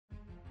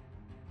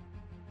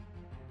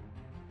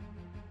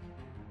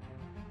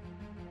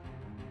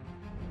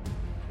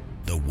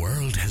The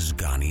world has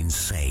gone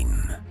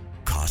insane.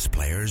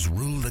 Cosplayers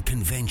rule the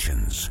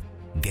conventions,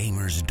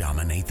 gamers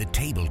dominate the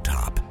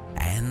tabletop,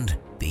 and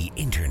the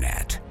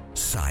internet.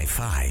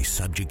 Sci-fi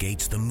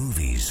subjugates the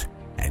movies,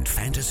 and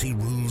fantasy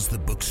rules the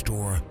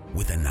bookstore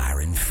with an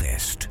iron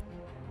fist.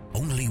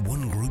 Only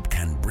one group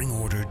can bring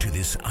order to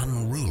this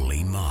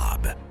unruly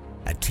mob.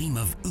 A team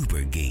of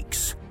uber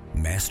geeks,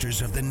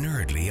 masters of the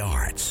nerdly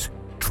arts,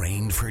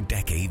 trained for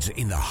decades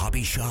in the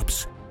hobby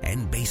shops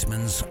and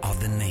basements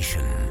of the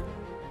nation.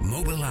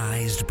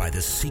 Mobilized by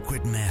the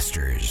secret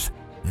masters,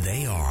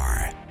 they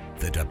are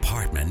the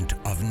Department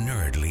of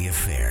Nerdly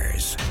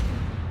Affairs.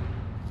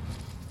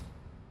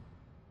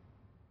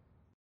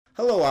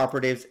 Hello,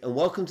 operatives, and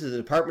welcome to the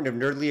Department of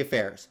Nerdly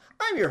Affairs.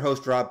 I'm your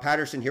host, Rob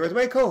Patterson, here with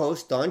my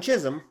co-host, Don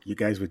Chisholm. You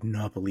guys would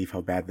not believe how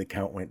bad the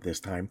count went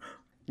this time.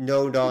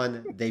 No,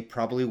 Don, they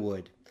probably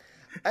would.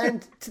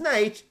 And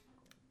tonight,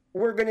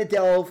 we're going to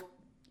delve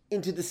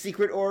into the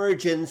secret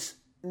origins,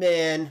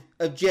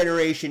 of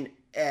Generation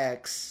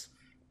X.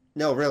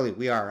 No, really,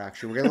 we are,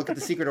 actually. We're going to look at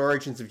the secret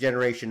origins of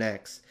Generation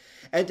X.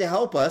 And to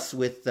help us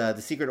with the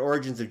secret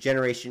origins of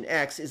Generation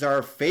X is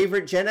our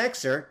favorite Gen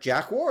Xer,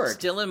 Jack Ward.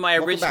 Still in my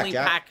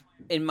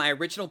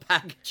original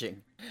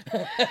packaging.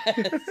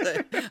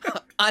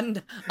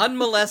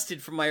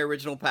 Unmolested from my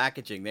original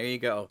packaging. There you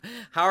go.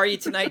 How are you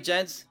tonight,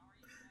 gents?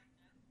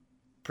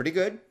 Pretty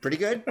good.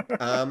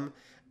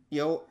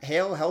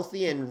 Hale,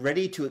 healthy, and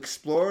ready to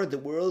explore the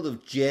world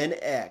of Gen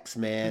X,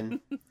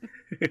 man.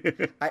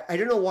 I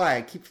don't know why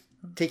I keep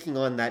taking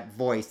on that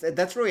voice.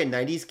 That's really a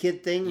 90s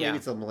kid thing. Yeah. Maybe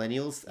it's the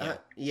millennials.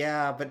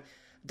 Yeah. But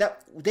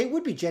they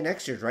would be Gen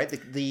Xers, right?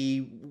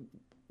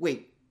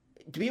 Wait,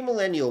 to be a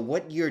millennial,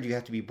 what year do you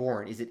have to be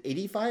born? Is it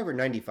 85 or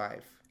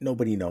 95?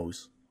 Nobody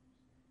knows.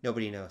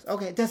 Nobody knows.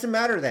 Okay, it doesn't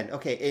matter then.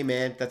 Okay,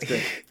 amen. That's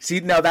good.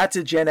 See, now that's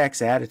a Gen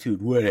X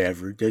attitude.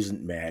 Whatever,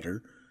 doesn't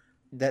matter.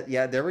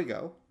 There we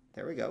go.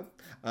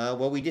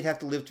 Well, we did have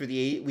to live through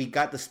the 80s. We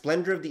got the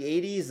splendor of the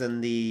 80s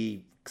and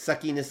the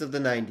suckiness of the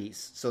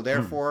 90s. So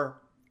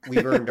therefore,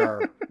 we've earned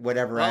our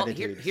whatever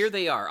attitude. Here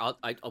they are.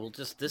 I will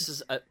just. This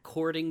is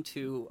according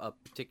to a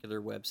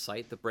particular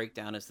website. The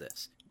breakdown is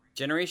this: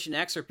 Generation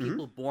X are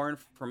people born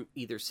from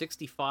either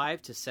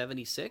 65 to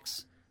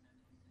 76.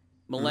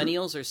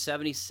 Millennials are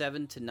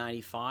 77 to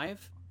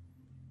 95.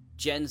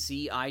 Gen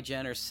Z,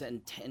 iGen, or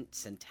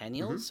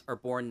Centennials are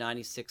born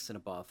 96 and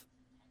above.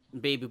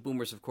 And baby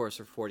boomers, of course,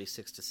 are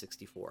 46 to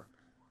 64.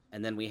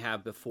 And then we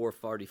have before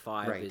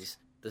 45 is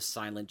the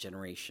silent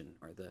generation,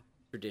 or the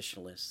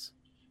traditionalists.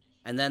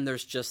 And then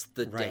there's just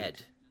the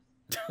dead.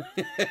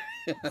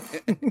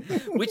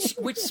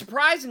 which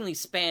surprisingly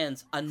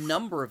spans a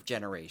number of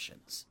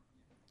generations,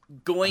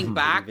 going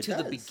back to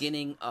the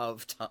beginning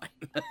of time.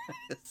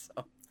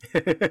 So.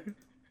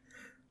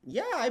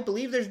 Yeah, I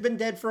believe there's been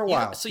dead for a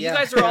while. So you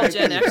guys are all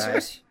Gen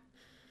Xers?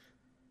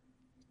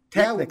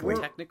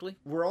 Technically.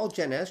 We're all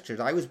Gen Xers.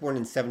 I was born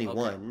in 71.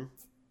 Okay.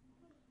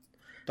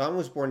 Don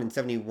was born in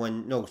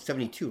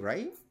 72,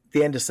 right?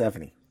 The end of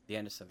 70. The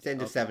end of 70. The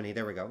end of 70,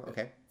 there we go.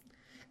 Okay.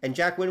 And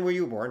Jack, when were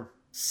you born?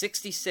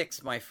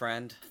 66, my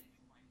friend.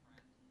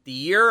 The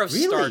year of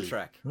Star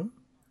Trek.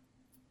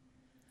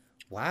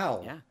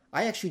 Wow. Yeah.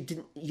 I actually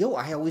didn't...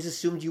 I always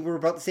assumed you were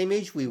about the same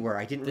age we were.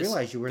 I didn't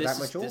realize you were that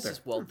much older.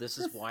 This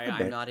is why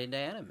I'm not into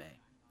anime.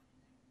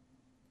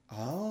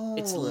 Oh,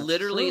 it's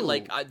literally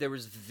true. There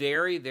was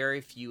very,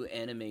 very few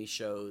anime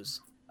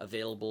shows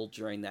available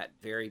during that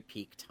very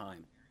peak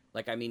time.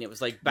 It was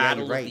like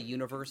Battle of the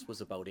Universe was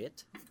about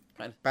it.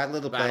 Battle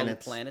of the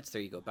Planets.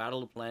 There you go.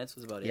 Battle of Planets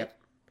was about it.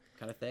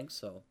 Kind of thing.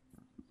 So,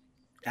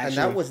 and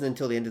that wasn't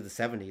until the end of the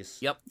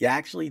 70s. Yep. Yeah,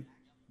 actually,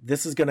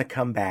 this is going to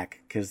come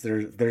back because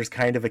there's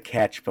kind of a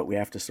catch, but we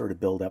have to sort of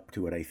build up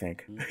to it, I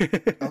think.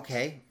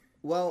 Okay.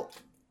 Well,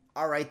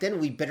 all right, then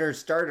we better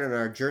start on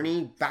our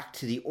journey back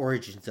to the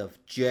origins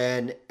of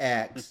Gen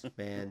X,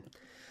 man.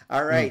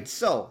 All right,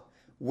 so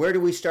where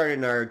do we start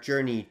in our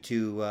journey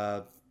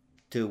to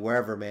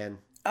wherever, man?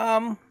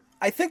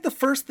 I think the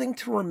first thing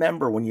to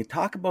remember when you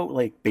talk about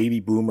like baby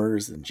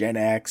boomers and Gen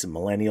X and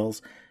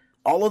millennials,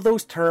 all of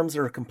those terms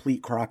are a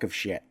complete crock of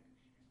shit.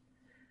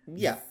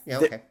 Yeah,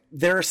 okay.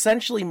 They're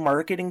essentially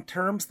marketing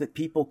terms that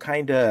people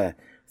kind of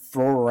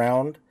throw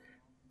around,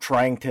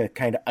 trying to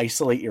kind of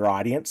isolate your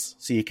audience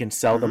so you can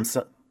sell them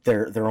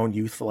their own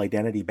youthful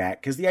identity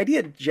back. Because the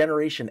idea of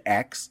Generation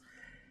X,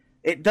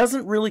 it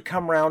doesn't really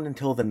come around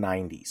until the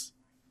 90s.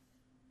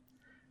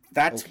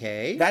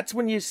 That's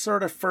when you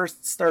sort of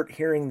first start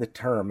hearing the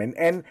term.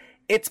 And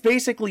it's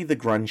basically the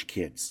grunge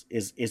kids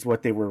is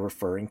what they were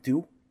referring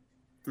to.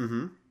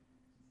 Mm-hmm.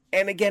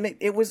 And again,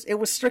 it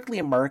was strictly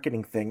a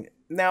marketing thing.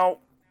 Now,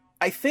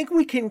 I think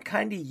we can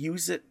kind of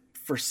use it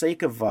for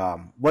sake of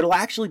what'll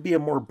actually be a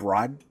more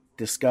broad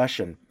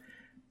discussion.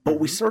 But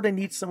we sort of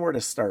need somewhere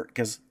to start.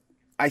 Because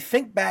I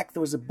think back,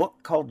 there was a book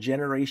called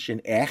Generation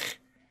X,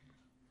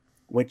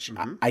 which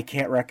I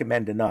can't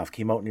recommend enough.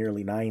 Came out in the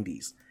early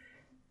 90s.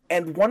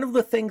 And one of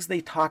the things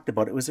they talked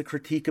about, it was a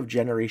critique of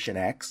Generation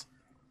X.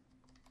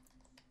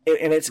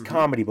 And it's a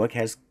comedy book,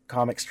 has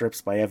comic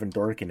strips by Evan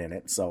Dorkin in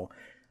it. So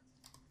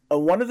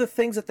one of the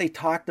things that they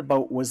talked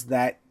about was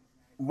that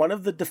one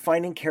of the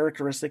defining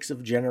characteristics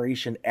of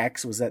Generation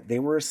X was that they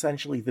were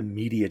essentially the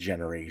media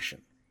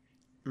generation.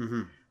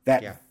 Mm-hmm.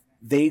 That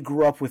they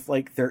grew up with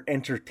like their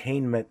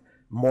entertainment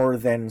more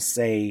than,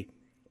 say,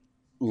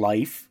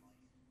 life.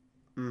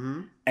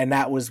 Mm-hmm. And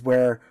that was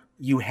where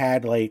you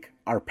had like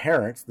our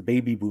parents, the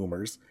baby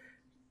boomers,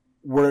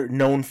 were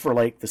known for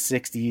like the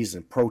 60s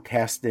and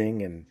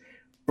protesting and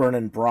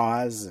burning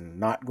bras and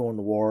not going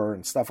to war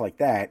and stuff like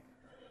that.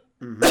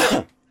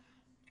 Mm-hmm.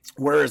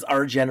 Whereas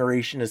our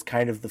generation is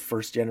kind of the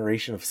first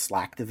generation of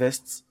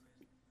slacktivists.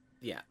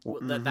 Yeah, well,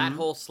 that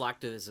whole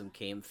slacktivism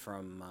came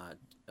from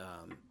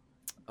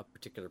a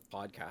particular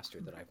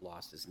podcaster that I've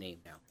lost his name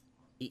now.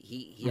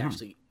 He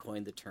actually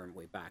coined the term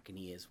way back, and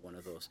he is one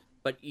of those.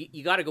 But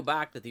you got to go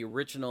back that the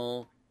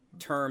original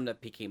term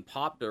that became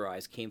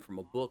popularized came from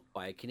a book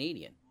by a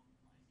Canadian,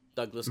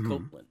 Douglas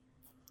Copeland.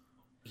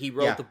 He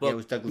wrote the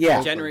book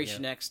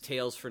Generation X: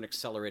 Tales for an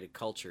Accelerated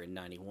Culture in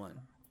 '91.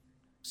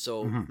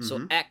 So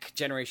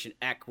Generation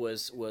X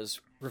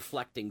was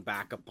reflecting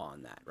back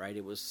upon that, right?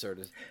 It was sort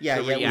of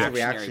it was a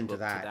reaction book to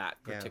that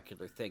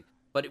particular thing.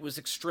 But it was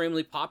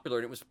extremely popular,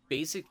 and it was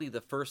basically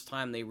the first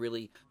time they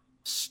really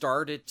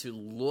started to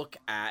look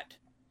at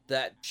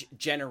that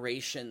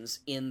generations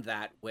in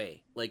that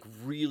way, like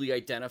really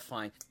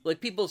identifying. Like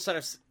people sort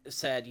of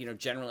said, you know,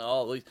 generally,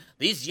 oh,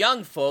 these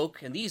young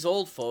folk and these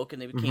old folk, and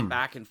they became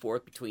back and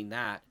forth between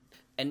that.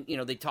 And, you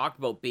know, they talked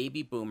about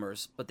baby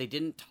boomers, but they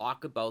didn't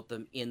talk about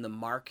them in the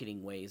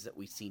marketing ways that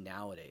we see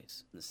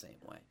nowadays in the same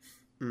way.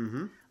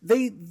 Mm-hmm.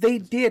 They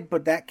did,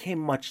 but that came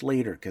much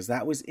later, because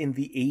that was in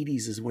the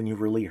 80s is when you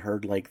really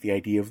heard like the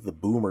idea of the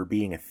boomer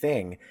being a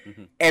thing.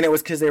 And it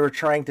was because they were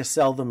trying to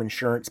sell them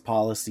insurance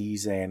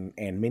policies and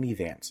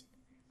minivans.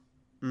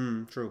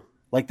 True.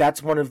 Like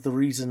that's one of the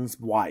reasons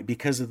why,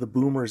 because of the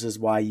boomers, is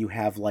why you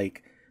have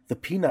like the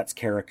Peanuts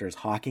characters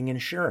hawking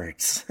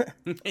insurance.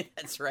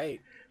 That's right.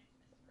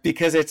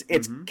 Because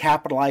it's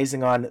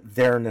capitalizing on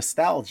their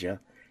nostalgia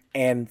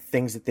and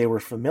things that they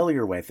were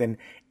familiar with. And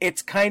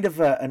it's kind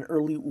of an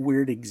early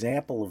weird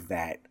example of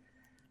that.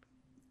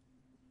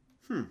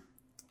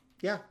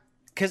 Yeah.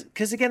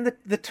 Because again,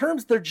 the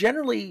terms,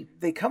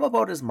 they come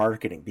about as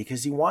marketing,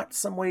 because you want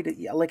some way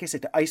to, like I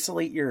said, to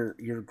isolate your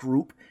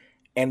group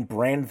and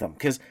brand them.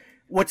 Because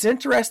what's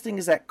interesting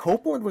is that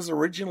Copeland was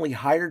originally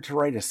hired to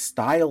write a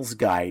styles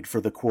guide for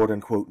the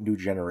quote-unquote new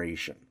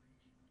generation.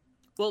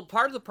 Well,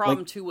 part of the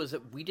problem too was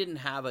that we didn't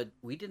have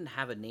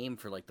a name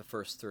for like the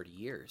first 30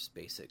 years,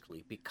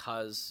 basically,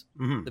 because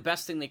the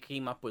best thing they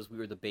came up was we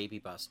were the baby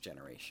bust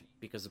generation,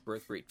 because the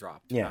birth rate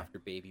dropped after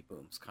baby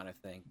booms, kind of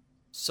thing.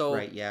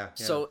 So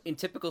so in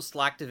typical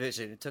Slack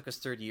division, it took us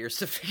 30 years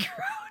to figure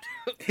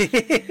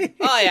out.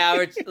 Oh yeah,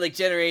 we're like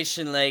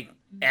generation like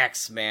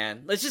X,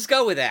 man. Let's just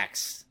go with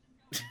X.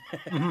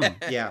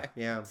 Yeah.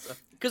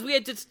 Because we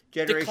had just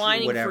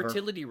declining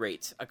fertility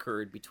rates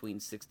occurred between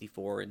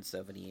 64 and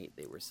 78,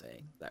 they were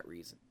saying, for that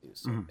reason, too.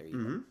 So there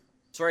you go.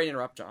 Sorry to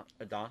interrupt, Don.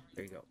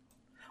 There you go.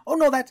 Oh,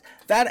 no,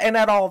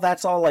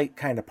 that's all like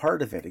kind of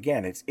part of it.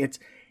 Again, it's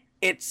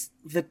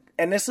the,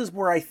 and this is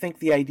where I think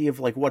the idea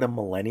of like what a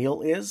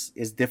millennial is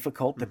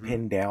difficult to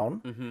pin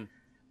down.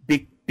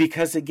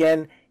 Because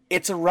again,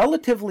 it's a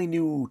relatively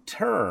new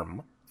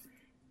term.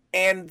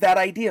 And that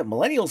idea,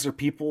 millennials are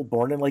people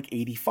born in like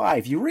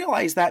 85. You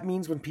realize that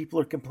means when people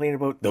are complaining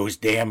about those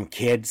damn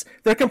kids,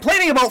 they're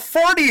complaining about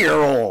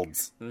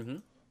 40-year-olds.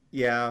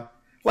 Yeah.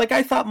 Like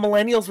I thought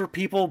millennials were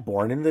people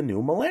born in the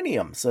new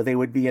millennium, so they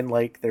would be in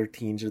like their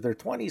teens or their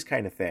 20s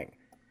kind of thing.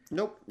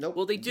 Nope.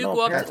 Well, they do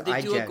go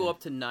up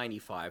to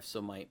 95.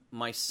 So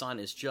my son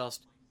is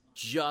just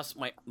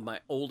my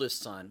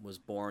oldest son was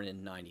born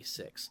in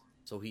 96,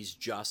 so he's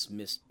just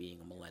missed being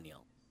a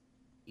millennial.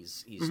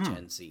 He's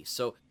Gen Z.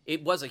 So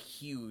it was a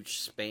huge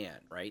span,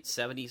 right?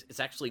 70s. It's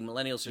actually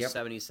millennials are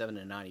 77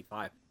 and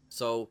 95.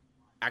 So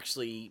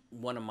actually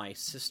one of my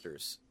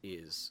sisters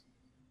she's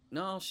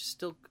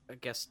still, I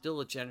guess, still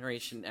a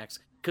Generation X.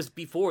 Because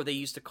before they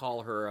used to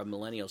call her a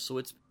millennial. So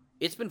it's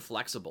been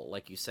flexible,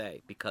 like you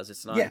say, because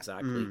it's not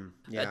exactly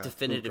a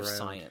definitive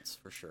science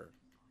for sure.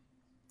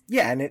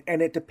 Yeah,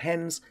 and it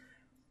depends,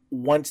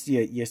 once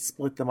you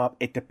split them up,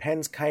 it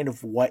depends kind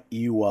of what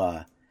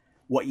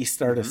you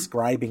start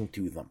ascribing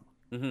to them.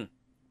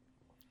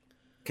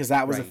 Because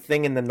that was a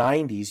thing in the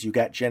 90s. You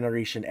got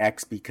Generation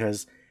X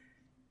because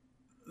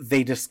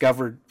they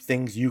discovered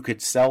things you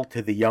could sell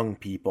to the young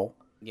people.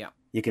 Yeah.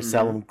 You could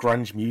sell them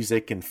grunge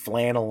music and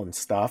flannel and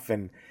stuff.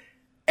 And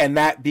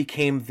that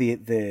became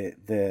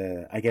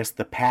the I guess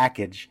the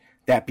package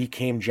that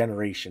became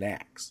Generation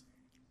X.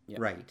 Yeah.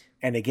 Right.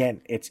 And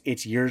again,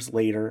 it's years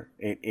later.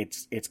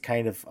 It's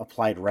kind of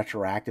applied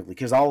retroactively,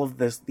 because all of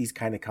these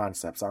kind of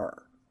concepts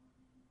are.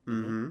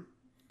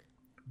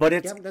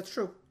 But that's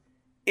true.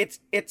 It's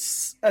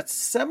a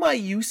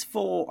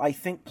semi-useful, I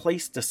think,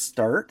 place to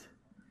start.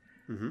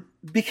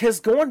 Because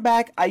going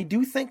back, I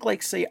do think,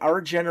 like, say, our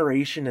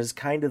generation is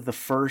kind of the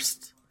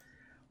first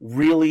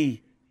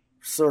really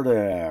sort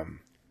of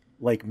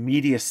like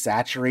media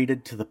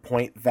saturated to the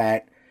point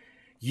that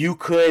you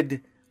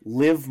could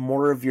live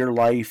more of your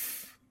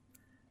life,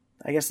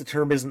 I guess the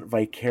term isn't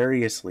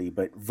vicariously,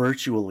 but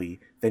virtually,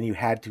 than you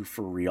had to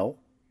for real.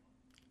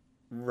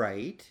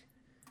 Right.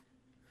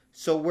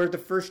 So we're the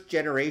first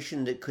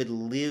generation that could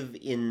live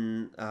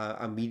in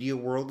a media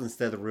world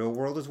instead of the real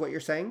world, is what you're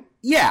saying?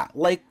 Yeah,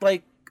 like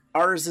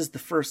ours is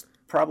the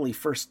probably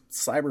first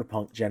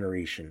cyberpunk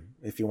generation,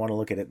 if you want to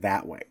look at it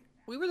that way.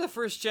 We were the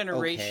first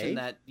generation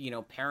Okay.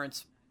 that,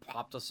 parents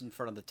popped us in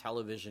front of the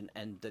television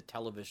and the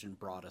television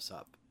brought us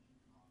up.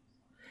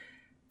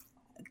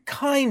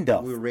 Kind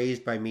of. We were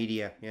raised by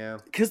media, yeah.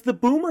 Because the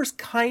boomers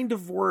kind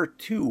of were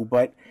too,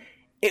 but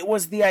it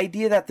was the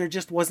idea that there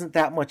just wasn't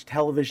that much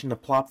television to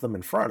plop them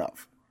in front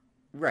of.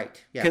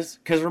 Right, yeah.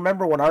 Because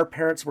remember when our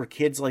parents were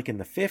kids, like in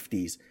the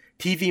 50s,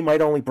 TV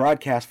might only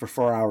broadcast for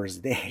 4 hours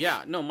a day.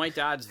 Yeah, no, my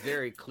dad's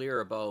very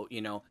clear about,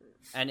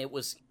 and it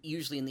was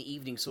usually in the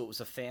evening, so it was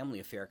a family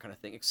affair kind of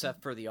thing,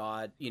 except for the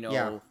odd,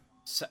 Yeah.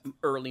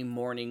 early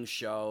morning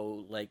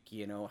show, like,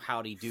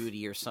 Howdy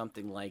Doody or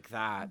something like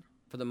that.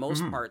 For the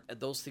most part,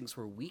 those things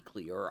were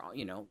weekly, or,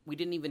 we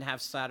didn't even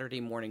have Saturday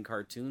morning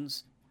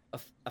cartoons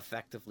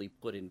effectively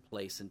put in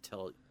place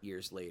until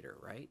years later,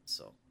 right?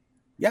 So,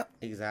 Yep.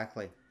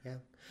 Exactly, yeah.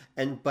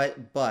 And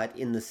but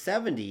in the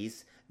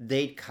 70s,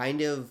 they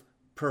kind of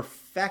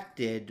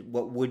perfected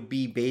what would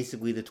be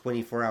basically the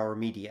 24-hour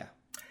media.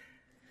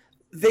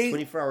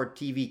 24-hour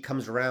TV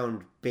comes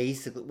around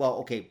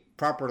basically,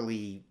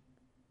 properly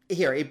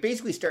here. It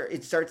basically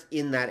starts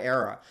in that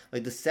era.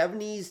 Like the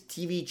 70s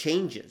TV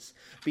changes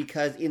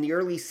because in the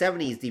early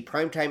 70s, the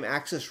primetime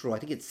access rule, I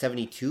think it's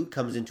 72,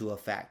 comes into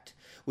effect,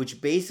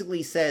 which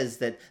basically says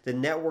that the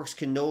networks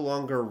can no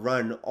longer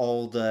run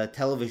all the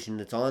television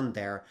that's on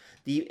there.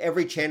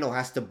 Every channel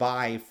has to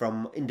buy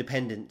from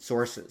independent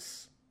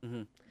sources.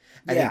 mm-hmm.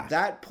 And Yeah. at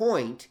that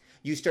point,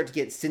 you start to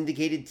get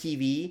syndicated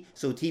TV.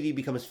 So TV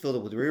becomes filled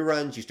up with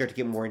reruns. You start to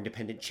get more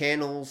independent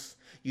channels.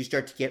 You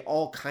start to get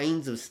all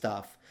kinds of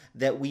stuff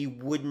that we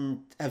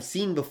wouldn't have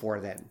seen before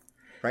then.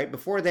 Right?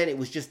 Before then, it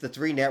was just the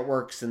three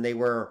networks and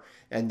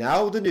and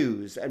now the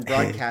news and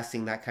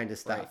broadcasting that kind of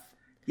stuff. Right.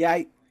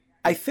 Yeah,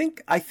 I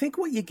think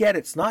what you get,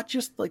 it's not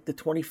just like the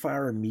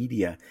 24-hour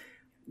media.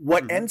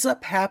 What ends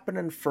up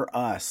happening for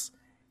us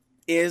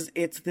is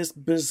it's this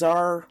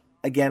bizarre,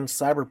 again,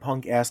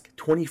 cyberpunk-esque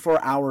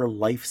 24-hour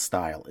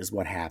lifestyle is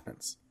what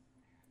happens.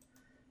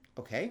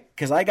 Okay.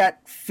 Because I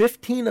got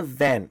 15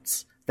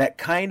 events that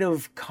kind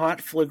of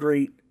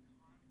conflagrate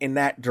in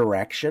that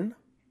direction.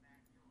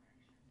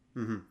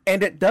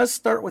 And it does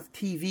start with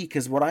TV,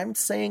 because what I'm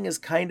saying is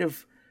kind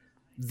of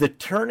the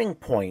turning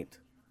point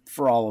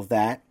for all of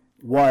that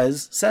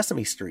was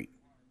Sesame Street.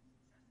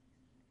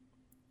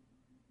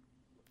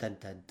 Dun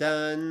dun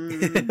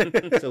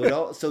dun.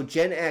 So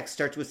Gen X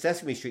starts with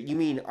Sesame Street. You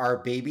mean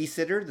our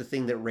babysitter, the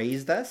thing that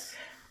raised us?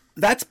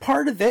 That's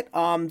part of it.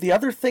 The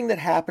other thing that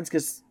happens,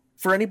 because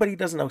for anybody who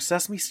doesn't know,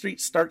 Sesame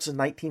Street starts in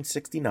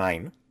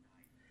 1969.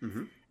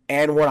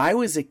 And when I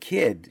was a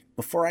kid,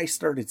 before I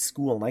started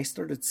school, and I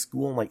started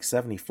school in like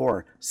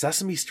 74,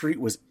 Sesame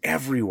Street was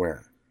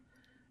everywhere.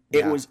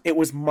 Yeah. It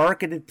was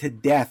marketed to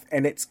death,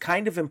 and it's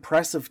kind of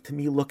impressive to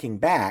me looking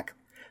back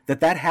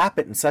that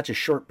happened in such a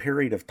short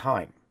period of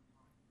time.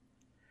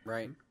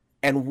 Right.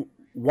 And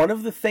one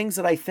of the things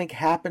that I think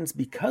happens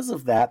because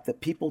of that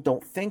people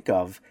don't think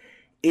of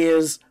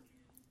is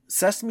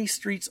Sesame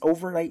Street's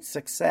overnight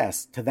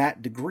success to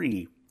that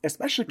degree,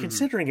 especially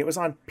considering it was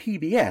on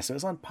PBS, it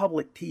was on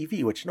public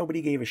TV, which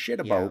nobody gave a shit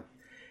about.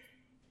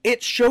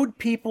 It showed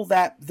people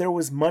that there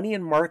was money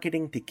in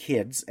marketing to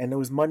kids and there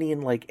was money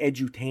in like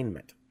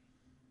edutainment.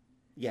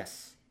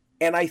 Yes.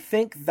 And I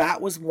think that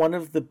was one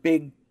of the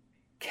big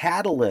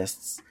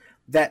catalysts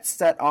that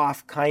set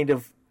off kind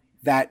of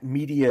that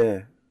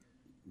media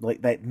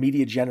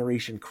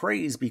generation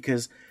craze,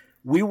 because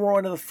we were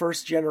one of the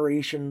first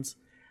generations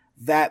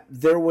that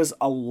there was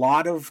a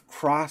lot of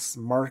cross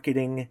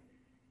marketing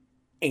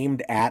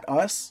aimed at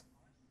us.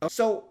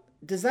 So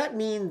does that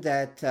mean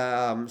that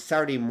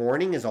Saturday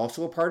morning is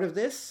also a part of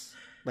this?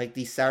 Like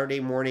the Saturday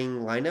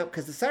morning lineup?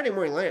 Because the Saturday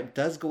morning lineup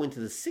does go into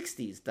the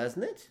 60s,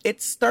 doesn't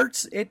it?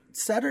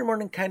 Saturday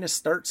morning kind of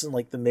starts in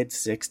like the mid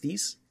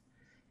 60s.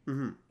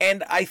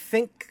 And I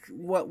think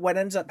what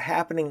ends up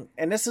happening,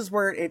 and this is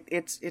where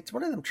it's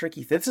one of them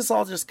tricky things. This is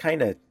all just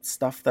kind of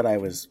stuff that I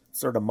was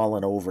sort of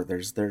mulling over.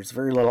 There's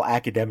very little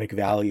academic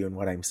value in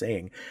what I'm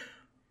saying.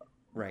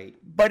 Right.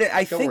 But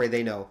Don't worry,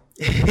 they know.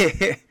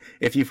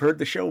 If you've heard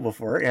the show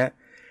before, yeah.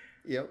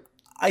 Yep.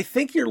 I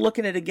think you're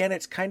looking at, again,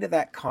 it's kind of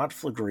that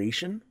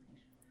conflagration.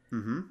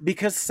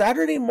 Because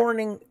Saturday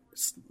morning,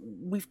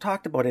 we've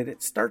talked about it,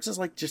 it starts as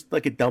just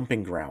like a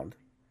dumping ground.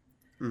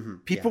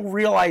 People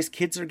realize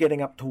kids are getting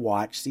up to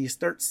watch, so you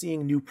start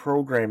seeing new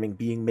programming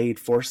being made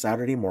for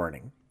Saturday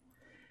morning.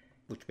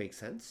 Which makes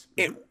sense.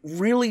 It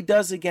really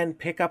does, again,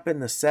 pick up in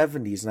the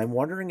 70s, and I'm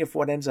wondering if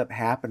what ends up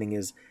happening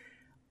is,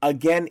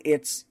 again,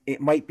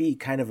 it might be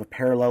kind of a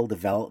parallel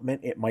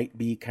development. It might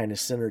be kind of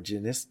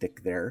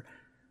synergistic there,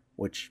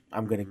 which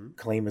I'm going to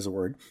claim as a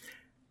word.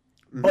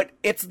 But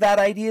it's that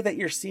idea that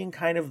you're seeing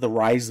kind of the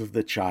rise of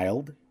the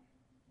child.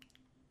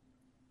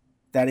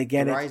 That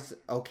again,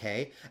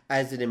 okay,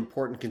 as an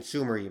important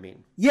consumer, you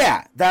mean?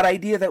 Yeah, that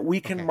idea that we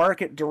can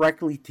market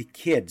directly to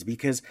kids,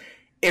 because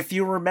if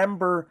you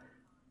remember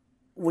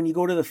when you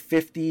go to the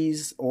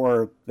 50s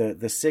or the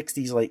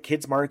 60s, like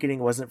kids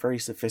marketing wasn't very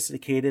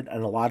sophisticated,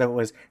 and a lot of it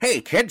was,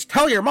 hey kids,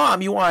 tell your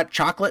mom you want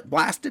chocolate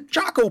blasted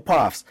Choco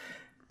Puffs.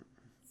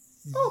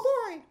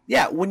 Oh boy.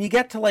 Yeah, when you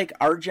get to like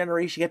our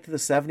generation, you get to the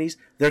 70s,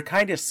 they're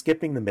kind of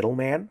skipping the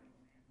middleman.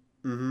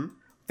 Mm-hmm.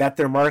 That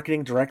they're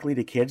marketing directly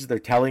to kids. They're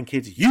telling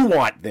kids, you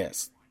want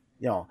this.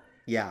 You know.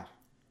 Yeah.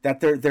 That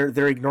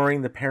they're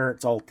ignoring the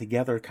parents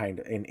altogether, kind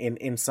of,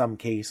 in some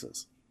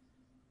cases.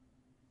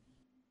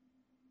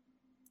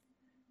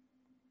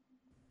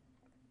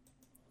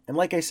 And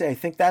like I say, I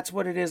think that's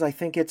what it is. I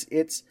think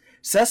it's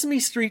Sesame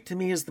Street to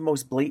me is the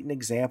most blatant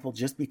example,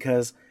 just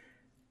because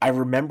I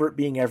remember it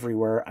being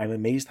everywhere. I'm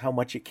amazed how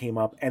much it came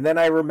up. And then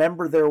I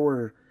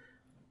remember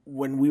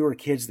when we were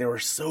kids, there were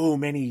so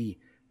many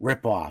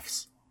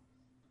ripoffs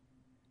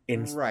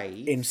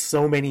in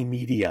so many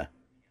media.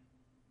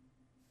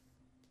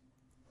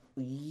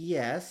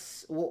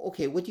 Yes. Well,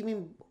 okay. What do you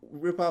mean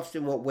ripoffs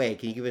in what way?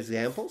 Can you give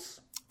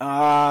examples?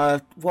 Well,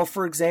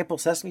 for example,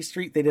 Sesame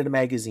Street, they did a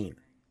magazine.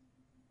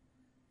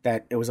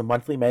 It was a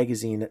monthly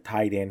magazine that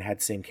tied in, had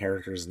the same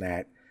characters and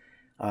that.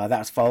 That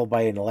was followed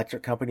by an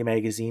Electric Company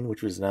magazine,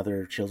 which was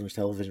another children's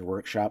television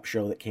workshop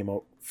show that came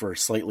out for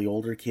slightly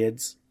older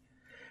kids.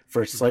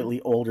 For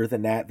slightly older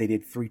than that, they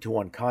did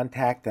 3-2-1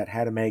 Contact that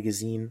had a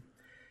magazine.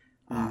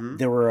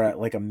 There were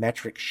like a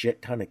metric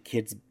shit ton of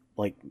kids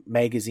like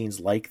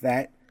magazines like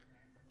that,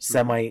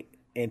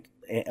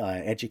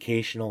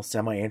 semi-educational,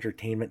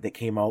 semi-entertainment that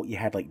came out. You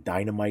had like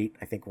Dynamite,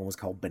 I think one was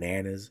called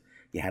Bananas.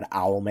 You had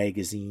Owl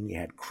magazine. You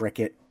had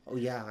Cricket. Oh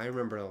yeah, I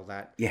remember all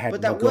that.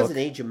 But that was an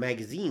age of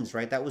magazines,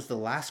 right? That was the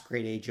last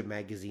great age of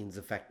magazines,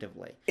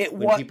 effectively.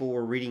 When people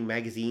were reading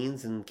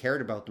magazines and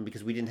cared about them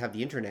because we didn't have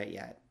the internet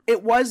yet.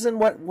 It was, and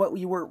what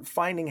we were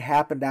finding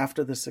happened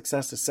after the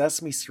success of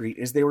Sesame Street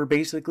is they were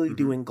basically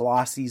doing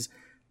glossies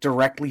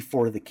directly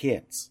for the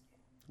kids.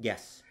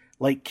 Yes.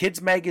 Like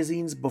kids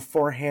magazines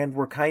beforehand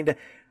were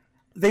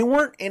they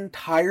weren't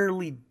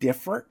entirely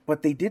different,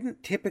 but they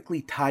didn't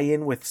typically tie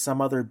in with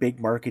some other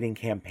big marketing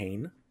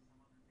campaign.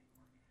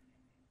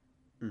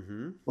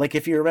 Mm-hmm. Like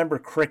if you remember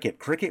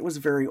Cricket was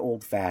very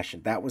old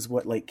fashioned. That was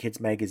what like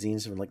kids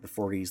magazines from like the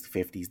 40s, the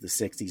 50s, the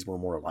 60s were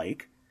more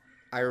like.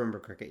 I remember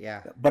Cricket,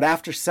 yeah. But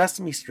after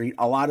Sesame Street,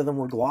 a lot of them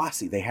were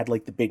glossy. They had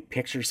like the big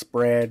picture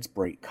spreads,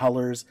 bright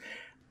colors.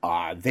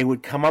 They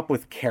would come up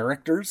with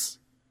characters.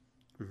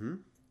 Mm-hmm.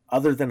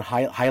 Other than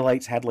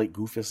highlights had like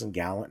Goofus and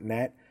Gallant and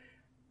that.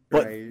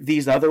 But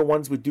these other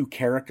ones would do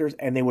characters,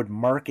 and they would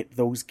market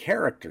those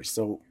characters.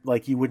 So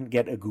like you wouldn't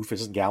get a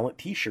Goofus and Gallant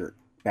t-shirt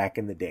back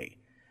in the day.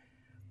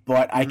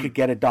 But I could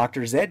get a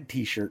Dr. Zed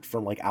t-shirt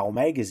from like Owl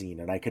Magazine,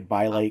 and I could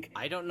buy like...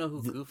 I don't know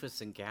who Goofus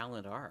and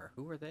Gallant are.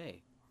 Who are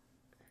they?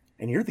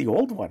 And you're the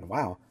old one.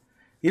 Wow.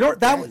 You know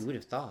that was... You would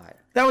have thought.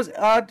 That was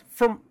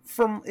from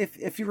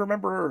if you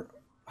remember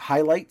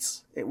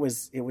Highlights, it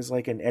was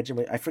like an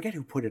I forget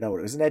who put it out.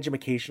 It was an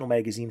educational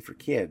magazine for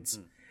kids.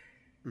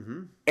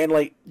 Mm-hmm. And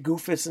like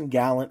Goofus and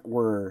Gallant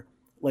were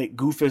like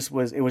Goofus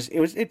was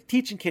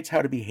teaching kids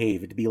how to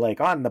behave. It'd be like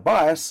on the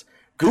bus,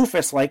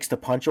 Goofus likes to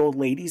punch old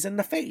ladies in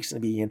the face,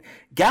 and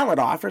Gallant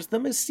offers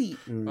them a seat,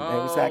 and it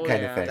was that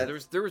kind of thing.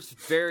 There was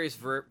various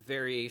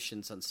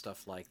variations on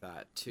stuff like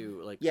that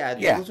too. Like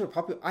those were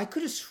popular. I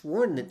could have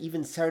sworn that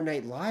even Saturday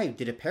Night Live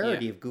did a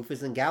parody of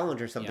Goofus and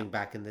Gallant or something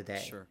back in the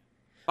day. Sure.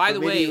 By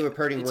the way,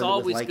 it's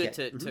always good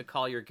to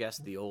call your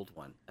guest the old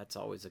one. That's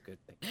always a good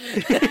thing.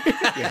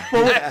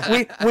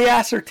 Well, we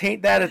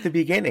ascertained that at the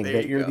beginning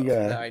that you're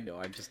the. I know.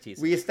 I'm just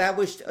teasing. We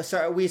established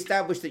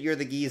that you're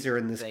the geezer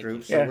in this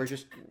group, so we're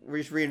just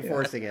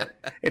reinforcing it.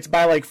 It's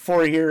by like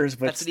 4 years,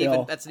 but that's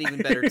still. That's an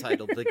even better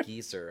title, the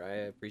geezer. I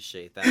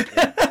appreciate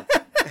that.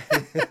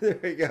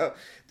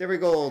 There we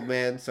go, old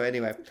man. So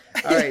anyway,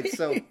 all right.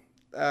 So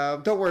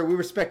don't worry, we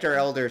respect our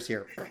elders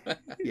here.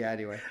 Yeah.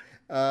 Anyway.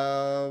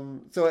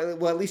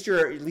 At least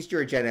you're a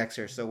Gen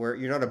Xer, so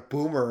you're not a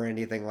boomer or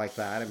anything like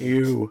that. I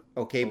mean,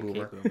 okay,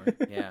 boomer.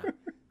 Yeah.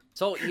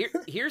 So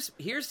here's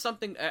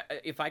something.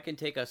 If I can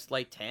take a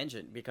slight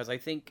tangent, because I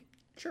think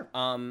sure.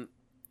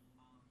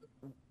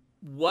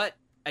 What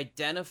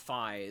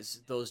identifies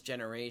those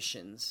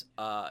generations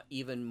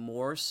even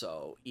more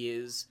so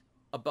is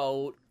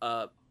about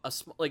a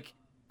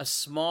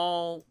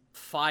small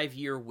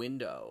 5-year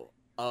window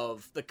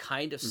of the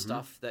kind of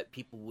stuff that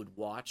people would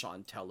watch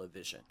on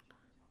television.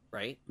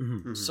 Right?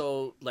 Mm-hmm.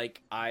 So,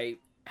 like, I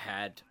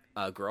had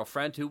a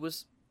girlfriend who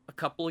was a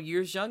couple of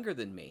years younger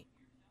than me.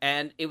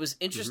 And it was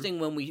interesting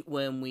when we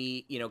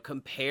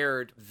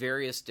compared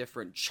various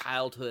different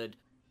childhood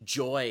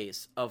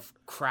joys of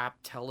crap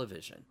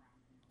television.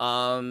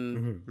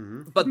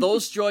 But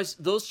those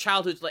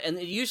childhood, and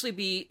it usually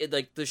be,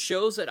 like, the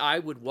shows that I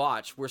would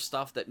watch were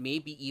stuff that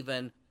maybe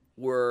even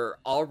were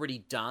already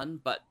done,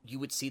 but you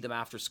would see them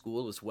after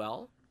school as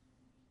well.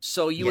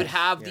 So you would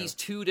have these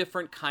two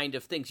different kind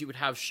of things. You would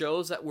have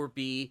shows that would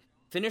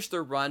finished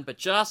their run, but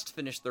just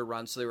finished their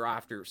run, so they were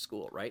after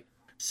school, right?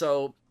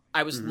 So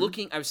I was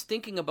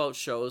thinking about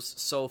shows.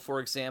 So, for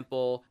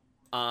example,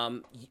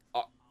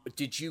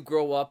 did you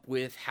grow up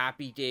with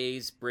Happy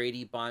Days,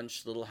 Brady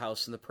Bunch, Little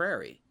House on the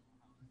Prairie?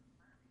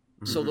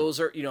 So those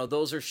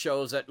are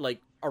shows that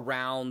like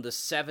around the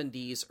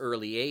 70s,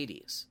 early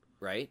 80s,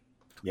 right?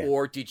 Yeah.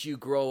 Or did you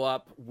grow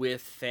up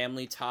with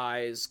Family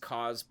Ties,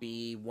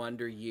 Cosby,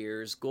 Wonder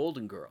Years,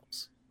 Golden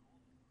Girls?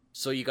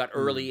 So you got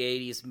early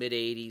 80s, mid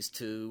 80s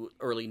to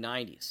early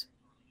 90s.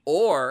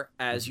 Or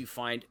as you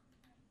find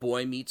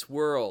Boy Meets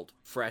World,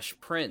 Fresh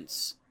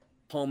Prince,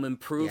 Home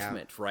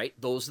Improvement, right?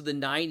 Those are the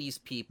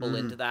 90s people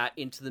into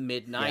the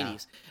mid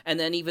 90s. And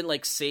then even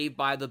like Saved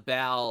by the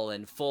Bell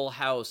and Full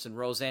House and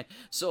Roseanne.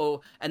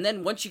 So, and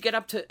then once you get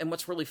up to, and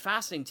what's really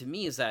fascinating to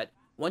me is that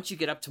once you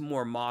get up to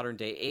more modern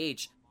day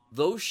age,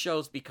 those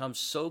shows become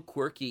so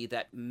quirky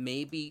that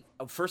maybe,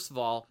 first of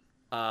all,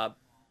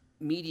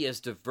 media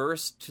is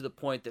diverse to the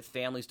point that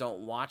families don't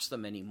watch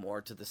them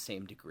anymore to the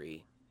same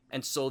degree.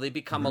 And so they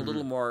become a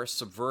little more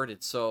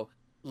subverted. So,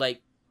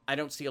 like, I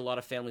don't see a lot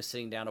of families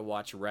sitting down to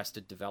watch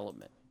Arrested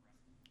Development,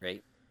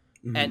 right?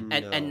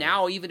 And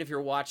now, even if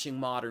you're watching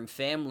Modern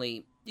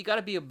Family, you got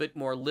to be a bit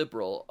more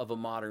liberal of a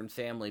Modern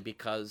Family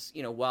because,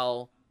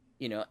 while,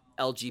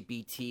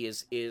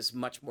 LGBT is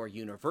much more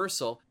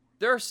universal,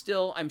 there are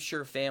still, I'm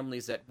sure,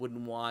 families that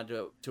wouldn't want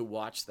to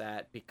watch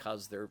that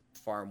because they're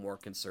far more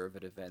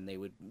conservative and they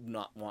would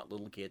not want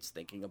little kids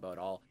thinking about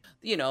all,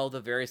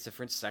 the various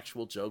different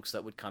sexual jokes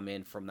that would come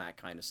in from that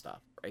kind of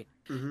stuff, right?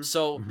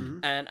 So,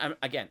 and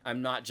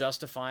I'm not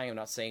justifying, I'm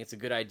not saying it's a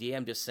good idea,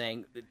 I'm just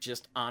saying that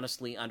just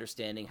honestly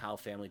understanding how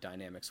family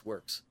dynamics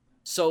works.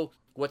 So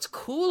what's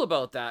cool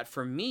about that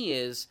for me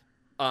is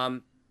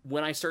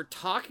when I start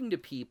talking to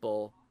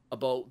people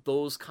about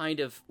those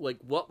kind of, like,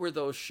 what were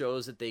those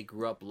shows that they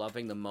grew up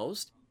loving the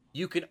most,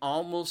 you can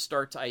almost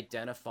start to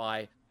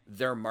identify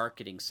their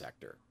marketing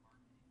sector.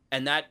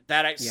 And that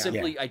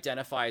simply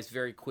identifies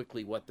very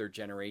quickly what their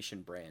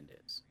generation brand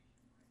is.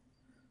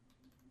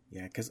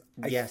 Yeah, because...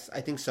 Yes, I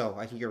think so.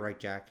 I think you're right,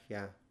 Jack.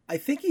 Yeah. I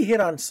think he hit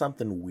on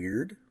something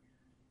weird.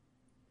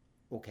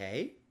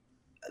 Okay.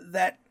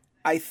 That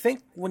I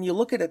think when you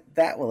look at it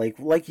that way,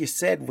 like you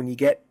said, when you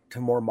get to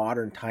more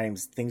modern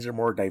times, things are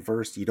more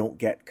diverse. You don't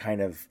get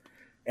kind of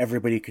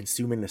everybody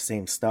consuming the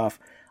same stuff.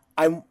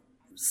 I'm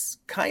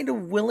kind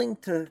of willing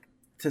to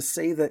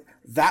say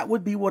that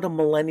would be what a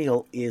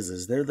millennial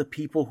is they're the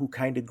people who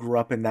kind of grew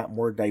up in that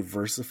more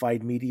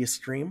diversified media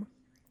stream.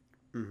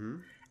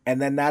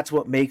 And then that's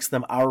what makes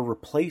them our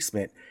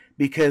replacement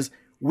because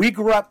we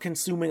grew up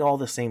consuming all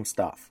the same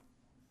stuff.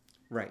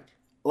 Right.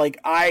 Like,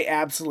 I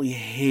absolutely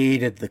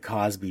hated the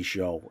Cosby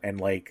Show and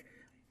like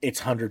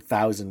its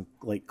 100,000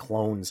 like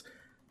clones,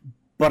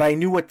 but I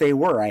knew what they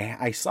were.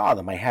 I saw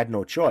them. I had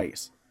no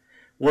choice.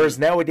 Whereas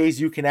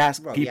nowadays you can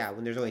ask people... yeah,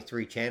 when there's only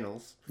 3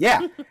 channels.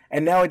 Yeah,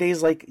 and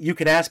nowadays, like, you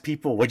can ask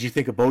people, what'd you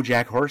think of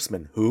BoJack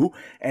Horseman? Who?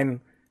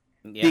 And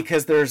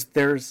because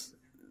there's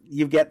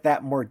you get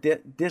that more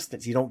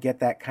distance. You don't get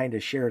that kind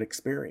of shared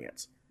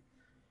experience.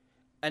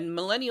 And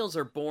millennials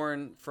are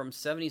born from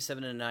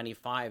 77 to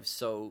 95,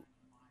 so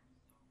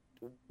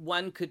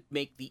one could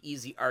make the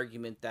easy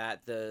argument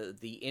that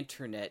the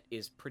internet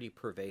is pretty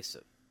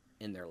pervasive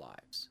in their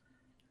lives.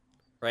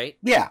 Right?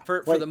 Yeah.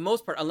 For the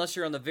most part, unless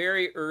you're on the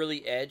very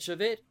early edge of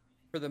it,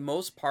 for the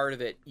most part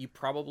of it, you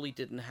probably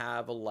didn't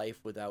have a life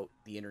without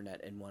the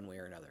internet in one way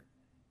or another.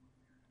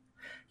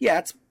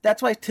 Yeah,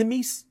 that's why to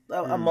me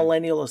a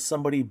millennial is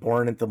somebody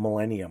born at the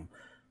millennium.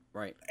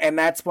 Right. And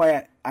that's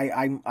why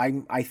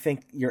I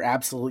think you're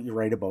absolutely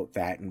right about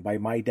that. And by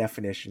my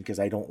definition,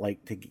 because I don't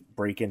like to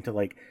break into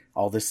like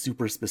all the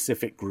super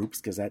specific groups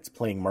because that's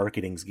playing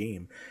marketing's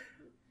game.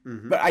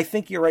 But I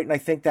think you're right, and I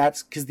think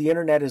that's because the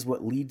internet is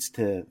what leads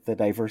to the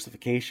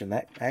diversification.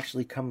 That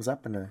actually comes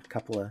up in a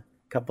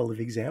couple of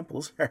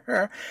examples.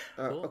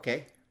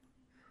 Okay.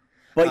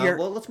 But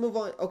well, let's move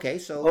on. Okay,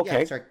 so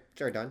yeah,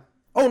 sorry, Don.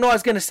 Oh no, I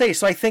was going to say.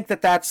 So I think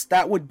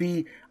that would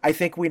be. I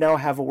think we now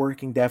have a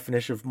working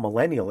definition of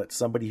millennial. It's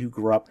somebody who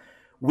grew up.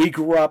 We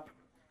grew up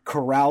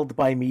corralled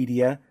by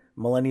media.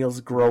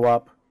 Millennials grow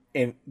up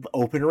in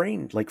open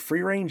range, like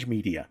free range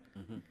media.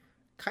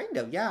 Kind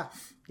of, yeah.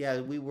 Yeah,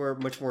 we were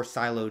much more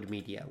siloed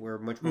media. We're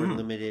much more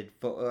limited.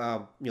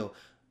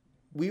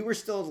 We were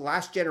still the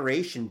last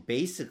generation,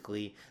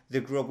 basically,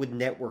 that grew up with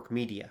network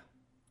media,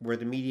 where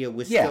the media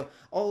was still...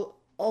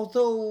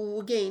 Although,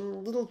 again, a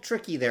little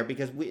tricky there,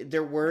 because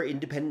there were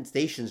independent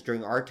stations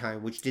during our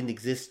time, which didn't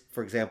exist,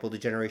 for example, the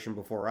generation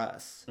before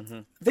us.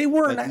 They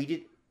weren't...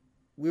 But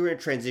we were in a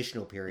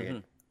transitional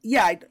period.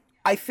 Yeah,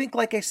 I think,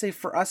 like I say,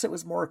 for us, it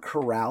was more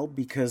corralled,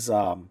 because...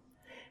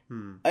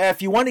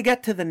 if you want to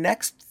get to the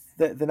next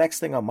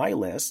thing on my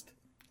list,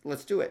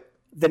 let's do it.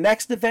 The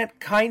next event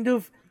kind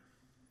of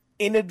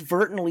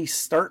inadvertently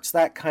starts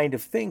that kind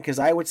of thing, because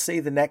I would say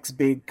the next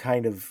big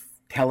kind of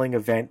telling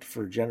event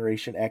for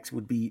Generation X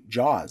would be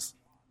Jaws.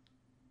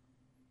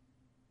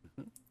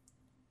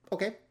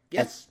 Okay.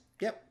 Yes.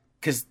 Yep.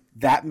 Because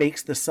that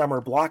makes the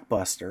summer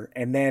blockbuster,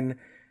 and then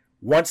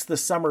once the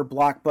summer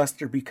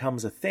blockbuster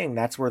becomes a thing,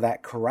 that's where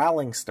that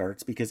corralling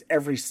starts, because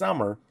every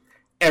summer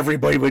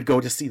everybody would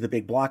go to see the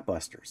big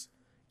blockbusters.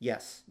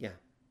 Yes, yeah.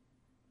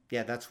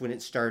 Yeah, that's when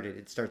it started.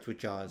 It starts with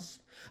Jaws.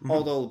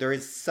 Although there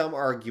is some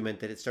argument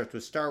that it starts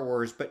with Star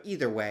Wars, but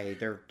either way,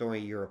 they're only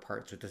a year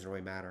apart, so it doesn't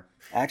really matter.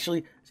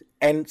 Actually,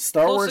 and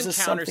Star Close Wars is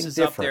Encounters something is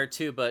different. up there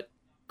too, but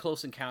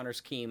Close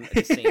Encounters came at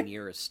the same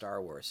year as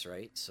Star Wars,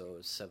 right? So it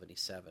was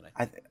 77,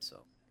 I think.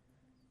 So,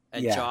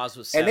 and yeah. Jaws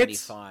was And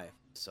 75.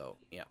 So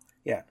yeah.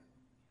 Yeah.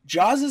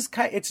 Jaws is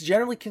it's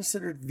generally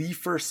considered the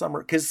first summer,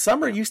 because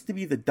summer used to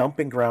be the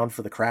dumping ground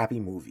for the crappy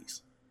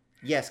movies.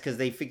 Yes, because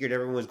they figured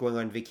everyone was going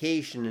on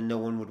vacation and no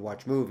one would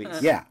watch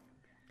movies. Yeah.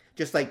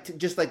 Just like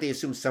they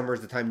assumed summer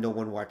is the time no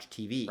one watched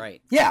TV.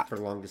 Right. Yeah. For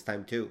the longest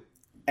time too.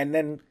 And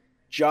then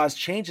Jaws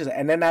changes it.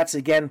 And then that's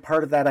again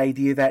part of that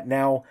idea that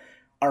now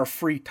our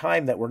free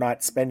time that we're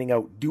not spending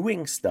out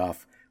doing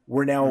stuff,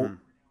 we're now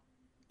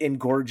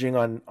engorging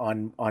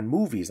on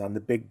movies, on the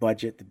big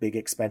budget, the big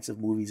expensive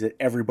movies that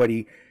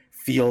everybody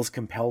feels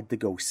compelled to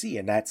go see.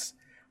 And that's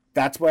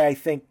why I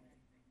think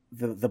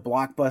the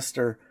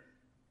blockbuster,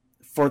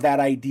 for that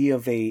idea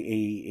of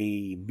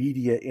a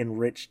media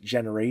enriched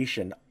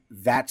generation,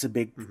 that's a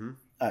big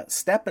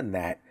step in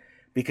that,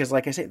 because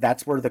like I say,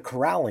 that's where the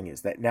corralling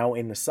is, that now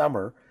in the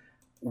summer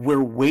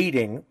we're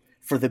waiting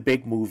for the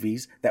big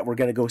movies that we're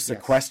going to go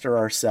sequester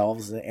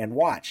ourselves and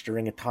watch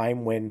during a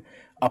time when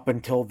up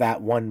until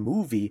that one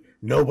movie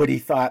nobody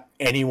thought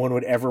anyone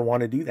would ever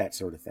want to do that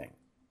sort of thing.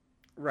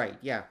 Right,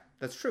 yeah.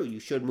 That's true. You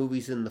showed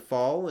movies in the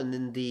fall and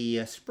in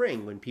the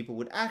spring when people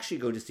would actually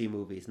go to see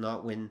movies,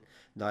 not in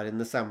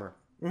the summer.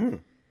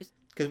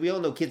 Because we all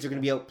know kids are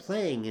going to be out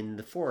playing in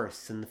the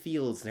forests and the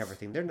fields and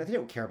everything. They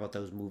don't care about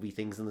those movie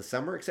things in the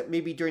summer, except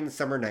maybe during the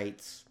summer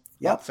nights.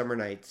 Yep. Summer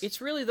nights.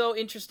 It's really, though,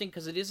 interesting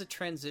because it is a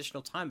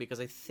transitional time, because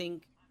I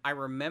think I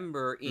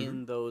remember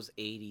in those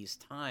 80s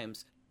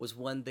times was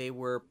when they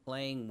were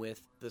playing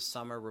with the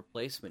summer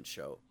replacement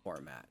show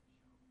format,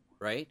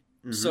 right?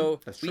 So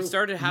we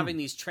started having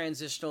these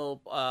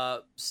transitional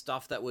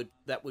stuff that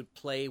would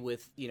play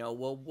with,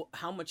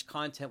 how much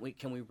content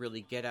can we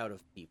really get out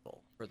of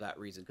people for that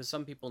reason? Because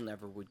some people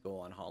never would go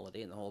on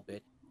holiday and the whole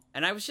bit.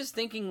 And I was just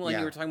thinking when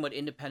you were talking about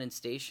independent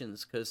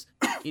stations, because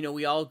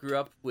we all grew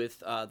up with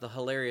the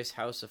hilarious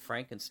House of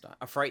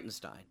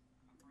Frightenstein.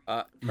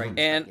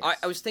 And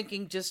I was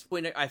thinking, just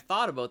when I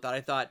thought about that,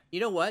 I thought,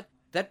 you know what?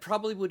 That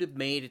probably would have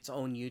made its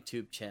own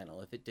YouTube channel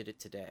if it did it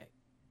today.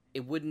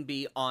 It wouldn't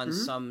be on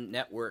some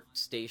network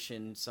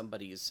station,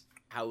 somebody's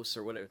house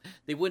or whatever.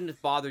 They wouldn't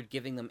have bothered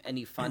giving them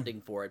any funding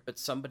for it, but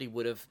somebody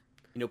would have,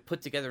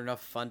 put together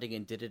enough funding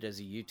and did it as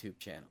a YouTube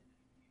channel.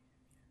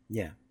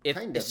 Yeah. It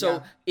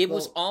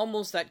was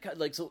almost that,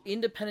 so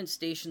independent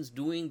stations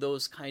doing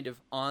those kind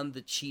of on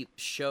the cheap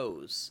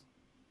shows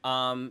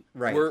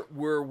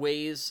were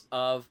ways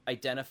of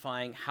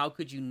identifying how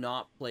could you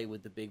not play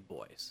with the big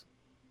boys.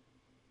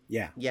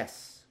 Yeah.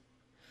 Yes.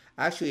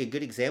 Actually, a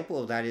good example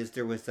of that is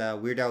there was a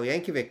Weird Al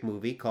Yankovic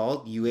movie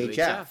called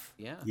UHF.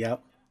 Yeah.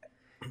 Yep.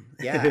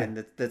 Yeah,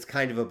 and that's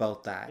kind of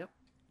about that.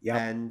 Yep.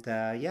 And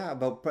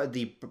about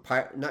the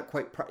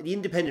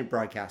independent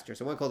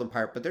broadcasters. I won't call them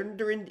pirate, but they're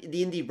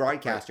the indie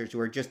broadcasters who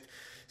are just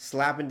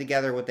slapping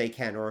together what they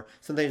can, or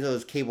sometimes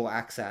those cable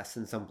access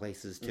in some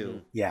places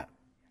too. Yeah.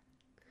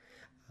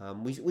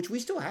 Which we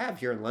still have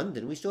here in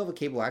London. We still have a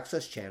cable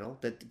access channel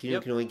that you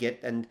can only get,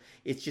 and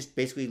it's just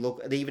basically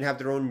local. They even have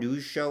their own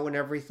news show and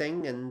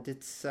everything, and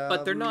it's.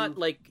 But they're not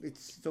like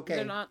it's okay.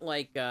 They're not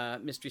like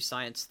Mystery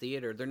Science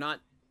Theater. They're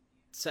not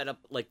set up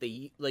like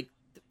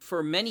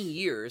for many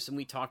years, and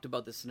we talked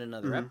about this in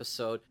another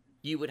episode.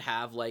 You would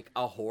have like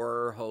a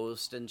horror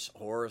host and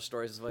horror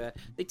stories and stuff like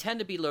that. They tend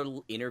to be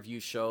little interview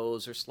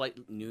shows or slight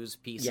news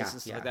pieces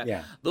and stuff like that.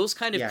 Yeah. Those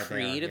kind of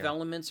creative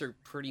elements are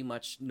pretty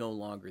much no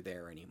longer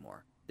there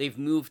anymore. They've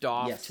moved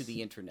off to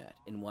the internet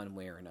in one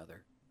way or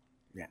another.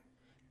 Yeah.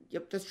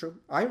 Yep, that's true.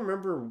 I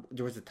remember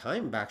there was a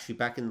time back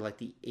in like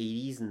the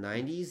 80s and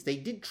 90s. They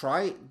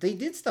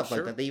did stuff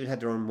like that. They even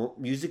had their own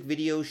music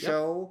video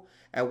show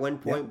at one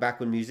point back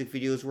when music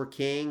videos were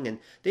king. And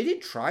they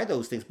did try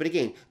those things. But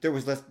again, there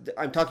was less.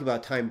 I'm talking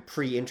about time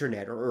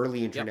pre-internet or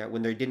early internet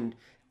when they didn't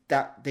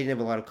have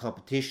a lot of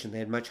competition. They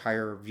had much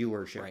higher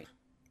viewership.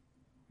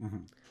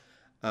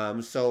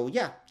 Right. So,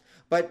 yeah.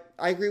 But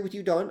I agree with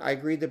you, Don. I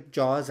agree that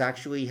Jaws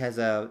actually has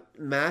a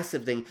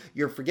massive thing.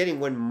 You're forgetting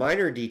one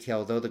minor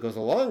detail, though, that goes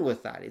along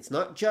with that. It's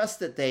not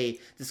just that they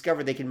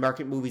discovered they can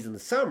market movies in the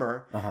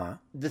summer.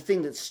 The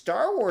thing that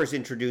Star Wars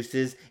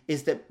introduces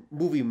is that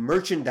movie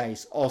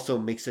merchandise also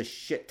makes a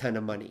shit ton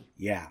of money.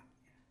 Yeah.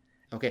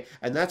 Okay,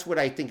 and that's what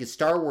I think is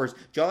Star Wars.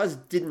 Jaws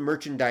didn't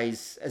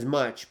merchandise as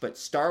much, but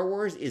Star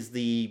Wars is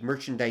the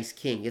merchandise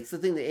king. It's the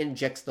thing that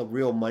injects the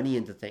real money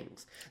into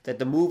things. That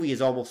the movie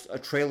is almost a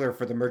trailer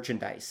for the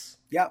merchandise.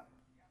 Yep.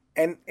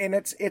 And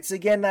it's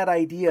again that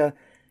idea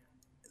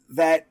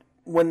that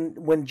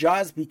when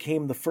Jaws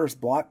became the first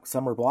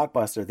summer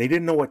blockbuster, they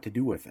didn't know what to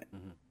do with it.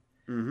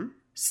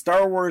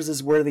 Star Wars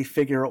is where they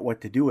figure out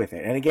what to do with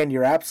it. And again,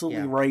 you're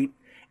absolutely right.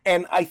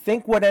 And I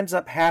think what ends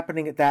up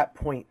happening at that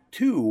point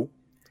too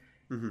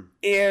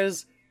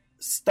is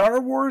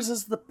Star Wars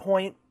is the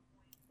point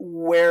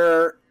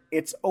where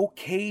it's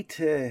okay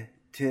to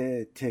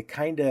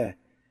kind of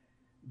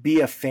be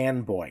a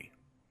fanboy.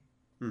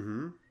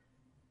 Mm-hmm.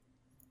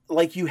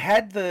 Like you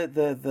had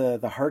the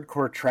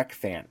hardcore Trek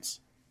fans,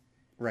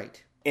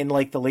 Right. in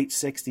like the late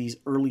 60s,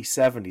 early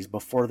 70s,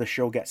 before the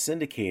show got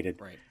syndicated.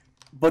 Right.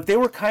 But they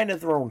were kind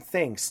of their own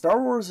thing.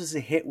 Star Wars is a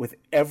hit with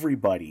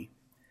everybody,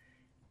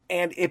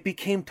 and it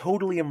became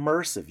totally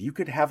immersive. You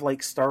could have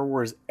like Star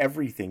Wars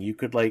everything. You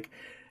could like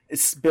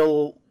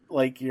spill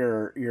like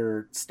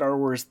your Star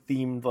Wars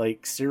themed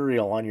like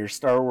cereal on your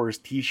Star Wars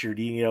t-shirt,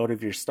 eating out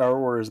of your Star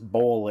Wars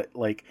bowl at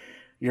like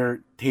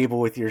your table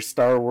with your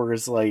Star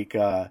Wars like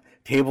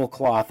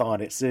tablecloth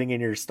on it, sitting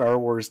in your Star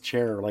Wars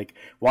chair, like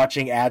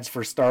watching ads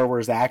for Star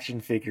Wars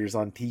action figures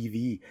on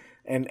TV.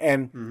 And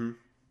Mm-hmm.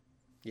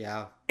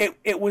 Yeah.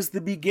 it was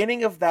the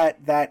beginning of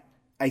that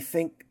I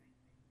think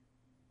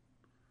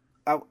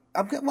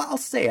I'll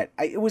say it.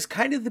 It was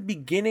kind of the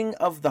beginning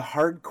of the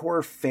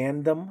hardcore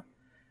fandom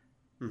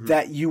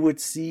that you would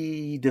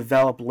see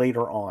develop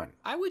later on.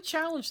 I would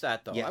challenge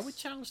that, though. Yes. I would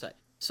challenge that.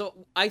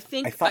 So I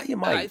think I thought you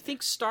might. I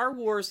think Star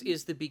Wars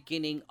is the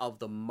beginning of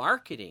the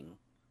marketing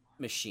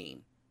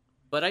machine,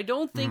 but I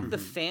don't think the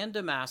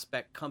fandom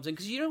aspect comes in,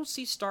 because you don't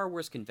see Star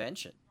Wars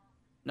convention,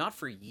 not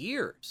for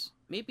years,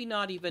 maybe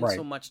not even Right.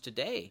 so much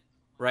today,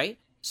 right?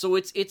 So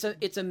it's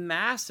a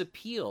mass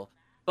appeal,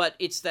 but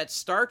it's that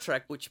Star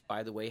Trek, which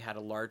by the way had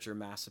a larger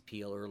mass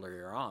appeal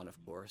earlier on,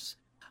 of course.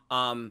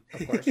 Of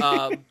course.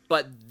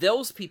 But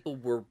those people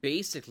were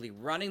basically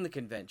running the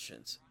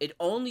conventions. It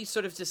only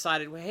sort of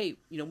decided, well, hey,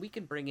 we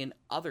can bring in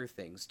other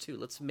things too.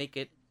 Let's make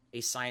it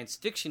a science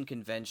fiction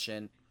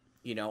convention,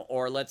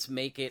 or let's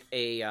make it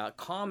a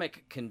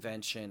comic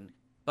convention.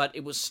 But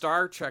it was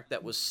Star Trek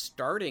that was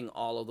starting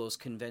all of those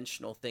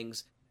conventional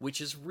things,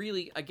 which is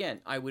really,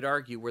 again, I would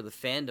argue, where the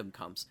fandom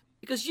comes.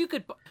 Because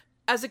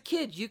as a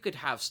kid, you could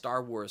have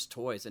Star Wars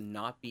toys and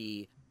not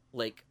be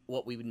like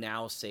what we would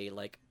now say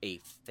like a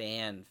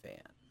fan,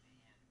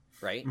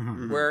 right?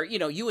 Mm-hmm. Where,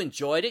 you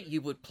enjoyed it, you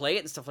would play it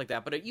and stuff like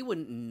that, but you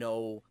wouldn't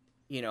know,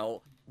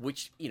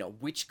 which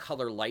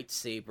color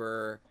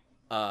lightsaber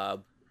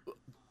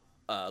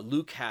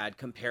Luke had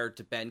compared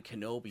to Ben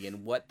Kenobi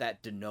and what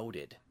that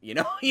denoted,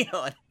 and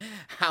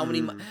how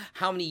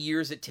many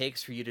years it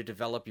takes for you to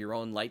develop your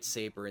own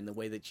lightsaber in the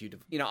way that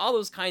all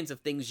those kinds of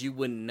things you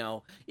wouldn't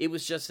know. It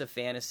was just a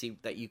fantasy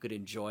that you could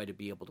enjoy to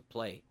be able to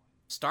play.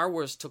 Star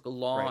Wars took a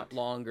lot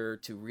longer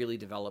to really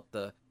develop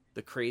the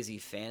crazy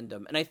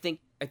fandom, and I think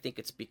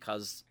it's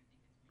because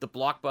the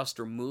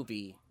blockbuster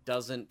movie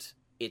doesn't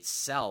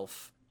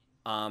itself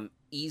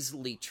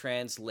easily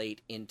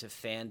translate into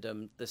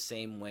fandom the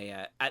same way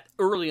at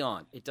early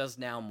on. It does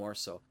now more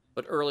so,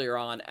 but earlier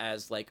on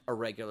as like a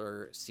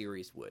regular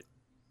series would.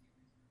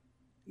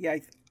 Yeah,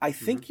 I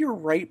think you're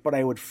right, but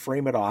I would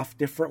frame it off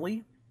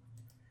differently.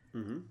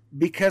 Mm-hmm.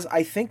 Because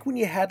I think when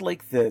you had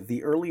like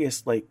the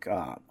earliest like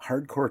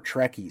hardcore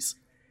Trekkies,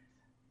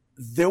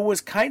 there was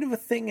kind of a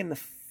thing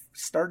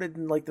started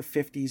in like the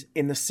 50s,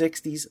 in the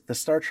 60s, the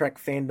Star Trek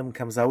fandom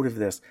comes out of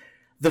this.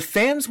 The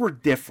fans were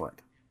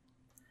different.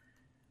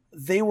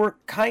 They were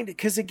kind of,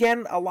 because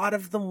again, a lot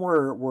of them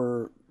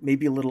were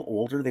maybe a little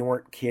older. They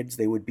weren't kids.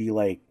 They would be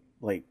like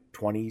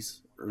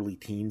 20s, early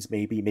teens,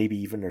 maybe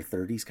even their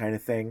 30s kind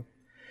of thing.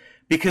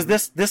 Because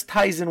this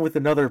ties in with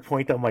another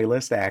point on my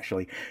list,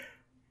 actually.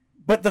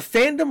 But the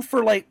fandom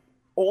for like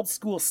old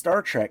school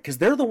Star Trek, because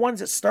they're the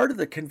ones that started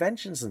the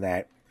conventions and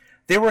that,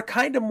 they were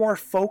kind of more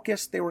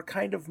focused. They were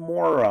kind of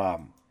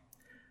more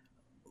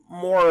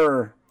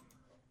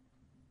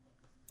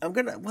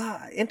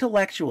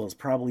intellectual is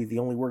probably the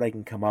only word I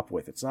can come up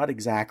with. It's not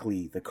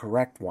exactly the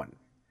correct one.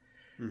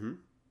 Mm-hmm.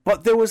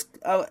 But there was,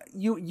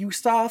 you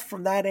saw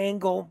from that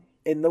angle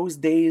in those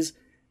days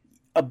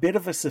a bit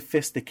of a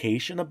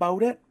sophistication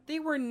about it. They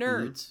were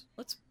nerds.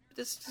 Let's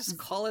just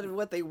call it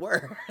what they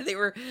were. They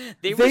were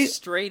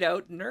straight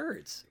out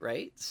nerds,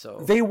 right? So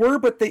they were,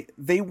 but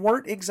they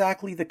weren't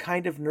exactly the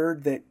kind of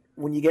nerd that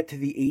when you get to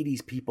the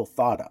 80s people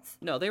thought of.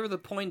 No, they were the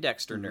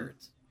Poindexter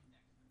nerds.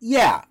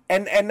 Yeah,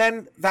 and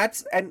then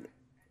and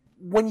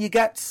when you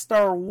got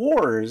Star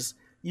Wars,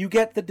 you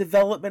get the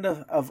development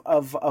of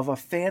a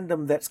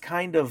fandom that's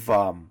kind of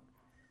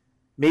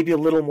maybe a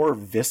little more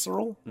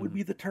visceral would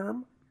be the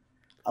term,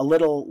 a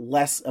little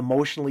less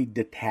emotionally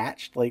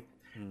detached. Like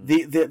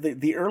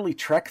the early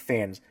Trek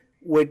fans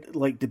would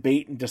like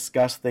debate and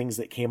discuss things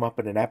that came up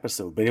in an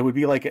episode, but it would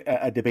be like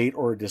a debate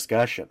or a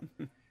discussion.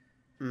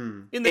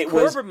 In the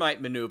Corbomite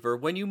maneuver,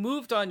 when you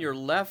moved on your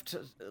left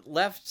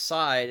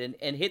side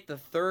and hit the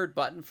third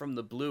button from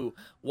the blue,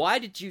 why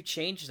did you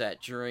change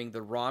that during the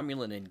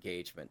Romulan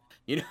engagement?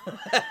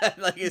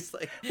 Like it's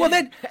like, well,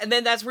 then and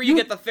then that's where you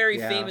get the very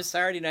famous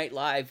Saturday Night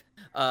Live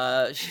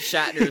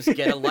Shatner's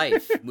 "Get a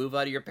Life," move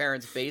out of your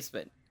parents'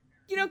 basement,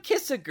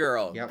 kiss a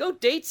girl, go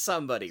date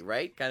somebody,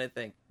 right, kind of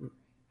thing.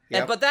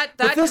 Yep. But that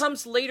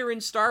comes later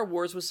in Star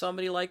Wars with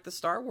somebody like the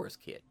Star Wars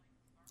kid.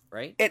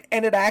 Right,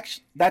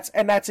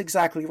 that's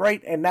exactly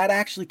right, and that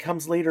actually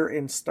comes later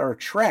in Star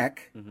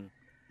Trek,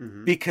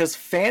 because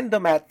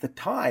fandom at the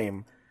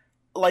time,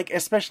 like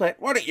especially,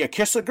 why don't you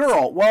kiss a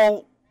girl?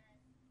 Well,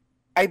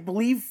 I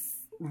believe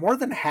more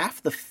than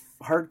half the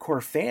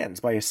hardcore fans,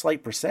 by a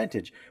slight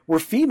percentage, were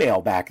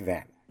female back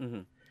then.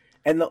 Mm-hmm.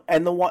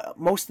 And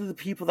most of the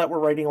people that were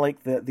writing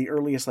like the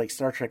earliest like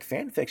Star Trek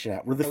fan fiction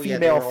were the they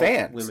female were all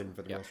fans. women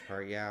for the most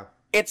part, yeah.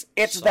 It's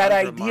Sandra that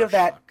idea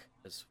that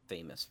is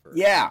famous for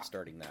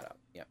starting that up.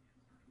 Yeah.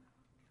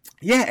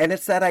 Yeah, and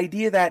it's that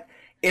idea that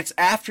it's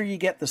after you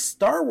get the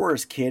Star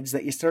Wars kids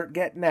that you start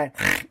getting that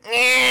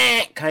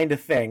kind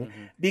of thing,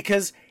 Mm-hmm.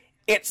 because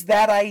it's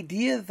that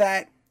idea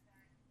that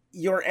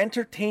your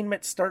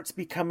entertainment starts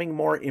becoming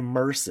more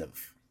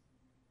immersive.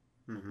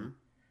 Mm-hmm.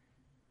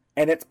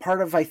 And it's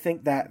part of, I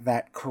think,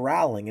 that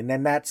corralling. And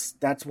then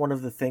that's one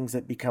of the things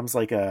that becomes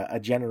like a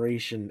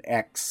Generation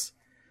X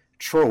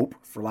trope,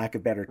 for lack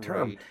of a better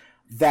term, Right.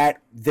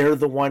 that they're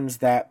the ones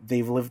that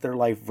they've lived their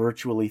life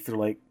virtually through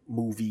like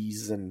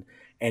movies and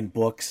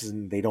books,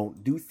 and they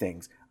don't do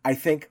things. I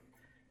think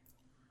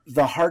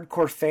the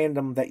hardcore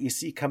fandom that you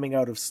see coming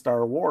out of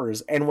Star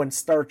Wars, and when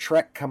Star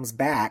Trek comes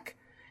back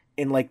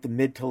in like the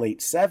mid to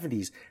late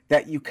 70s,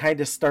 that you kind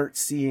of start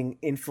seeing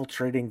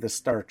infiltrating the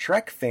Star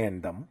Trek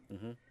fandom.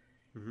 Mm-hmm.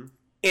 Mm-hmm.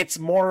 It's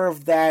more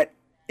of that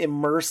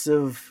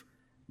immersive,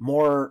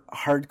 more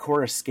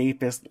hardcore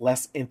escapist,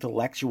 less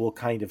intellectual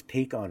kind of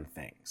take on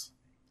things.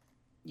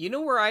 You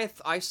know where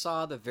I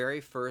saw the very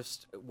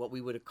first, what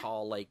we would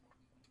call like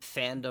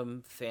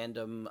fandom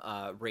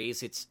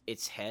raise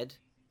its head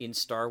in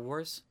Star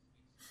Wars?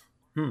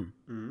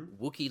 Mm-hmm.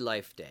 Wookiee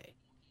Life Day.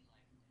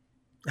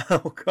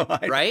 Oh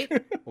God! Right?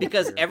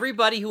 Because dear.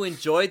 everybody who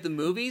enjoyed the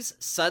movies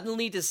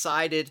suddenly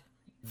decided,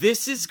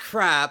 this is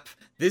crap.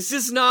 This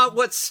is not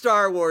what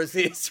Star Wars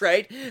is,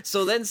 right?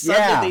 So then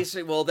suddenly they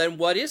say, well, then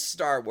what is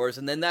Star Wars?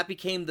 And then that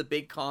became the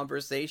big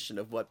conversation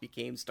of what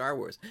became Star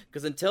Wars.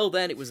 Because until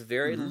then, it was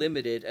very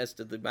limited as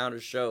to the amount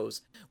of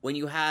shows. When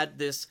you had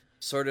this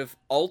sort of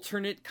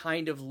alternate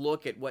kind of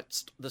look at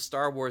what the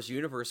Star Wars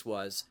universe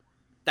was,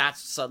 that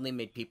suddenly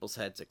made people's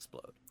heads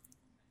explode.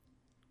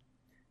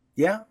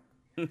 Yeah,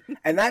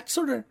 and that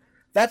sort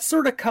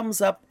of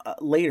comes up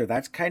later.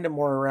 That's kind of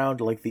more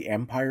around like the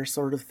Empire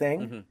sort of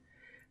thing. Mm-hmm.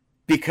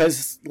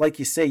 Because, like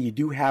you say, you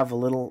do have a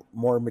little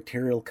more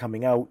material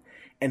coming out,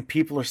 and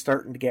people are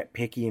starting to get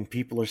picky, and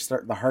the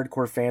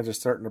hardcore fans are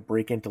starting to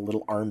break into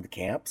little armed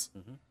camps.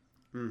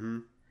 Mm-hmm. Mm-hmm.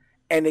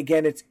 And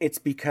again, it's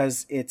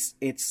because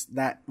it's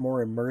that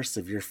more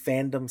immersive. Your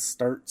fandom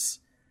starts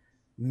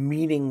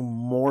meaning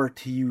more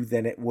to you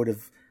than it would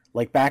have.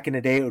 Like back in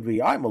the day, it would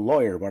be, I'm a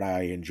lawyer, but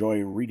I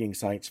enjoy reading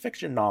science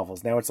fiction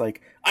novels. Now it's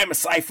like, I'm a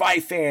sci-fi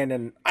fan,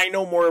 and I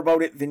know more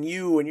about it than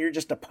you, and you're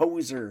just a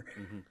poser.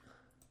 Mm-hmm.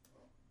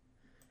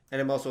 And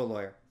I'm also a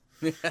lawyer.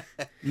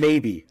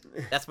 Maybe.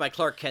 That's my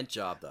Clark Kent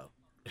job, though.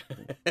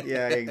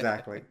 Yeah,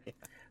 exactly.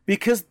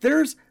 Because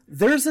there's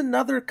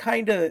another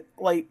kind of,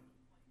 like,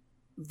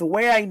 the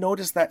way I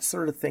noticed that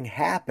sort of thing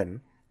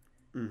happen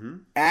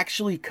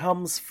actually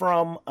comes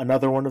from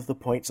another one of the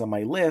points on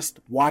my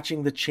list,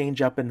 watching the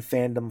change up in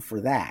fandom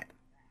for that.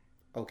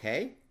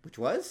 Okay, which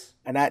was?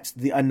 And that's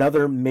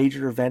another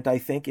major event, I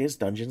think, is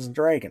Dungeons &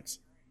 Dragons.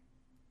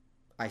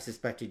 I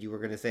suspected you were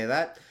going to say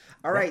that.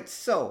 All right,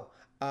 so...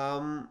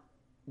 now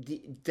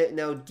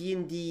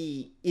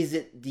D&D, is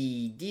it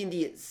the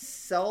D&D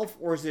itself,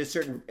 or is it a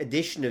certain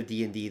edition of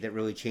D&D that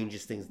really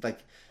changes things? Like,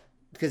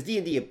 because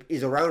D&D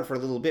is around for a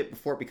little bit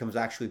before it becomes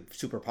actually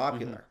super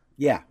popular.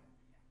 Yeah.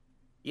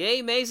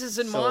 Yay, mazes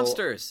and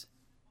monsters.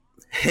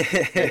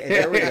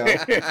 There we go.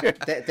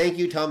 Thank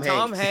you, Tom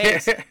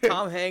Hanks.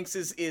 Tom Hanks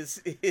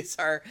is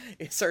our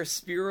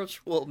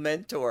spiritual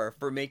mentor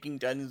for making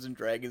Dungeons and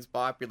Dragons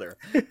popular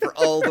for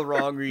all the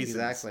wrong reasons.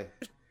 Exactly.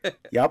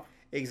 Yep.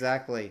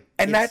 Exactly.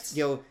 And it's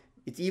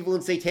evil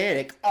and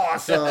satanic.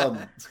 Awesome.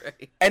 That's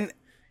right.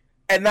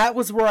 And that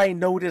was where I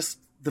noticed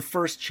the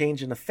first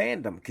change in the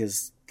fandom,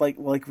 because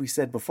like we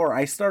said before,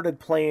 I started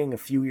playing a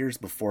few years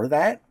before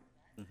that.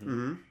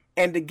 Mm-hmm.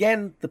 And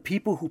again, the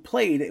people who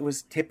played, it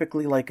was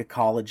typically like a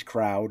college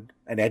crowd,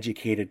 an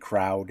educated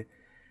crowd,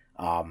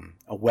 a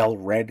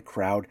well-read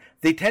crowd.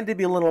 They tend to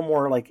be a little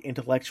more like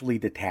intellectually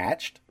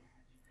detached.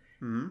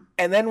 Mm-hmm.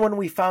 And then when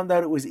we found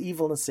out it was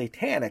evil and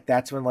satanic,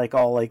 that's when like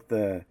all like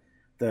the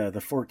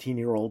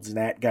 14-year-olds and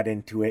that got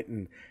into it,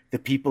 and the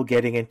people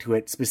getting into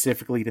it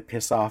specifically to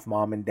piss off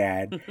mom and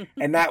dad.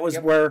 And that was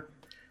where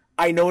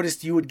I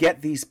noticed you would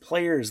get these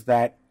players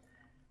that,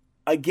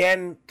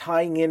 again,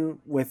 tying in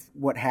with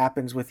what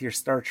happens with your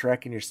Star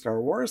Trek and your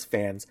Star Wars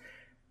fans,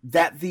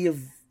 that the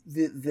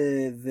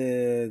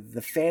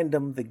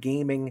fandom, the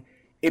gaming,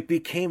 it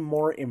became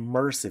more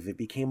immersive. It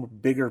became a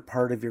bigger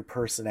part of your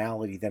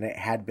personality than it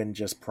had been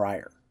just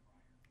prior.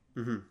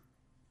 Mm-hmm.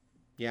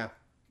 Yeah.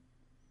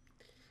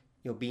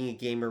 Being a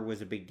gamer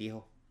was a big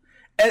deal.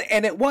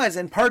 And it was,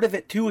 and part of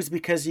it too is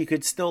because you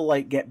could still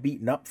like get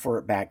beaten up for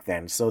it back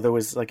then. So there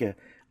was like a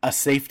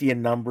safety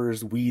in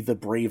numbers, we the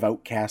brave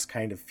outcast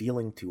kind of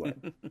feeling to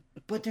it.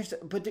 But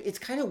it's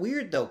kind of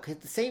weird though, 'cause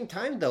at the same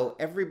time though,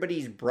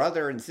 everybody's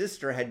brother and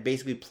sister had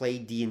basically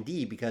played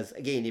D&D because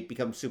again, it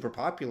becomes super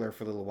popular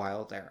for a little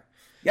while there.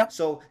 Yep.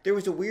 So there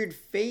was a weird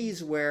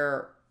phase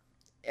where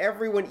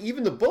everyone,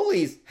 even the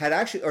bullies, had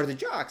actually, or the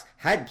jocks,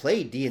 had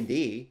played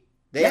D&D.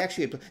 They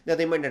actually had, now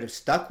they might not have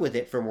stuck with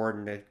it for more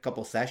than a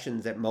couple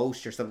sessions at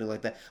most or something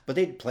like that, but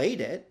they'd played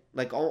it.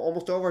 Like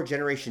almost all of our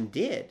generation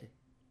did.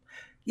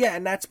 Yeah,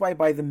 and that's why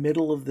by the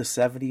middle of the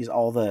 70s,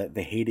 all the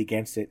hate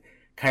against it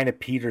kind of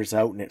peters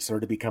out and it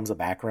sort of becomes a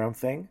background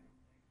thing.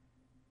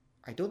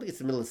 I don't think it's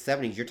the middle of the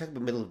 70s. You're talking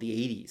about the middle of the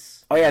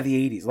 80s. Oh, yeah,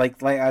 the 80s.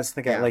 Like I was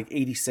thinking like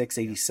 86,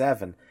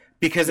 87.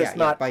 Because it's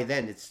not... by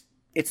then,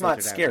 it's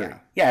not scary.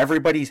 Yeah,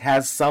 everybody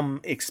has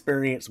some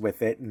experience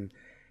with it, and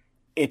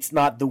it's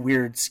not the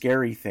weird,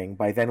 scary thing.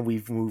 By then,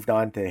 we've moved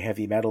on to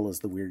heavy metal as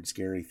the weird,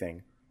 scary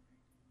thing.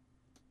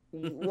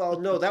 Well,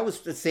 no, that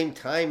was the same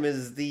time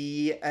as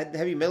the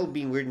heavy metal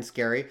being weird and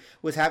scary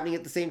was happening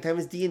at the same time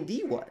as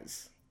D&D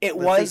was.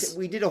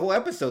 We did a whole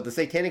episode, the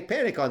Satanic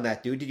Panic, on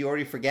that, dude. Did you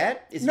already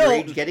forget? Is your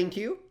age getting to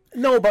you?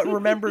 No, but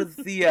remember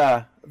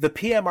the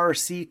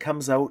PMRC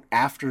comes out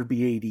after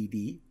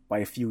BADD by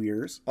a few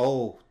years.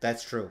 Oh,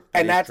 that's true.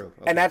 That's true.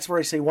 Okay. And that's where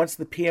I say once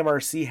the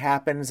PMRC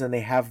happens and they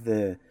have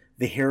the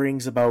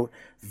hearings about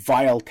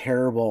vile,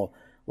 terrible,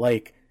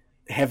 like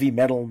heavy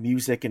metal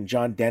music, and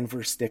John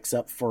Denver sticks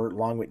up for it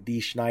along with Dee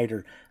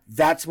Schneider,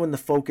 that's when the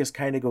focus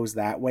kind of goes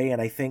that way.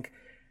 And I think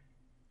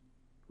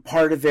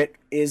part of it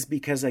is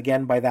because,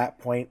 again, by that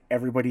point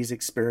everybody's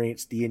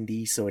experienced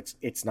D&D, so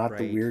it's not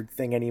the weird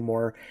thing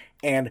anymore,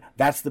 and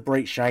that's the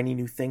bright shiny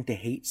new thing to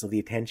hate. So the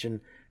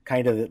attention,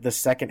 kind of the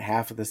second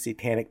half of the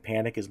Satanic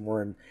Panic, is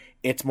more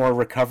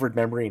recovered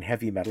memory and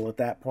heavy metal at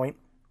that point.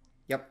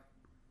 Yep.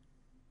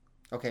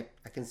 Okay,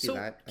 I can see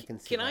that.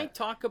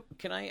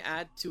 Can I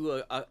add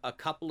to a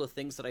couple of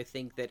things that I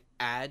think that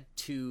add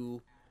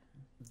to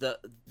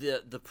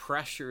the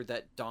pressure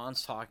that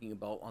Don's talking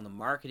about on the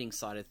marketing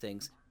side of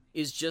things,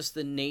 is just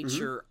the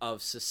nature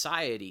of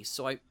society.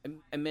 So I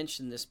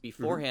mentioned this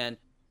beforehand.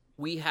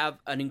 We have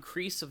an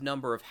increase of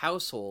number of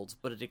households,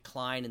 but a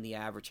decline in the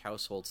average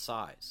household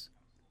size.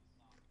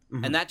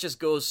 And that just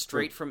goes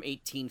straight from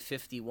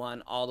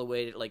 1851 all the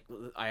way to, like,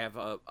 I have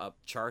a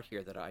chart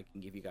here that I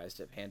can give you guys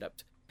to hand up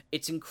to.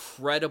 It's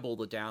incredible,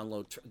 the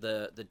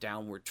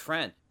downward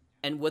trend.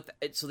 And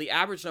so the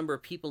average number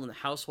of people in the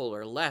household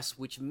are less,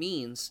 which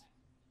means,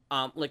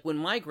 like when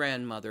my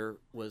grandmother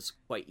was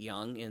quite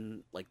young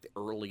in like the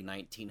early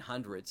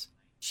 1900s,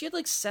 she had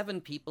like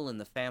 7 people in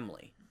the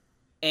family.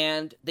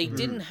 And they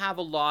didn't have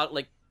a lot,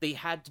 like they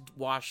had to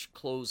wash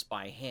clothes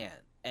by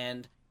hand.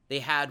 And they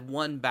had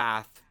 1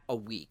 bath a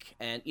week.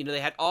 And, you know,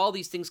 they had all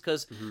these things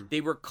because they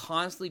were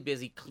constantly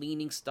busy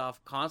cleaning stuff,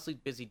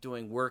 constantly busy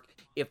doing work.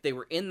 If they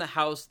were in the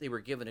house, they were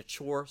given a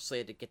chore, so they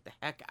had to get the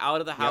heck out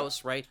of the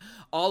house, right?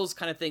 All those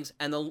kind of things.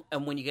 And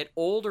when you get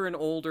older and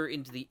older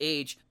into the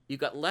age, you've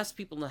got less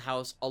people in the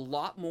house, a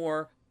lot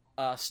more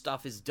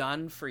stuff is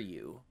done for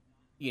you.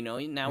 You know,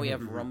 now we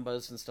have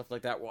Roombas and stuff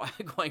like that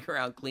going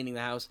around cleaning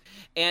the house.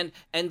 And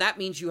that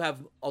means you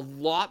have a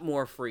lot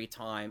more free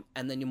time,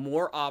 and then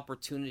more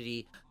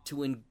opportunity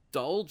to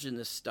indulge in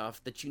this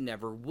stuff that you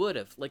never would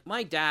have. Like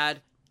my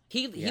dad,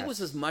 he was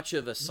as much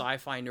of a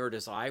sci-fi nerd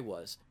as I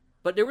was.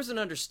 But there was an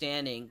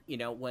understanding, you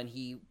know, when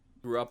he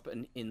grew up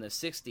in the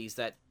 60s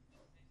that,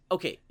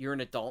 okay, you're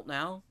an adult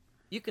now.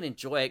 You can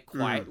enjoy it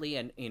quietly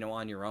and, you know,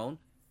 on your own.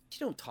 You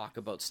don't talk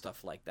about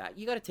stuff like that.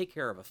 You got to take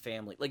care of a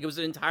family. Like, it was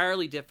an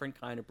entirely different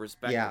kind of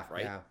perspective,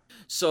 right? Yeah.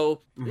 So,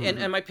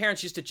 and my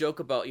parents used to joke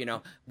about, you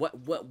know,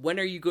 when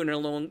are you going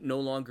to no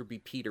longer be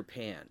Peter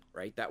Pan,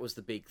 right? That was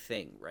the big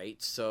thing,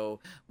 right? So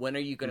when are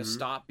you going to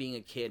stop being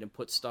a kid and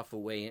put stuff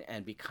away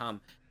and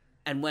become,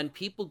 and when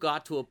people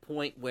got to a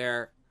point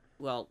where,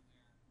 well,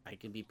 I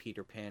can be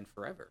Peter Pan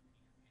forever.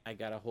 I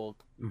got a whole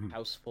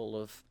house full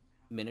of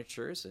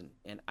miniatures,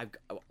 and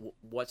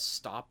what's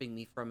stopping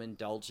me from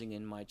indulging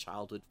in my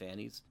childhood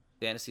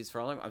fantasies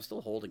for all I'm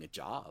still holding a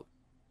job,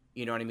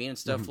 you know what I mean, and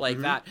stuff like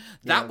that.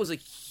 That was a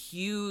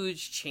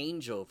huge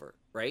changeover,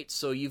 right?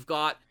 So you've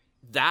got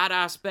that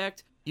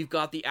aspect, you've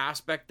got the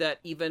aspect that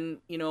even,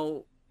 you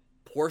know,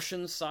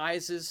 portion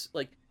sizes,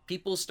 like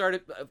people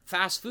started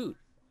fast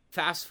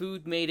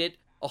food made it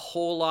a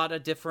whole lot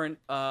of different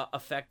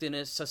effect in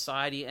a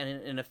society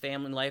and in a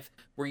family life,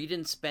 where you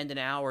didn't spend an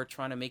hour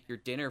trying to make your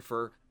dinner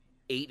for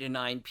 8 to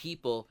 9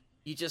 people.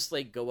 You just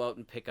like go out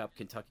and pick up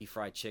Kentucky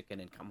Fried Chicken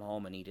and come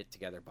home and eat it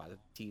together by the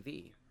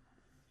TV,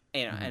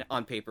 and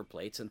on paper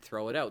plates, and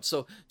throw it out.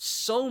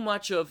 So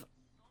much of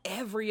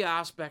every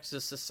aspect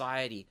of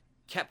society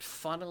kept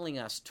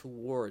funneling us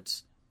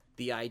towards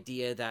the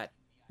idea that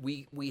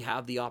we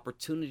have the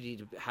opportunity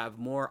to have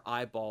more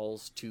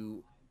eyeballs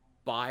to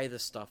buy the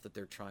stuff that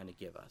they're trying to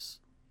give us.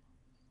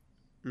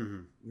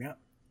 Yeah,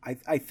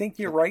 I think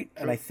you're right,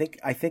 and I think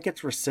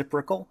it's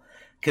reciprocal,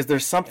 because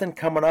there's something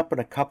coming up in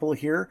a couple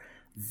here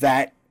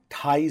that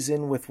ties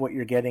in with what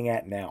you're getting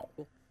at now.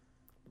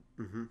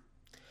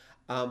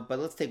 But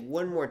let's take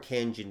one more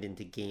tangent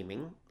into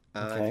gaming,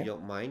 if you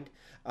don't mind.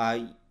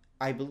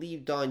 I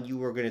believe, Don, you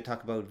were going to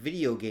talk about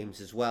video games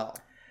as well.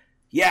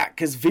 Yeah,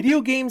 because video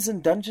games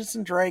and Dungeons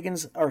 &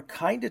 Dragons are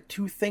kind of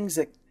two things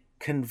that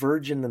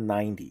converge in the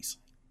 90s.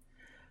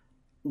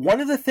 One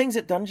of the things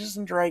that Dungeons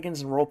 &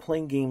 Dragons and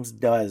role-playing games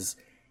does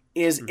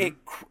is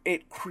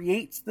it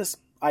creates this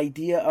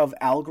idea of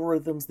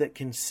algorithms that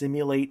can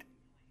simulate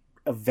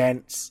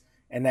events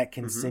and that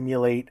can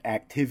simulate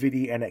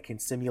activity and it can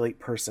simulate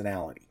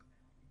personality.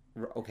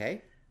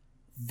 Okay.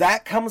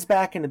 That comes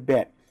back in a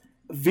bit.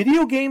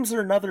 Video games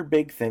are another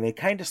big thing. They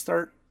kind of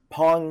start.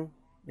 Pong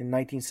in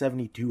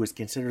 1972 was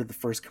considered the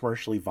first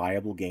commercially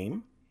viable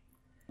game.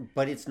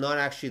 But it's not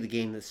actually the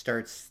game that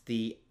starts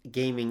the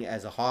gaming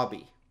as a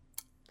hobby.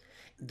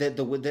 The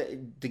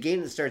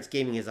game that starts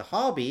gaming as a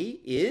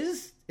hobby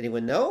is,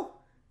 anyone know?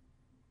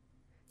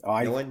 Oh,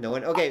 No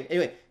one. Okay.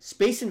 Anyway,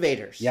 Space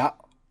Invaders. Yeah,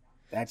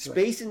 that's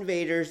Space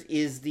Invaders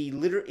is the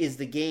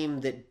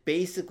game that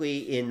basically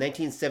in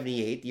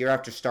 1978, the year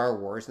after Star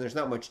Wars, and there's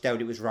not much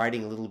doubt it was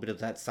riding a little bit of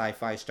that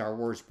sci-fi Star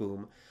Wars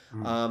boom.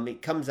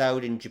 It comes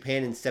out in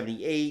Japan in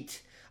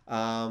 78.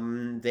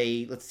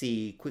 Let's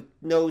see, quick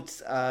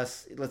notes.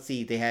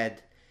 They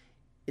had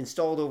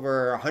installed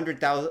over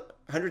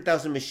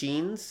 100,000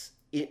 machines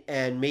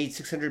and made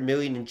 600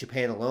 million in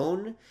Japan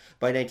alone.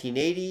 By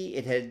 1980,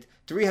 it had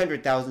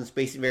 300,000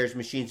 Space Invaders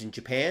machines in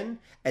Japan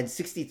and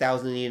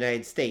 60,000 in the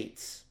United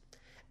States.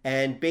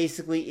 And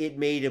basically, it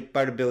made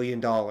about $1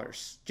 billion,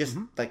 just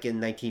like in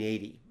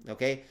 1980.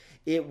 Okay,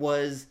 it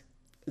was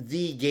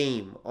the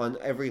game on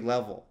every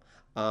level.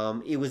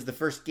 It was the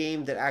first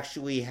game that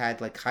actually had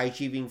like high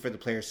achieving for the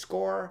player's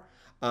score.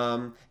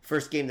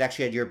 First game that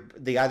actually had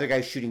the other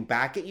guy shooting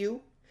back at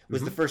you.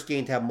 Was the first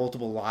game to have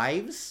multiple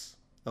lives.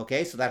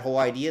 Okay, so that whole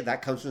idea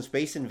that comes from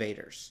Space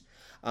Invaders.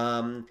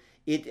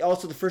 It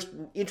also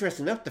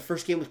interesting enough, the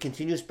first game with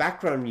continuous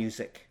background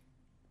music.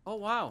 Oh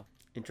wow!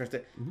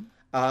 Interesting.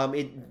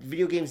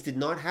 Video games did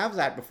not have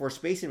that before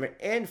Space Invaders.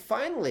 And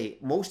finally,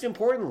 most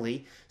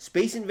importantly,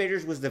 Space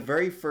Invaders was the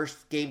very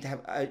first game to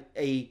have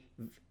a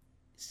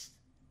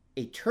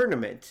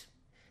tournament.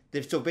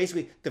 So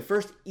basically, the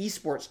first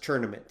esports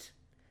tournament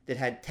that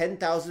had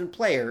 10,000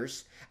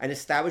 players and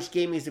established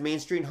gaming as a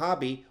mainstream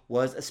hobby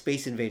was a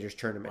Space Invaders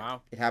tournament.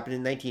 Wow. It happened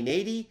in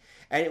 1980,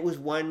 and it was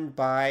won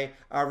by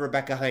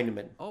Rebecca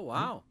Heinemann. Oh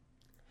wow!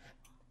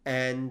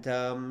 And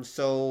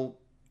so,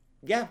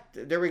 yeah,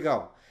 there we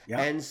go.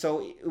 Yeah. And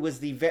so it was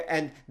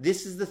and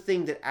this is the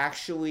thing that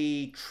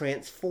actually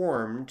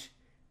transformed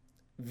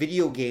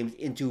video games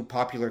into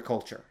popular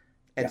culture.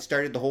 And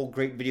started the whole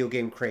great video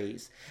game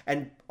craze.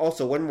 And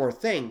also, one more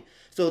thing.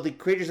 So the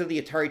creators of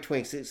the Atari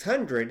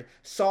 2600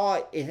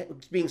 saw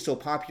it being so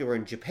popular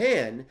in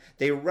Japan.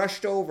 They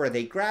rushed over,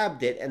 they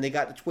grabbed it, and they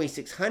got the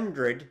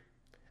 2600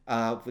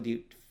 for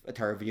the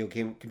Atari video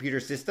game computer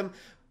system.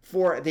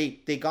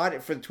 They got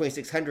it for the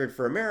 2600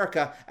 for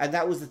America, and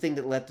that was the thing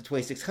that let the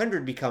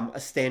 2600 become a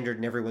standard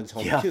in everyone's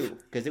home too.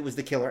 Because it was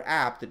the killer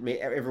app that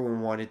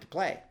everyone wanted to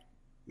play.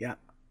 Yeah.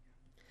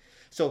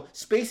 So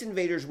Space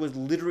Invaders was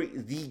literally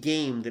the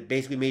game that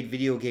basically made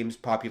video games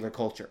popular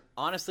culture.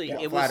 Honestly,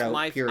 it was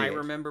I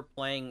remember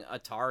playing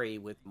Atari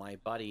with my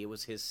buddy. It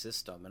was his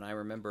system, and I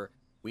remember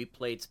we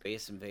played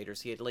Space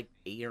Invaders. He had like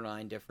 8 or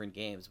 9 different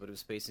games, but it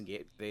was Space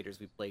Invaders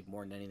we played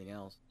more than anything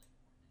else.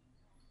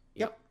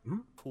 Yep.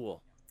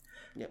 Cool.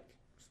 Yep.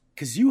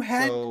 Because you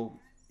had... Sorry,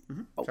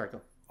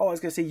 go. Oh, I was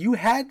going to say, you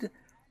had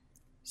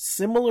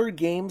similar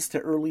games to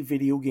early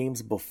video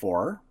games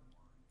before.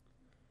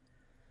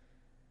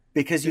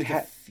 Because you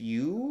had a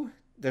few.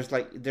 There's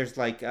like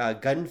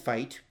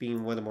Gunfight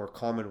being one of the more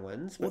common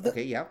ones. But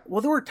Well,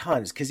 there were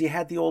tons because you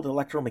had the old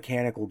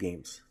electromechanical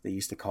games they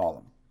used to call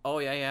them. Oh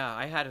yeah.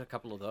 I had a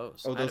couple of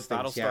those. I had a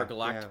Battlestar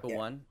Galactica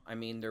one. I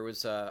mean, there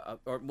was or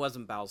it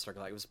wasn't Battlestar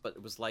Galactica, but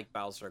it was like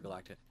Battlestar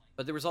Galactica.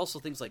 But there was also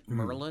things like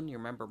Merlin. You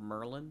remember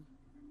Merlin?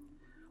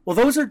 Well,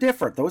 those are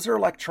different. Those are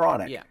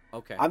electronic. Yeah,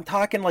 okay. I'm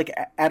talking like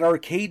at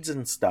arcades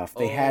and stuff.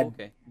 They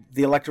had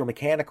the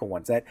electromechanical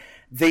ones that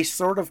they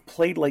sort of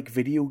played like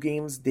video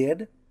games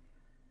did,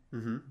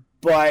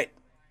 but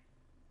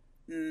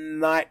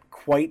not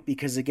quite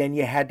because, again,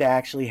 you had to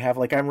actually have,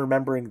 like, I'm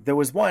remembering, there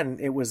was one,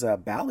 it was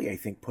Bally, I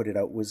think, put it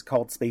out, was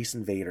called Space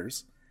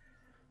Invaders.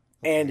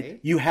 And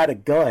you had a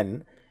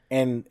gun,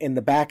 and in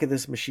the back of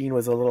this machine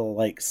was a little,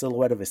 like,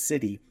 silhouette of a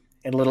city,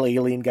 and little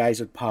alien guys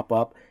would pop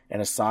up,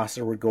 and a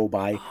saucer would go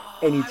by,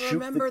 and you'd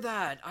shoot. I remember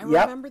that. I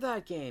remember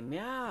that game.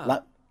 Yeah.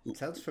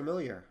 Sounds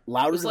familiar.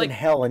 Louder than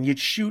hell, and you'd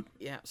shoot.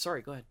 Yeah.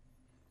 Sorry. Go ahead.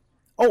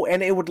 Oh,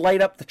 and it would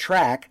light up the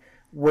track,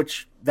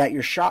 that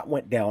your shot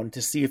went down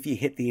to see if you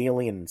hit the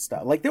alien and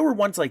stuff. Like there were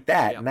ones like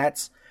that, and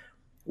that's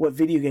what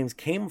video games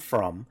came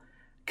from.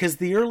 Because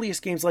the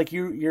earliest games, like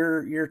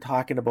you're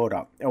talking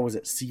about, was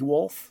it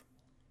Seawolf?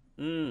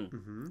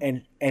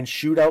 And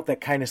Shootout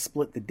that kind of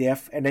split the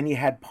diff, and then you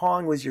had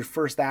Pong was your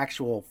first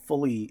actual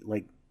fully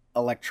like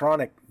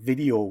electronic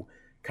video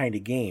kind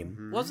of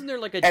game. Wasn't there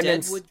like a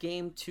Deadwood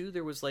game too?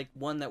 There was like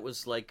one that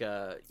was like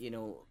Oh,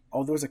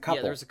 there was a couple.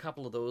 Yeah, there was a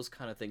couple of those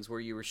kind of things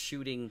where you were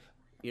shooting,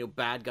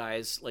 bad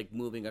guys like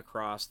moving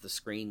across the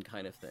screen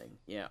kind of thing.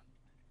 Yeah.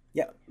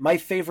 Yeah, my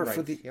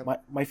favorite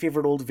my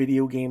favorite old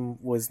video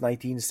game was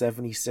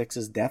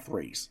 1976's Death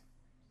Race.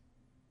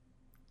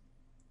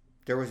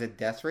 There was a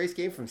Death Race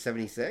game from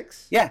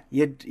 76? Yeah,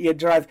 you'd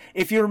drive.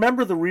 If you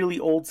remember the really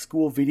old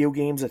school video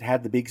games that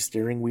had the big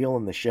steering wheel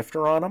and the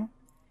shifter on them,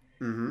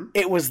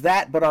 It was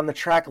that, but on the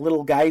track,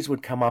 little guys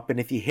would come up, and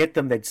if you hit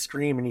them, they'd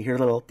scream, and you hear a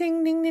little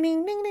ding, ding, ding,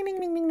 ding, ding, ding, ding,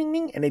 ding, ding, ding,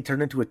 ding, and they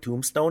turn into a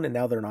tombstone, and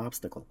now they're an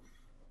obstacle.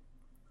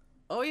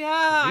 Oh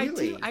yeah,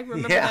 Really? I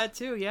remember Yeah. that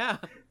too. Yeah,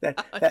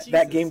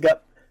 That game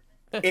got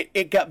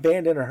it got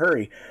banned in a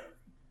hurry.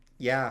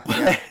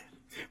 Yeah.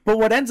 But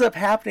what ends up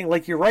happening,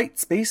 like you're right,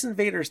 Space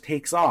Invaders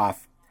takes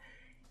off,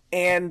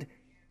 and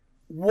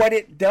what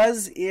it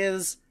does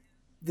is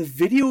the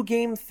video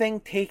game thing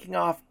taking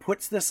off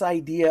puts this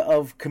idea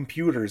of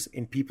computers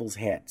in people's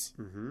heads,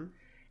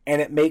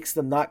 and it makes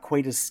them not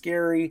quite as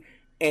scary,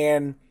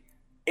 and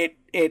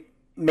it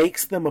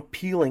makes them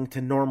appealing to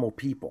normal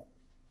people.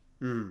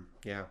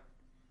 Yeah.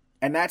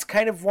 And that's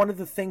kind of one of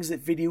the things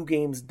that video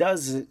games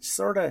does. Is it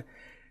sort of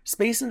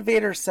Space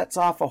Invaders sets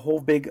off a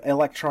whole big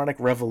electronic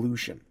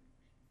revolution.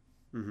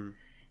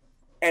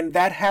 And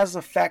that has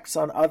effects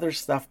on other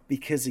stuff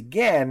because,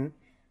 again,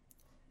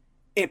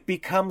 it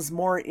becomes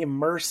more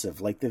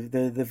immersive. Like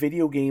the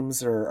video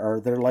games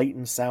are they're light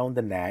and sound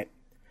and that.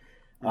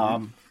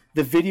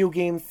 The video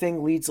game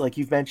thing leads, like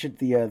you've mentioned,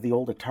 the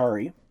old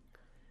Atari.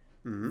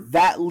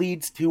 That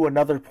leads to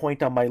another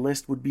point on my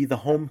list would be the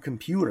home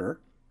computer.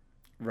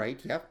 Right.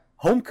 Yep.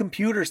 Home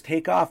computers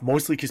take off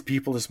mostly because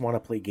people just want to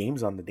play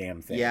games on the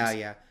damn things.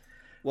 Yeah.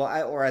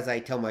 Well, or as I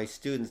tell my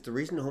students, the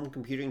reason home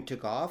computing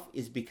took off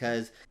is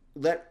because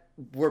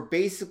we're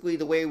basically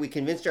the way we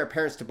convinced our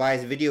parents to buy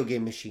us video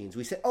game machines.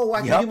 We said, "Oh,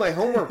 I can do my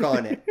homework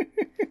on it."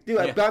 Dude,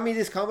 I got me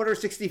this Commodore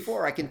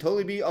 64.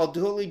 I'll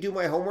totally do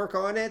my homework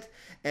on it,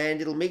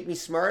 and it'll make me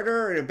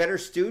smarter and a better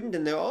student.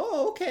 And they're,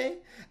 "Oh, okay."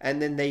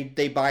 And then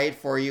they buy it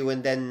for you,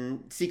 and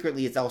then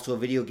secretly it's also a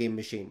video game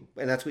machine,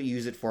 and that's what you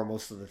use it for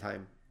most of the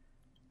time.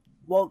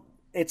 Well,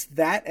 it's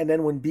that, and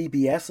then when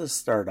BBSs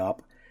start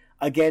up,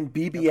 again,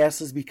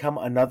 BBSs become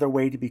another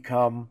way to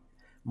become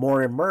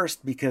more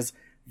immersed because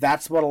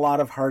that's what a lot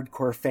of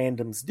hardcore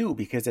fandoms do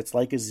because it's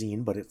like a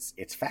zine, but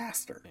it's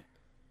faster.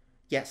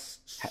 Yes,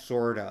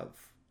 sort of.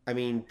 I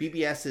mean,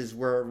 BBSs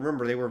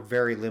they were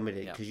very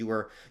limited because you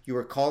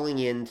were calling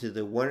in to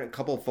a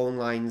couple phone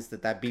lines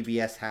that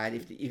BBS had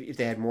if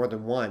they had more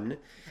than one,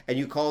 and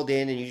you called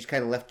in and you just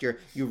kind of left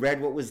you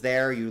read what was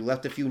there, you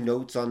left a few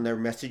notes on their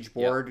message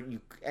board, you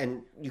couldn't be on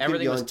too long.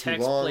 Everything was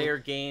text player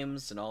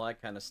games and all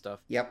that kind of stuff.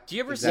 Yep. Do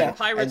you ever see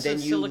Pirates of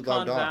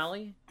Silicon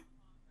Valley?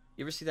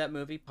 You ever see that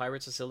movie,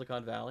 Pirates of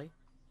Silicon Valley?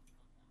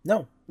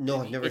 No,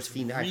 I've never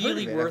seen that. It's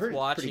really worth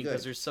watching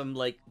because there's some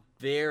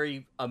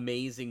very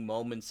amazing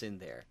moments in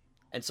there.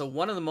 And so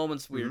one of the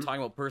moments we were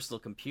talking about personal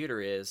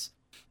computer is,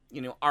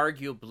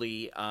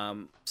 arguably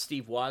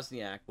Steve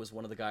Wozniak was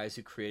one of the guys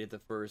who created the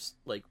first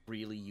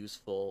really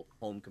useful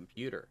home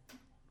computer.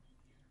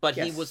 But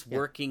he was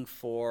working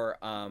for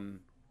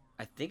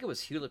I think it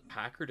was Hewlett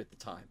Packard at the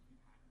time.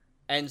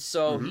 And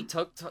so he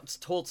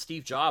told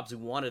Steve Jobs, who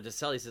wanted to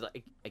sell, he said,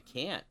 I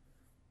can't.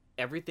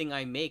 Everything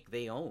I make,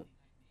 they own.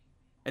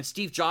 And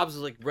Steve Jobs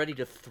was ready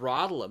to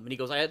throttle him. And he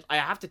goes, I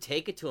have to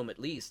take it to him at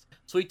least.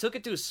 So he took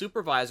it to his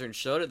supervisor and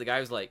showed it. The guy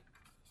was like,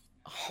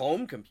 a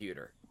home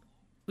computer?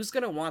 Who's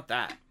going to want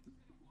that?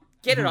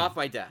 Get it off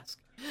my desk.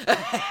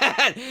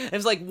 It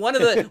was one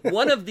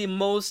of the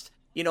most,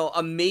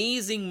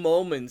 amazing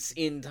moments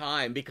in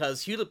time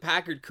because Hewlett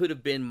Packard could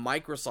have been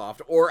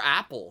Microsoft or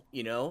Apple,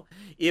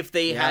 if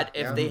they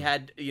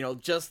had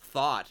just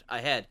thought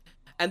ahead.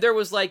 And there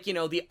was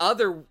the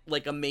other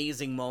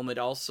amazing moment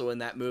also in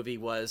that movie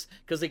was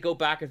because they go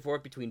back and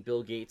forth between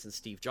Bill Gates and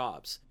Steve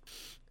Jobs.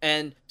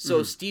 And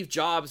so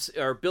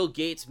Bill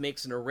Gates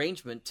makes an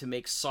arrangement to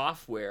make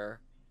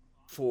software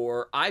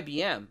for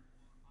IBM.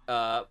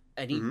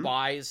 And he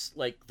buys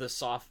the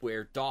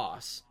software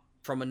DOS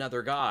from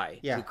another guy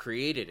who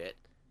created it.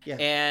 Yeah.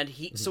 And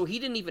so he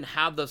didn't even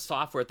have the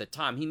software at the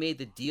time. He made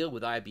the deal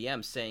with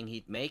IBM saying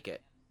he'd make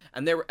it.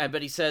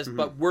 But he says,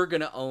 but we're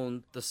going to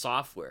own the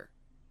software.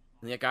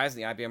 And the guys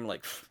in the IBM are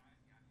like,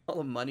 all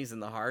the money's in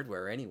the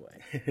hardware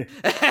anyway.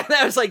 And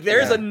I was like,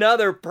 there's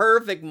another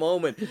perfect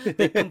moment.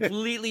 They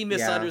completely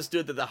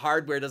misunderstood that the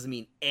hardware doesn't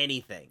mean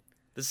anything.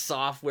 The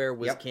software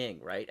was king,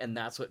 right? And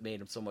that's what made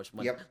him so much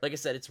money. Like I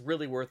said, it's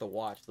really worth a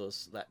watch,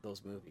 those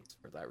movies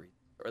for that reason.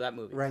 Or that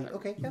movie. Right,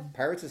 okay, yeah.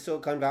 Pirates of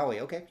Silicon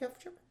Valley. Okay, yeah,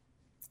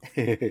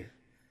 sure.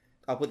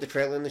 I'll put the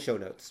trailer in the show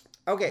notes.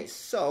 Okay,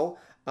 so,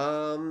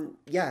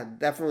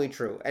 definitely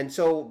true. And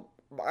so,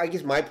 I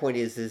guess my point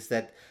is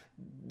that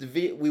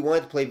we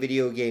wanted to play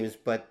video games,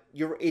 but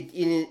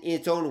in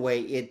its own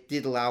way, it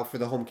did allow for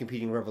the home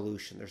computing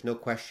revolution. There's no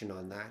question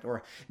on that.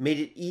 Or made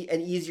it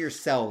an easier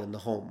sell in the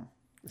home,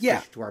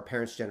 especially to our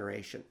parents'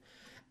 generation.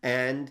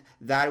 And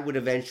that would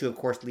eventually, of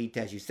course, lead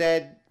to, as you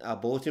said,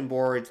 bulletin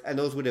boards, and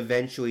those would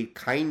eventually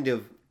kind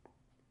of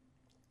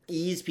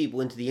ease people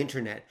into the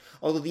internet.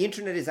 Although the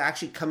internet is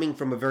actually coming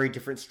from a very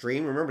different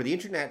stream. Remember, the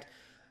internet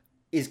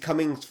is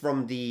coming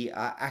from the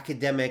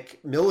academic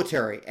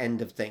military end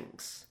of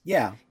things.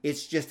 Yeah.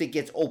 It's just it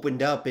gets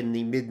opened up in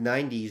the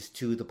mid-90s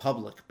to the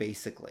public,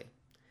 basically.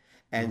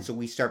 And so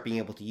we start being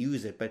able to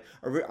use it. But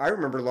I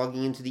remember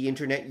logging into the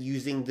internet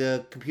using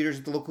the computers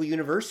at the local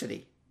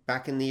university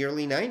back in the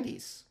early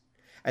 90s.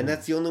 And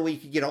that's the only way you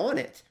could get on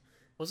it.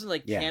 Wasn't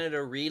like Yeah.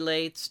 Canada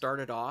Relay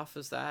started off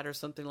as that or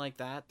something like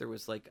that? There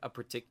was like a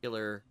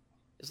particular,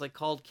 it's like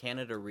called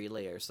Canada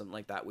Relay or something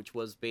like that, which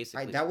was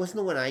basically That wasn't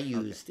the one I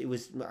used. It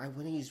was I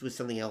one I used was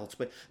something else.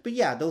 But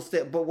yeah,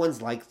 but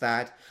ones like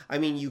that. I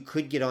mean, you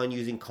could get on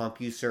using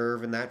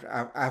CompuServe and that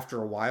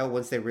after a while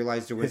once they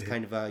realized there was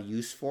kind of a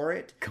use for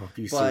it.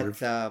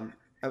 CompuServe.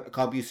 But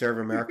CompuServe,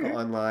 America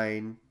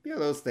Online,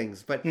 those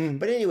things. But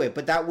anyway,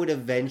 but that would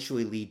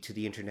eventually lead to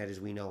the internet as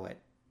we know it.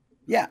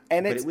 Yeah,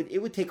 and But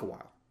it would take a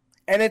while.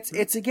 And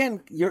it's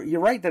again,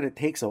 you're right that it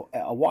takes a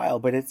while,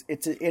 but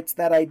it's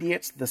that idea.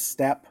 It's the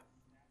step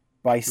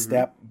by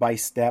step by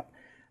step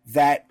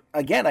that,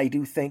 again, I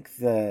do think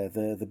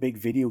the big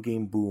video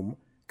game boom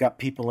got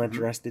people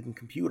interested in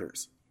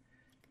computers.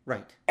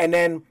 Right. And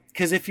then,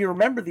 because if you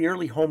remember the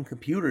early home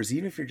computers,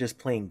 even if you're just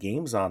playing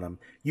games on them,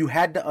 you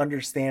had to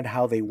understand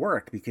how they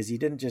worked, because you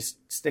didn't just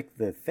stick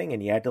the thing in.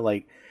 You had to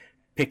like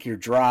pick your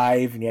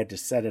drive and you had to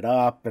set it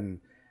up. And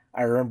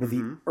I remember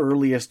the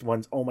earliest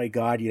ones, oh my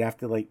God, you'd have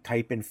to like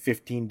type in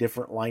 15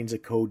 different lines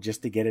of code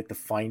just to get it to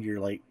find your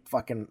like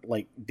fucking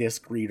like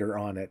disk reader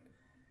on it.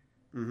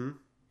 Mm-hmm.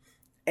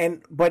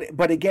 And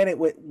but again,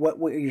 what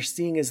you're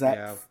seeing is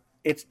that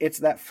it's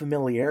that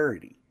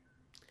familiarity.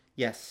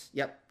 Yes.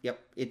 Yep.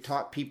 It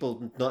taught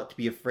people not to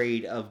be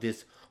afraid of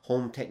this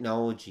home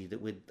technology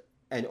that would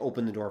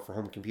open the door for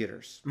home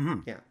computers.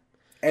 Mm-hmm. Yeah.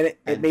 And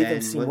it made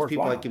them seem once worthwhile.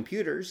 people had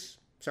computers.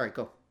 Sorry,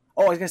 go.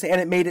 Oh, I was gonna say, and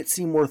it made it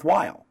seem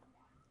worthwhile.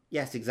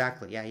 Yes,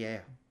 exactly. Yeah.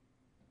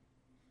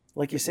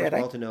 Like you said,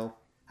 worthwhile to know.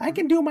 I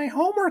can do my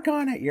homework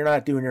on it. You're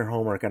not doing your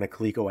homework on a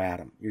Coleco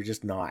Atom. You're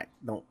just not.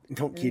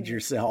 Don't kid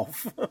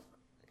yourself.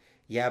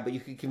 Yeah, but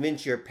you could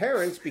convince your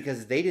parents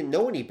because they didn't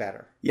know any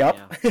better. Yep.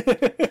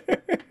 Yeah.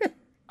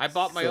 I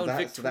bought my own So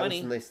VIC-20. that was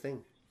a nice thing.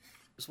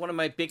 It was one of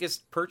my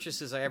biggest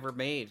purchases I ever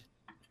made.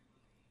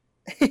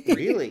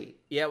 Really?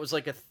 Yeah, it was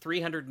like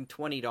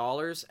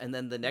 $320, and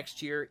then the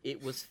next year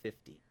it was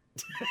 $50.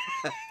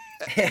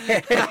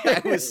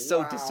 I was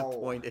so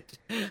disappointed.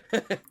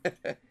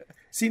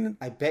 See,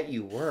 I bet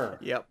you were.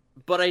 Yep.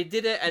 But I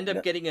did end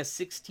up getting a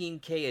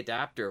 16K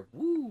adapter.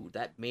 Woo!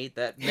 That made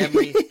that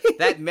memory.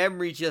 That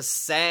memory just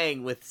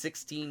sang with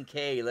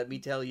 16K. Let me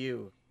tell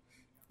you.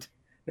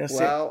 now,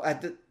 Well,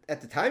 at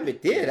the time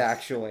it did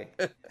actually.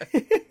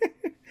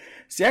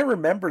 see, I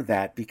remember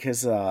that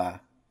because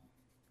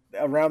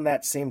around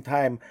that same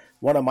time,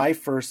 one of my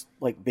first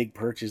like big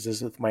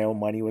purchases with my own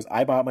money was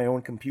I bought my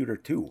own computer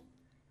too.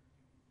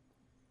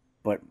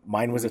 But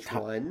mine was Which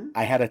one?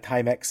 I had a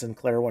Timex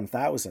Sinclair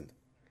 1000.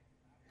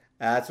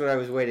 That's what I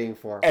was waiting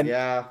for. And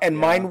yeah.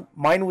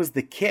 mine was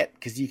the kit,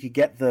 because you could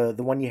get the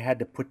one you had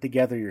to put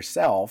together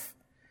yourself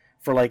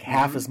for like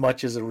half as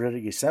much as a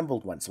really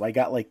assembled one. So I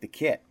got like the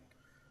kit.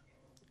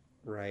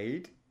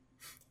 Right.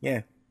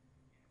 Yeah.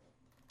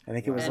 I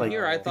think it was And like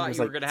here I think it thought was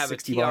you were like going to have a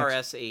 60 bucks.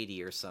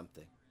 TRS-80 or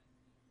something.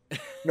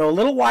 No, a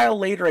little while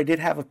later I did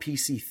have a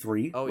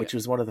PC3, which yeah.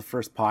 was one of the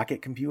first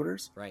pocket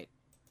computers. Right.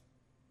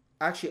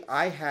 Actually,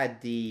 I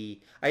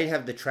didn't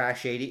have the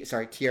Trash 80.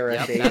 Sorry, TRS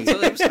Yep, 80. that's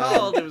what it was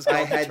called. It was I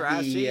called the had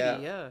Trash 80, the,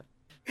 yeah.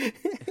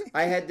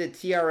 I had the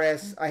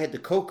TRS. I had the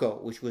Coco,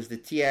 which was the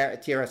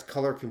TRS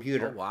color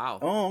computer. Oh, wow.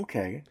 Oh,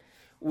 okay.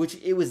 Which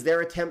it was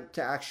their attempt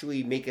to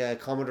actually make a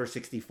Commodore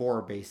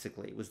 64.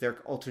 Basically, it was their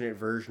alternate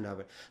version of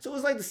it. So it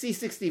was like the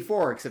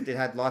C64, except it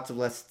had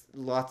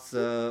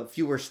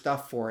fewer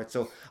stuff for it.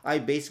 So I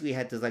basically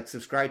had to like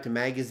subscribe to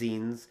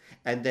magazines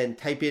and then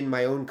type in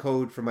my own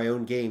code for my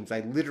own games.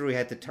 I literally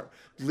had to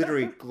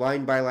literally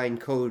line by line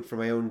code for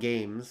my own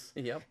games.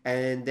 Yep.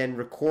 And then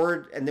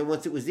record. And then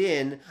once it was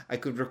in, I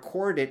could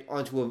record it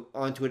onto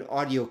an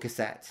audio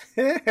cassette.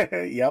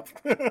 Yep.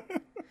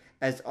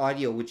 As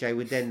audio, which I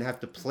would then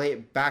have to play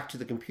it back to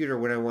the computer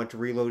when I want to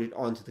reload it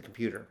onto the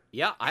computer.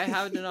 Yeah, I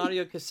had an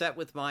audio cassette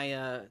with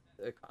my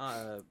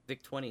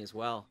VIC-20 as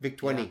well.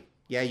 VIC-20.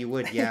 Yeah, you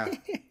would, yeah.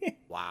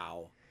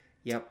 Wow.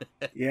 Yep.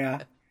 Yeah.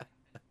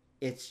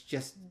 It's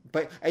just...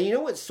 And you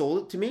know what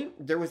sold it to me?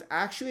 There was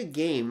actually a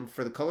game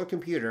for the color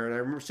computer,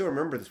 and I still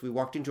remember this. We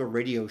walked into a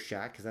Radio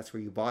Shack, because that's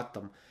where you bought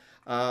them.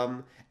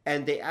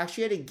 And they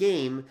actually had a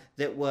game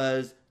that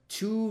was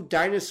two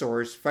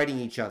dinosaurs fighting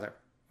each other.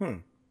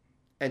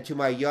 And to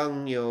my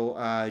young,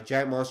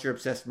 giant monster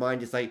obsessed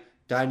mind, it's like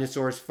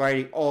dinosaurs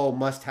fighting. Oh,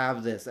 must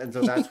have this. And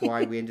so that's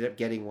why we ended up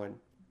getting one.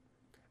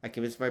 I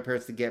convinced my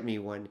parents to get me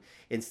one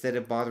instead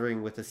of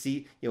bothering with a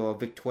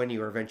VIC-20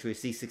 or eventually a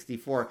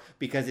C64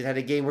 because it had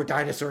a game where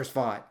dinosaurs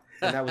fought.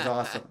 And that was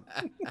awesome.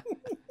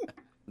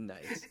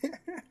 Nice.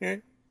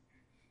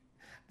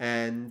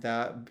 And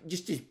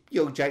just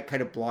giant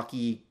kind of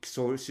blocky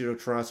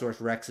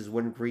pseudo-Tyrannosaurus Rexes,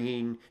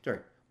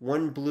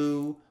 one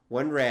blue,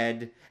 one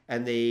red,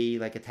 and they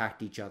like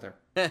attacked each other.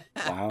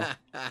 Wow.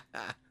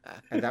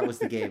 And that was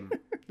the game.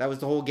 That was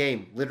the whole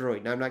game,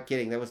 literally. No, I'm not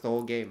kidding. That was the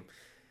whole game.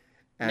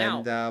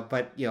 And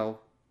but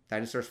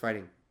dinosaurs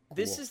fighting. Cool.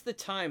 This is the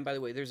time, by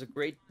the way. There's a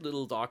great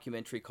little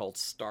documentary called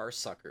Star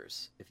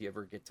Suckers, if you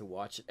ever get to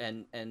watch it,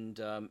 and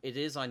it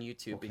is on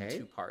YouTube in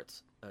 2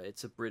 parts.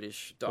 It's a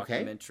British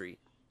documentary,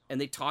 and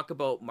they talk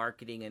about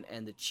marketing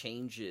and the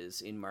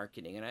changes in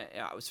marketing. And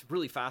I was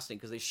really fascinating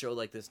because they show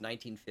like this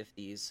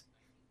 1950s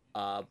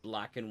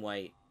black and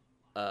white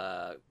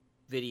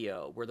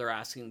video where they're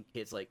asking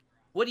kids like,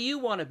 what do you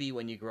want to be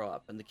when you grow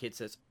up? And the kid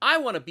says, I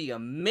want to be a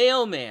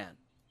mailman.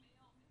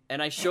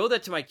 And I show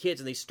that to my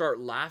kids and they start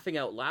laughing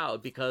out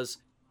loud because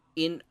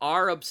in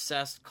our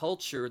obsessed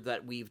culture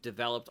that we've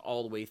developed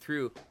all the way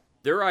through,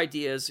 their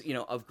ideas, you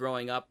know, of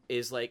growing up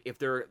is like if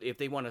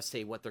they want to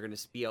say what they're going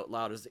to be out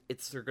loud is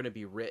they're going to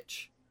be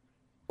rich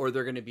or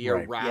they're going to be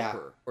a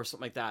rapper or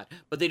something like that.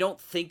 But they don't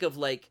think of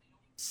like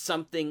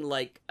something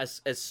like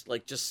as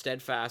like just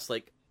steadfast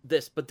like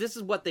this. But this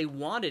is what they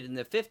wanted in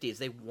the 50s.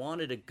 They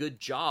wanted a good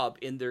job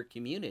in their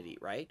community,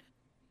 right?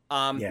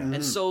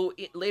 And so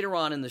later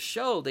on in the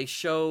show, they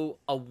show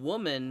a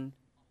woman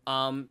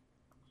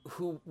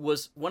who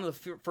was one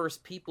of the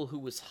first people who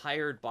was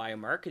hired by a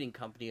marketing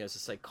company as a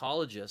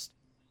psychologist,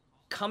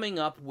 coming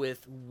up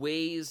with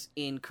ways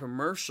in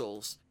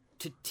commercials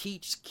to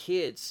teach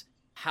kids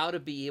how to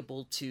be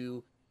able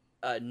to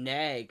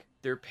nag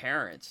their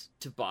parents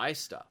to buy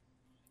stuff.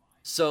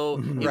 So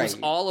it was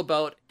all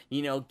about,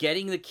 you know,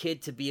 getting the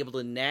kid to be able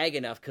to nag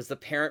enough because the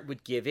parent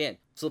would give in.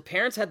 So the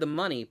parents had the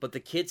money, but the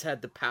kids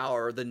had the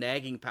power, the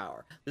nagging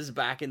power. This is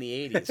back in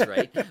the 80s,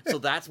 right? So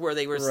that's where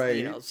they were,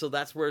 you know, so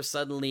that's where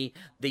suddenly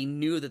they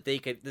knew that they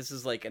could, this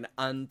is like an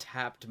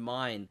untapped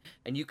mine.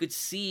 And you could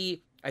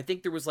see, I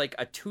think there was like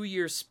a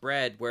 2-year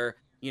spread where,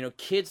 you know,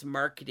 kids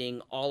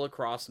marketing all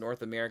across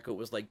North America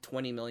was like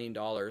 $20 million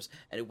and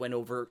it went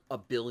over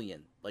 $1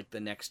 billion like the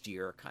next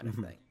year kind of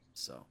thing.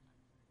 So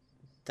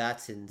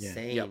that's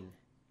insane. Yep.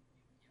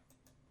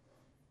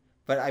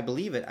 But I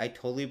believe it. I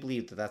totally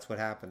believe that that's what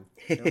happened.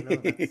 No,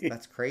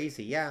 that's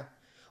crazy. Yeah.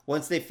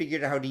 Once they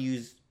figured out how to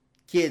use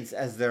kids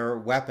as their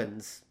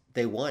weapons,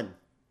 they won.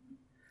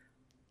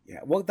 Yeah.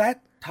 Well,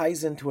 that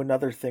ties into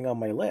another thing on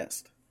my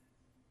list.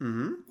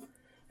 Mm-hmm.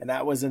 And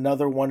that was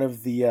another one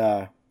of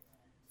the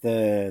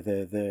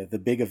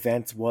big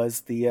events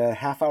was the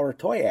half-hour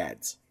toy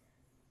ads.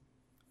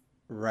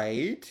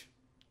 Right.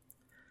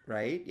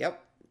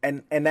 Yep.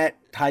 And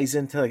that ties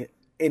into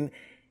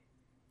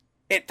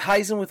it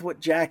ties in with what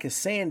Jack is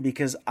saying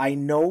because I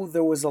know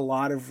there was a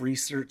lot of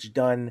research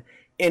done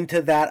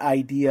into that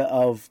idea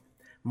of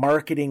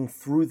marketing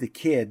through the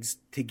kids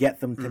to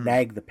get them to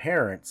nag the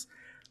parents.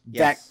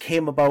 That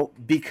came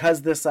about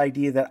because this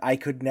idea that I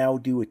could now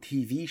do a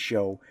TV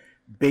show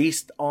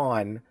based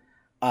on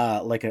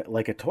like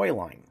a toy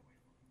line.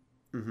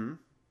 Mm-hmm.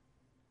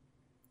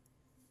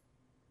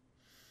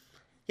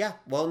 Yeah.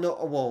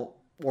 Well,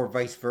 or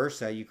vice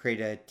versa. You create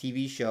a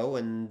TV show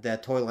and the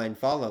toy line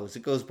follows.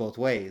 It goes both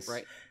ways.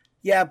 Right.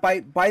 Yeah,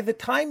 by the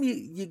time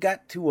you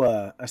got to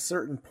a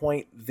certain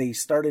point, they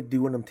started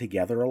doing them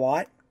together a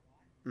lot.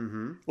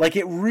 Mm-hmm. Like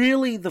it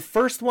really, the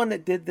first one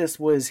that did this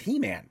was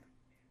He-Man.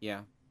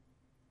 Yeah.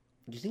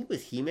 Do you think it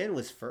was He-Man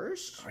was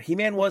first?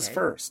 He-Man was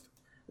first.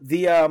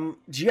 The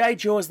G.I.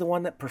 Joe is the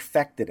one that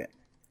perfected it.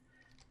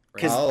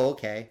 Oh,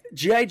 okay.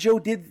 G.I. Joe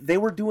they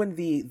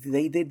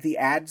did the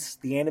ads,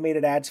 the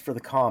animated ads for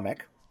the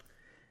comic.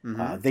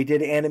 Mm-hmm. They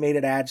did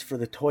animated ads for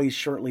the toys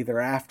shortly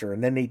thereafter,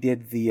 and then they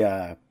did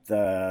the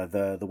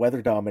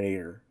Weather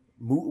Dominator,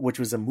 which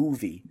was a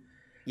movie.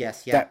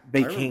 Yes, yeah, that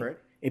I remember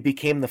it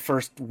became the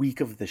first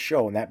week of the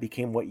show, and that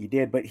became what you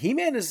did. But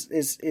He-Man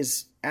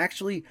is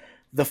actually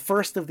the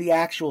first of the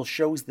actual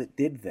shows that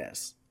did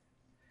this.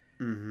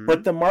 Mm-hmm.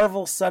 But the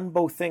Marvel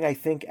Sunbow thing, I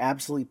think,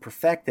 absolutely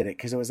perfected it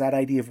because it was that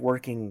idea of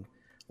working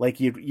like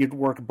you'd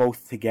work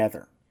both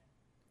together.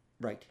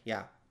 Right.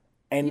 Yeah.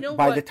 And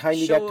by the time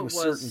you got to a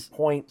certain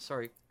point,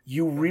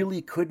 you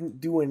really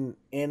couldn't do an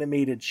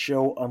animated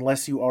show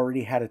unless you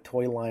already had a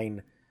toy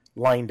line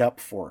lined up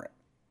for it.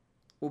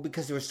 Well,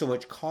 because there was so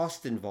much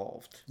cost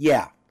involved.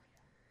 Yeah.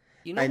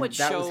 You know and what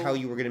that show, was how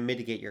you were going to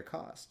mitigate your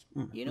cost.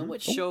 You know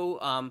what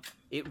show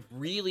it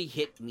really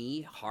hit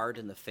me hard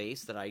in the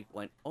face that I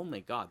went, oh my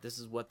God, this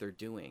is what they're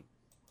doing.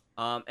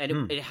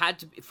 And it had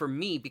to be for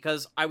me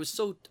because I was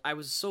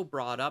so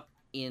brought up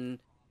in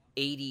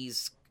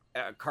 80s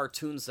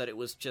cartoons that it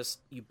was just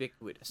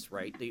ubiquitous,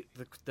 right?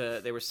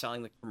 They were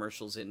selling the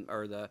commercials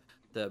or the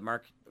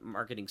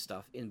marketing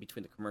stuff in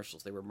between the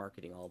commercials. They were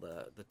marketing all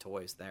the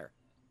toys there.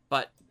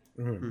 But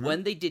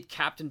when they did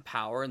Captain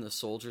Power and the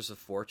Soldiers of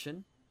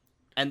Fortune,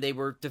 and they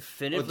were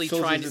definitively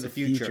trying to the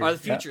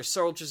future,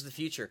 Soldiers of the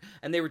Future,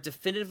 and they were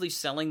definitively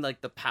selling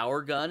like the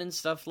power gun and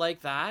stuff like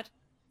that.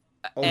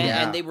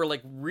 And they were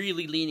like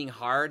really leaning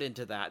hard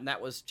into that, and that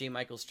was J.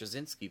 Michael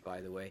Straczynski,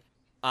 by the way.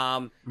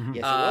 Yes,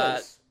 it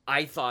was.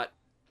 I thought,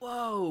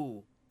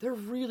 whoa, they're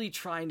really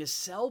trying to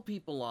sell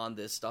people on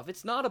this stuff.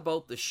 It's not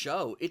about the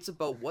show; it's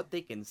about what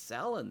they can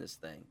sell in this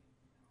thing.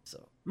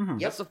 So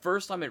that's the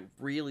first time it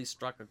really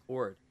struck a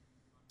chord.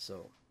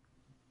 So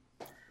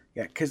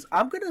yeah, because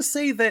I'm gonna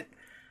say that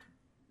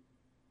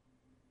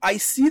I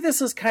see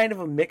this as kind of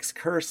a mixed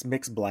curse,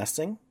 mixed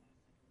blessing.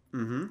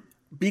 Mm-hmm.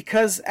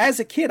 Because as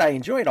a kid, I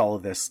enjoyed all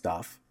of this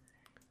stuff.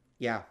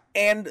 Yeah,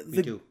 and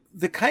too.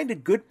 The kind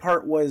of good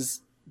part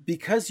was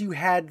because you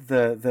had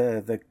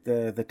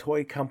the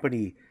toy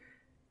company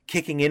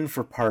kicking in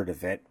for part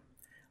of it.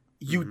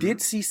 You did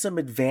see some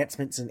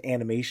advancements in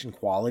animation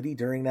quality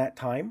during that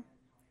time.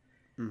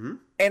 Mm-hmm.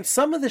 And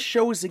some of the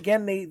shows,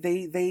 again, they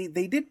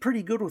did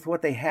pretty good with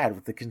what they had,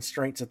 with the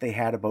constraints that they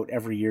had about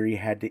every year you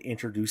had to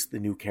introduce the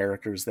new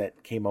characters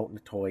that came out in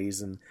the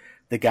toys, and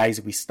the guys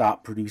that we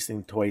stopped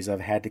producing toys of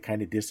had to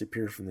kind of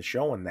disappear from the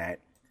show and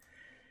that.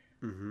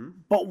 Mm-hmm.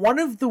 But one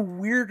of the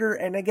weirder,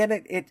 and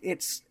again,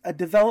 it's a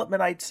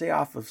development, I'd say,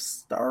 off of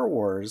Star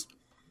Wars,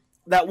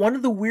 that one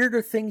of the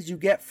weirder things you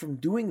get from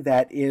doing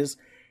that is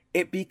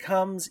it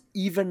becomes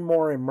even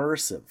more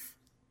immersive.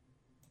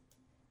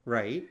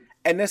 Right.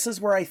 And this is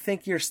where I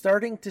think you're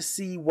starting to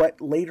see what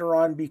later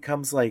on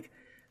becomes like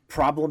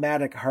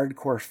problematic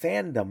hardcore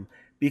fandom.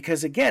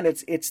 Because again,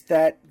 it's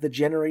that the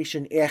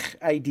Generation X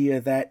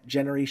idea that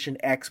Generation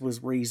X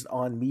was raised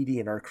on media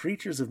and are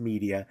creatures of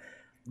media.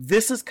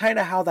 This is kind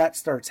of how that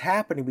starts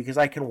happening, because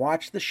I can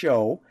watch the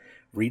show,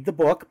 read the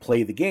book,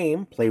 play the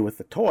game, play with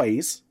the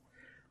toys,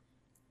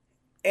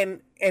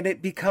 and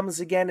it becomes,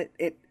 again,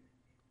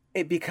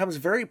 it becomes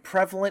very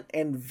prevalent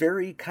and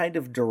very kind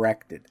of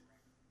directed.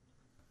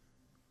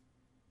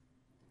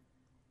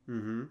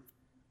 Mm-hmm.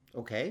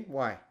 Okay,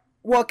 why?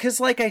 Well, because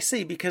like I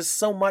say, because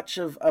so much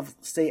of,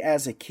 say,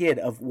 as a kid,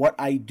 of what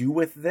I do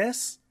with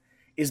this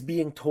is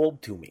being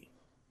told to me.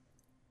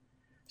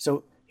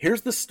 So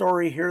here's the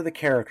story, here are the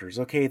characters.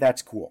 Okay,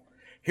 that's cool.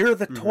 Here are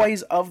the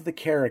toys of the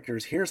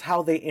characters. Here's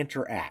how they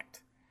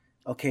interact.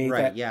 Okay,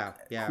 right? Yeah.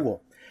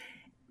 Cool.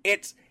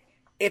 It's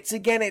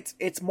again,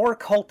 it's more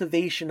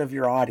cultivation of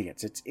your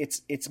audience.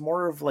 It's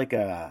more of like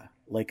a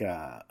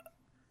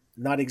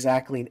not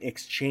exactly an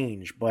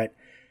exchange, but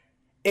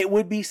it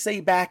would be, say,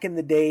 back in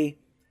the day,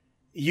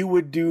 you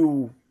would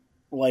do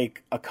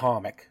like a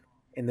comic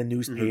in the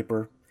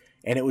newspaper,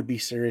 and it would be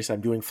serious.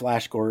 I'm doing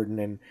Flash Gordon,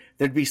 and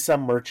there'd be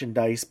some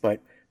merchandise,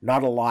 but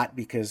not a lot,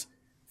 because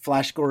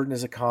Flash Gordon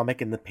is a comic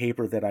in the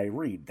paper that I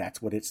read.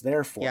 That's what it's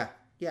there for.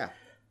 Yeah.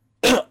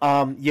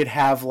 You'd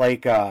have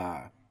like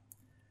a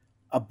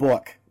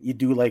book. You'd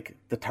do like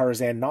the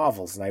Tarzan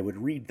novels, and I would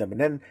read them. And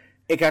then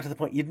it got to the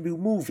point you'd do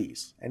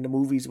movies, and the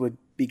movies would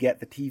beget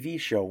the TV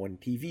show when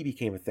TV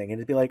became a thing. And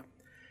it'd be like,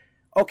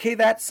 okay,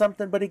 that's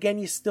something. But again,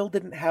 you still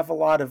didn't have a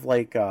lot of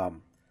like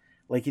you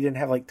didn't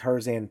have like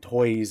Tarzan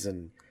toys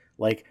and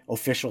like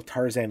official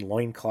Tarzan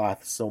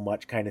loincloths so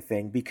much kind of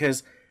thing,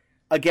 because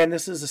again,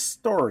 this is a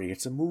story.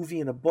 It's a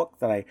movie and a book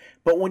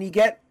but when you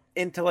get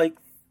into like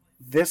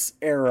this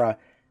era,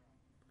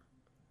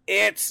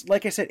 it's,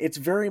 like I said, it's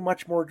very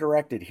much more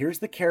directed. Here's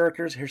the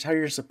characters. Here's how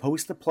you're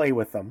supposed to play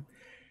with them.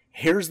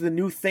 Here's the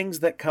new things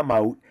that come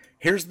out.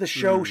 Here's the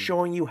show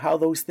showing you how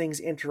those things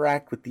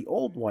interact with the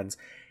old ones.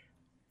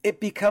 It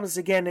becomes,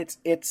 again,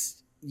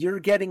 it's you're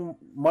getting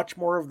much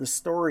more of the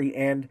story,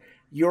 and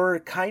you're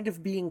kind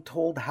of being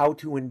told how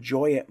to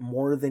enjoy it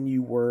more than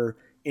you were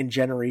in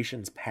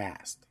generations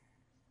past.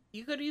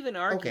 You could even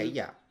argue... Okay,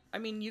 yeah. I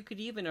mean, you could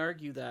even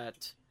argue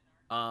that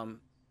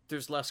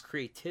there's less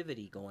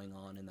creativity going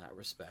on in that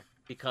respect.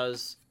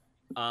 Because,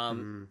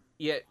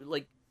 yeah,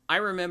 like, I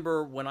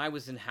remember when I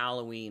was in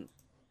Halloween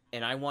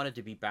and I wanted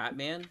to be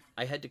Batman,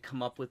 I had to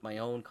come up with my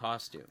own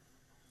costume.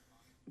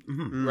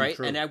 Right?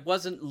 True. And I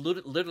wasn't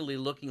literally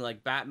looking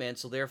like Batman,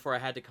 so therefore I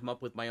had to come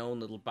up with my own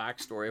little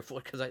backstory,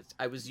 because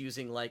I was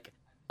using, like,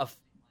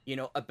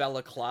 a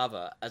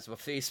balaclava as a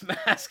face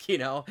mask,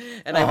 and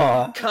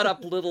I would cut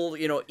up little,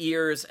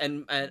 ears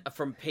and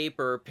from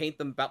paper, paint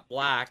them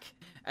black,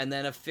 and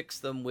then affix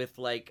them with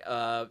like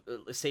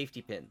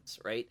safety pins,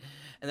 right?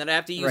 And then I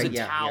have to use a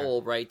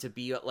towel, right, to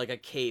be like a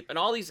cape, and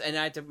all these, and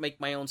I had to make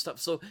my own stuff.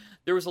 So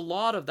there was a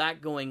lot of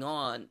that going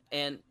on,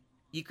 and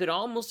you could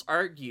almost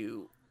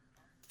argue,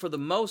 for the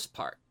most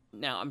part,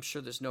 now I'm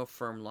sure there's no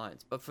firm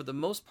lines, but for the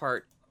most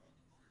part,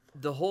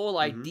 the whole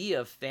idea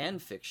of fan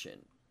fiction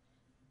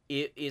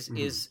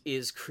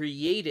is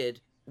created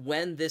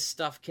when this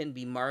stuff can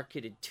be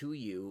marketed to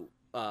you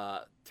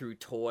through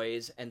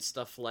toys and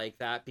stuff like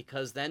that,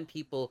 because then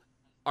people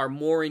are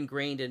more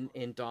ingrained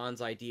in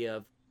Don's idea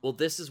of, well,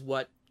 this is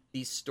what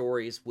these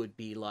stories would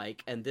be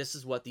like, and this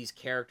is what these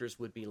characters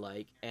would be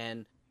like,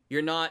 and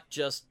you're not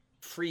just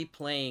free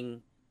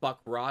playing Buck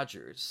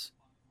Rogers.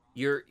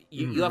 You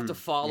have to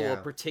follow a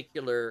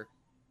particular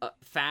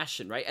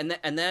fashion, right?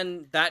 And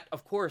then that,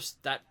 of course,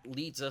 that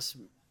leads us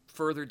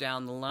further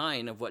down the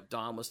line of what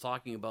Don was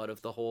talking about,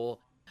 of the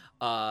whole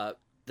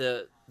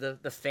the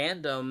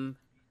fandom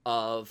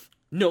of,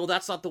 no,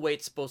 that's not the way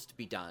it's supposed to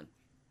be done,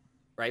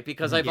 right?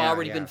 Because I've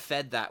already been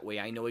fed that way.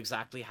 I know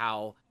exactly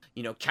how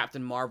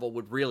Captain Marvel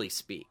would really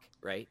speak,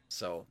 right?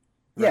 So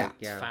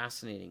it's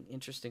fascinating,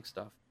 interesting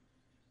stuff.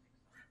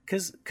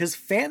 Because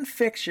fan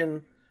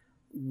fiction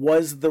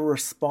was the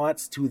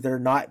response to there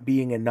not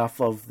being enough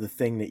of the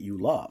thing that you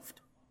loved,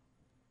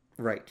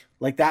 right?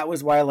 Like that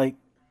was why, like,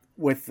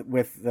 with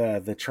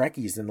the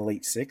Trekkies in the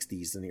late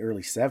 60s and the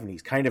early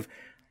 70s, kind of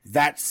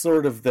that's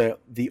sort of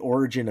the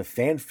origin of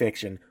fan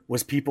fiction,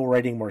 was people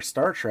writing more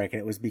Star Trek, and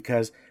it was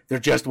because there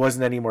just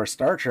wasn't any more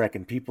Star Trek,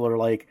 and people are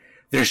like,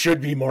 there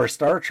should be more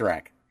Star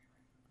Trek.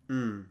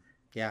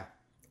 Yeah.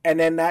 And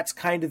then that's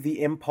kind of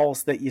the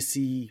impulse that you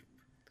see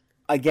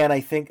again,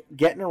 I think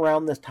getting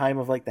around this time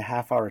of like the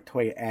half-hour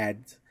toy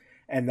ads,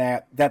 and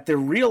that they're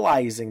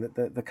realizing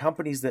that the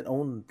companies that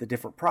own the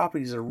different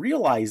properties are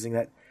realizing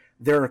that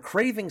there are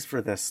cravings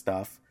for this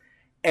stuff,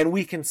 and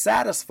we can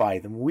satisfy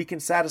them. We can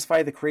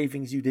satisfy the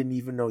cravings you didn't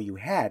even know you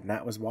had, and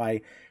that was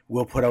why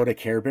we'll put out a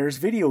Care Bears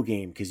video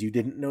game, because you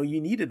didn't know you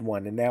needed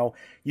one, and now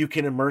you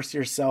can immerse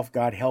yourself,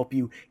 God help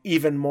you,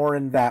 even more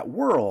in that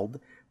world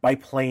by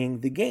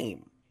playing the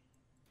game.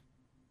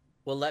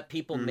 Well, let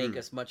people make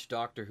as much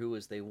Doctor Who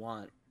as they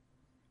want,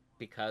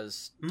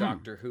 because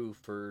Doctor Who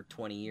for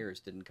 20 years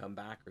didn't come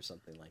back or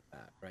something like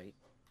that, right?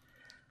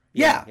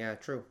 Yeah. Yeah,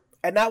 true.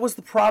 And that was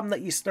the problem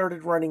that you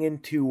started running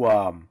into,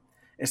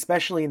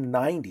 especially in the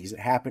 90s. It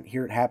happened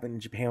in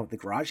Japan with the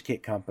Garage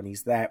Kit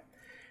companies, that,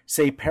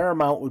 say,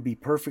 Paramount would be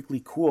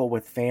perfectly cool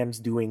with fans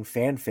doing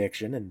fan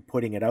fiction and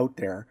putting it out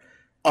there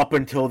up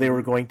until they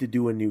were going to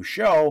do a new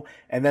show,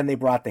 and then they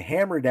brought the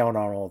hammer down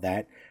on all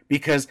that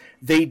because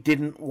they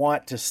didn't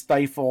want to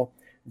stifle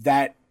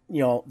that,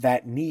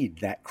 that need,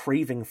 that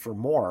craving for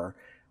more.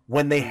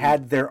 When they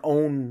had their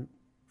own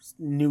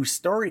new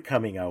story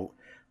coming out,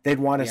 they'd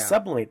want to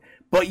sublimate.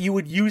 But you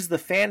would use the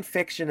fan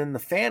fiction and the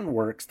fan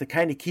works to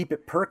kind of keep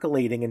it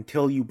percolating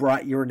until you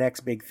brought your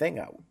next big thing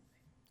out.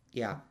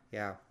 Yeah,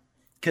 yeah.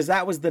 Because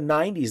that was the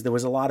 90s. There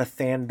was a lot of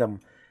fandom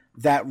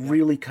that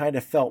really kind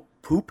of felt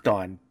pooped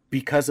on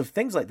because of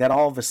things like that.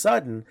 All of a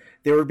sudden,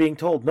 they were being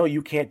told, no,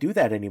 you can't do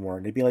that anymore.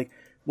 And they'd be like,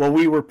 well,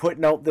 we were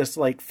putting out this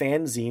like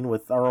fanzine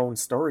with our own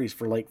stories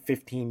for like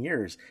 15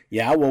 years.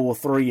 Yeah, well, we'll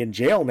throw you in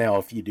jail now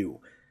if you do.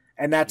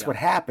 And that's what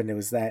happened. It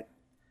was that,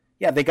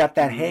 they got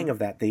that hang of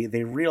that.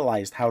 They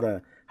realized how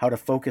to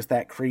focus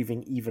that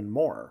craving even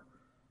more.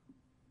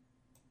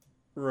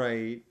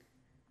 Right.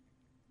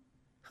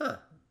 Huh.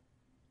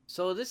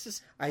 So this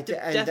is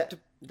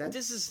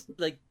this is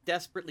like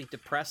desperately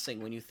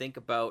depressing when you think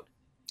about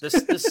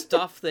the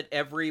stuff that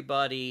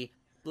everybody,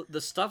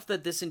 the stuff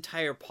that this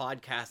entire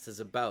podcast is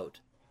about,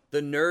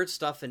 the nerd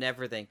stuff and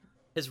everything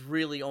has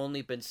really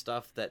only been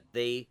stuff that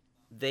they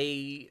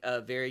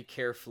very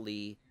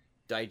carefully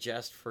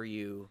digest for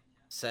you,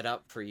 set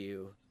up for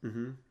you,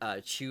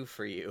 chew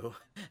for you,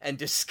 and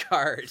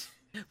discard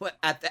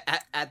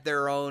at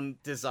their own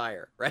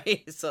desire,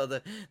 right? So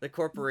the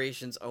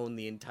corporations own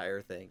the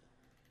entire thing.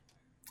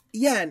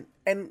 Yeah,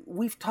 and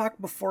we've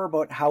talked before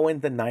about how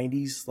in the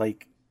 90s,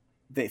 like,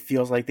 it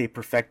feels like they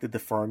perfected the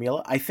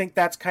formula. I think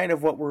that's kind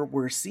of what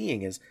we're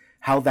seeing, is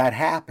how that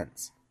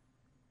happens.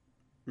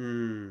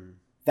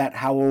 That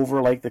how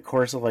over, like, the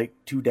course of, like,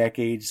 2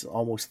 decades,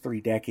 almost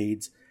 3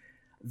 decades,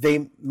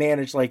 they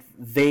managed, like,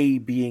 they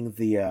being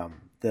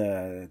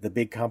the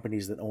big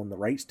companies that own the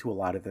rights to a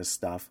lot of this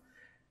stuff,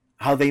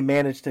 how they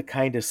managed to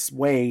kind of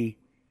sway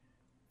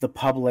the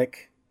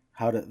public,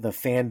 the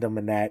fandom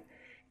and that,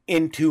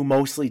 into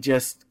mostly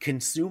just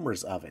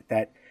consumers of it.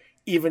 That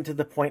even to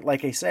the point,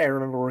 like I say, I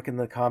remember working in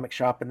the comic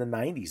shop in the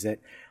 90s, that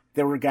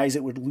there were guys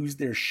that would lose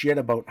their shit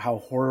about how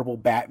horrible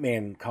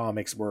Batman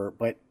comics were,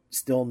 but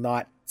still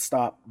not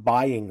stop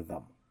buying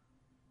them.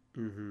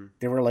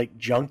 They were like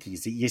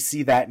junkies. You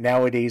see that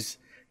nowadays,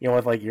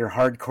 with like your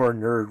hardcore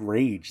nerd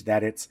rage,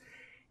 that it's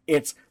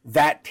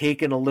that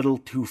taken a little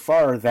too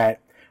far,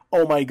 that,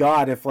 oh my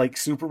God, if like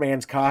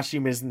Superman's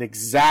costume isn't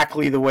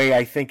exactly the way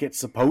I think it's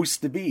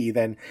supposed to be,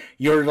 then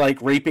you're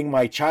like raping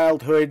my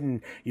childhood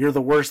and you're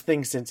the worst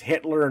thing since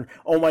Hitler, and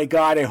oh my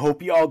God, I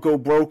hope you all go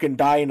broke and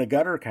die in a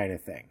gutter kind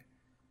of thing.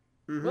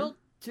 Well,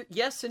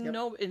 yes and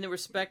no, in the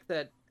respect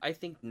that I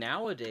think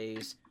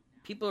nowadays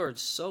people are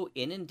so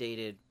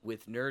inundated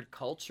with nerd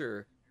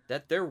culture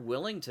that they're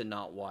willing to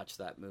not watch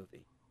that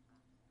movie.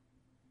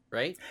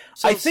 Right?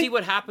 So see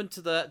what happened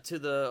to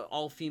the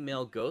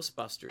all-female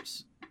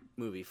Ghostbusters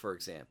movie, for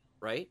example,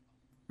 right?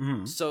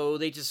 So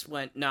they just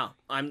went, no,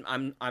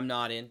 I'm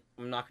not in.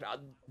 I'm not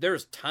gonna.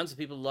 There's tons of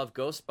people who love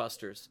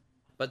Ghostbusters,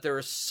 but there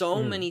are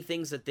so many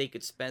things that they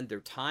could spend their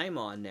time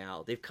on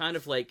now. They've kind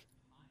of like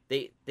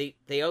they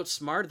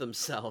outsmarted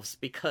themselves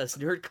because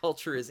nerd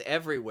culture is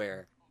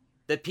everywhere,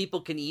 that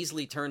people can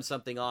easily turn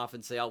something off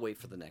and say, I'll wait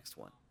for the next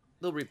one.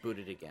 They'll reboot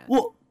it again.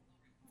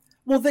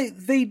 Well,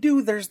 they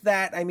do. There's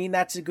that. I mean,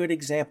 that's a good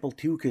example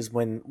too, because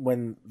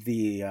when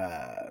the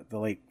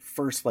like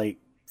first like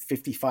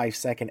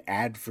 55-second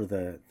ad for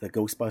the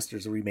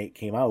Ghostbusters remake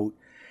came out,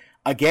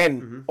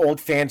 again, old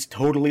fans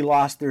totally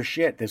lost their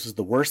shit. This is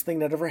the worst thing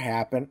that ever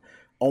happened.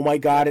 Oh my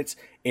God,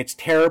 it's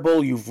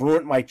terrible. You've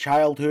ruined my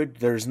childhood.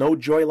 There's no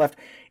joy left.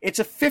 It's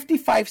a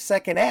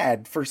 55-second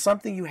ad for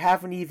something you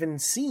haven't even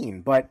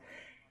seen, but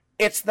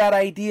it's that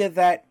idea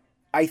that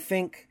I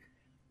think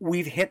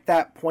we've hit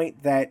that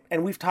point that,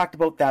 and we've talked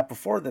about that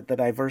before, that the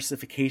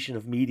diversification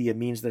of media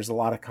means there's a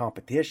lot of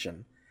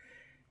competition.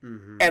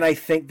 And I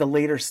think the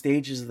later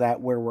stages of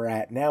that, where we're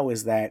at now,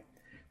 is that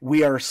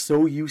we are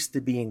so used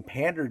to being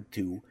pandered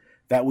to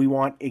that we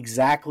want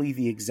exactly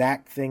the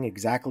exact thing,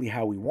 exactly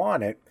how we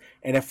want it.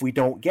 And if we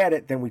don't get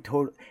it, then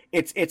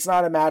it's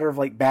not a matter of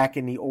like back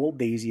in the old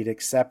days, you'd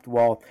accept,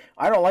 well,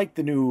 I don't like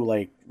the new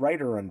like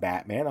writer on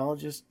Batman, I'll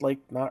just like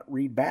not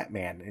read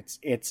Batman.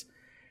 It's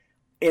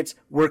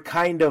we're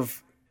kind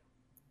of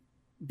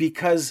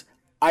because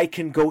I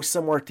can go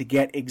somewhere to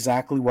get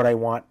exactly what I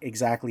want,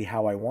 exactly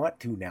how I want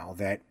to now.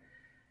 That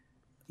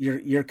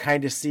you're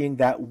kind of seeing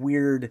that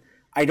weird.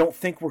 I don't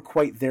think we're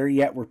quite there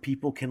yet where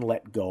people can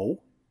let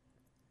go.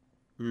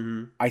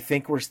 Mm-hmm. I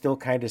think we're still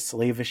kind of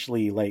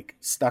slavishly like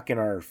stuck in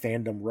our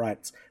fandom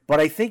ruts. But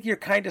I think you're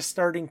kind of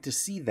starting to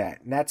see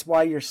that. And that's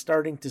why you're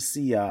starting to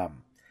see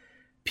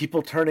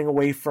people turning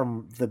away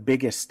from the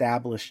big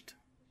established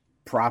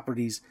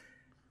properties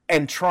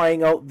and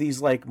trying out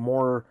these like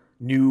more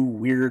new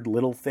weird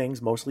little things,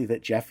 mostly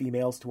that Jeff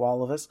emails to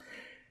all of us,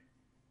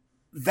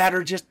 that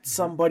are just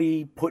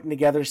somebody putting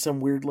together some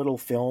weird little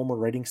film or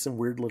writing some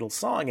weird little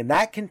song. And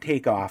that can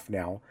take off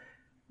now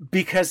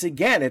because,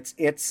 again,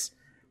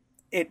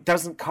 it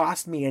doesn't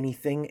cost me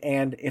anything,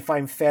 and if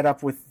I'm fed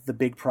up with the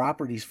big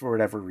properties for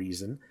whatever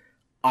reason,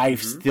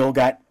 I've still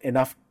got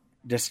enough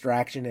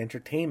distraction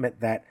entertainment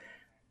that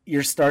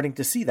you're starting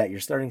to see that. You're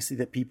starting to see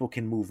that people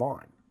can move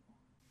on.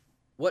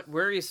 What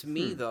worries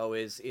me, though,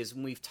 is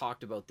when we've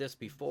talked about this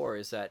before,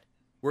 is that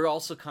we're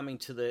also coming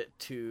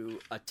to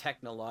a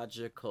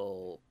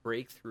technological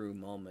breakthrough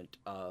moment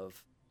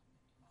of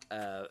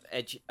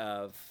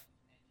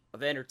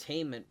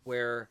entertainment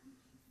where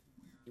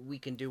we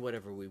can do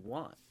whatever we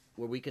want.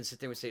 Where we can sit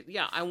there and say,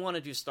 yeah, I want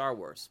to do Star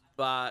Wars,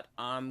 but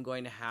I'm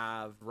going to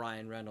have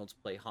Ryan Reynolds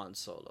play Han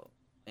Solo,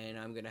 and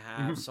I'm going to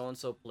have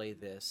so-and-so play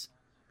this,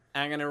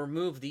 and I'm going to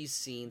remove these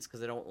scenes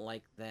because I don't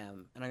like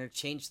them, and I'm going to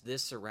change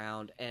this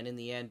around, and in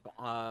the end,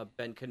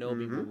 Ben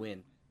Kenobi will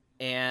win.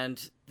 And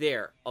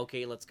there,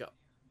 okay, let's go.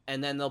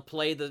 And then they'll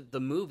play the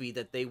movie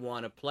that they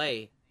want to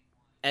play,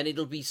 and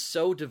it'll be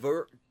so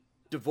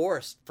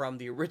divorced from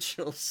the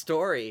original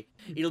story.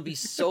 It'll be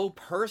so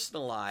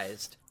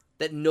personalized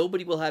that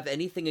nobody will have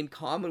anything in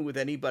common with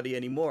anybody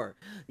anymore.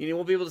 You know,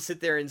 we'll be able to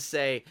sit there and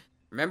say,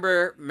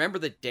 remember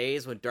the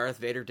days when Darth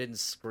Vader didn't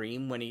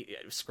scream when he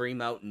scream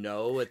out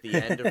no at the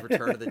end of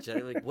Return of the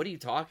Jedi? Like, what are you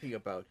talking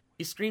about?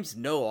 He screams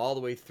no all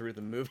the way through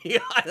the movie.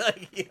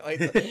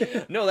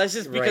 No, that's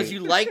just because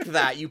you like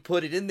that. You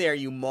put it in there,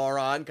 you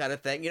moron, kind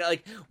of thing. You know,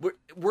 like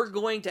we're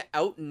going to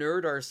out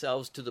nerd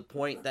ourselves to the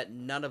point that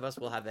none of us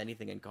will have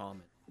anything in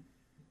common.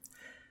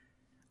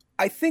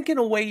 I think in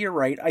a way you're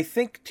right. I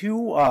think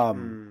too,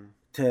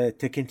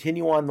 to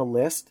continue on the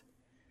list,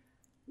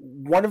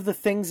 one of the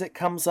things that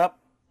comes up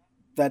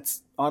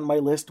that's on my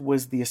list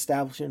was the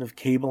establishment of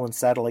cable and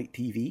satellite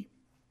TV.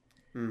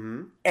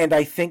 Mm-hmm. And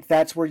I think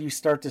that's where you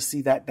start to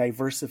see that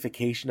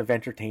diversification of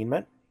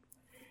entertainment.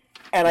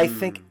 And I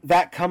think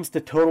that comes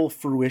to total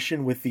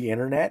fruition with the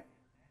internet.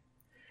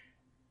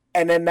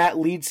 And then that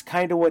leads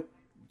kind of what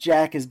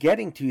Jack is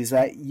getting to, is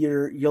that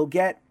you'll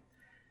get,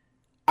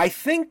 I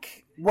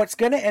think what's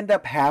going to end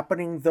up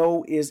happening,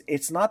 though, is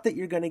it's not that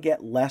you're going to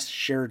get less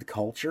shared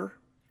culture,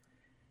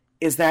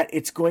 is that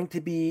it's going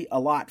to be a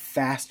lot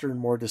faster and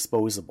more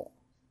disposable.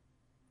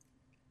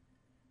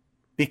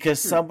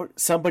 Because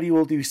somebody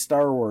will do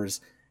Star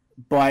Wars,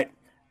 but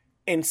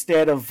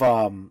instead of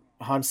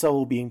Han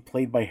Solo being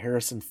played by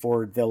Harrison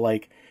Ford, they'll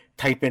like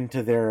type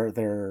into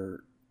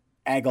their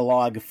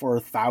Agalog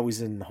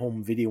 4000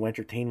 home video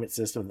entertainment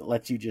system that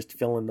lets you just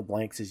fill in the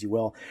blanks as you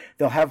will.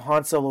 They'll have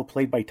Han Solo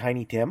played by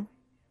Tiny Tim.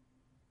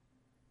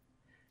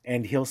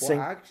 And he'll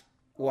sing.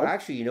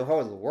 Actually, you know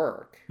how it'll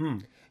work.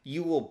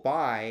 You will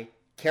buy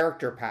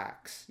character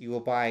packs. You will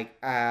buy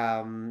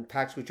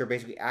packs which are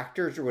basically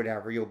actors or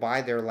whatever. You'll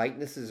buy their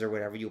likenesses or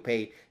whatever. You'll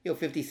pay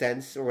 50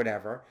 cents or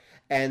whatever,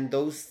 and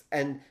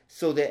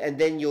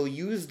then you'll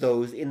use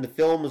those in the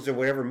films or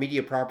whatever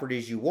media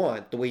properties you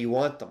want, the way you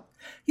want them.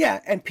 Yeah,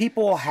 and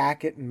people will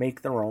hack it and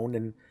make their own.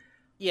 And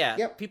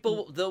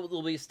people,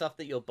 there'll be stuff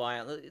that you'll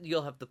buy.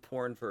 You'll have the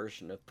porn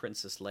version of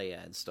Princess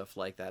Leia and stuff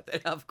like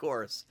that. Of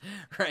course,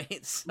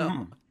 right?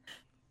 So.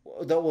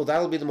 Well,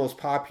 that'll be the most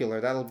popular.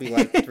 That'll be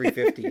like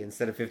 $3.50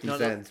 instead of 50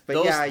 cents.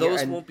 But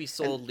those won't be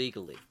sold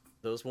legally.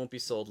 Those won't be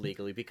sold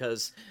legally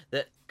because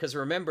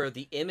remember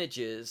the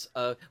images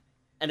of,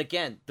 and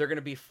again they're going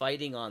to be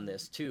fighting on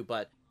this too.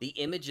 But the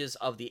images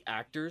of the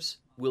actors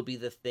will be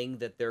the thing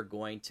that they're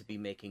going to be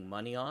making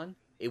money on.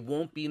 It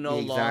won't be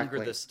longer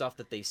the stuff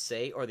that they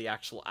say or the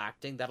actual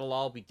acting. That'll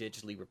all be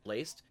digitally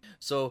replaced.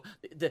 So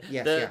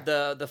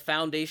the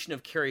foundation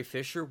of Carrie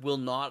Fisher will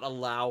not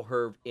allow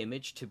her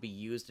image to be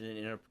used in an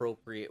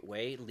inappropriate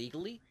way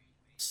legally.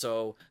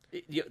 So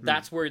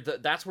that's where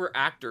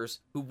actors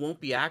who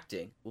won't be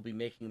acting will be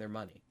making their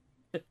money.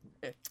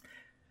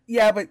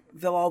 Yeah, but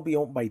they'll all be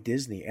owned by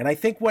Disney, and I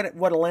think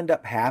what'll end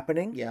up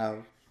happening.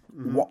 Yeah.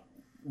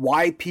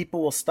 Why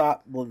people will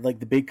stop, like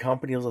the big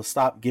companies will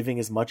stop giving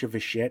as much of a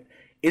shit,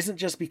 isn't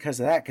just because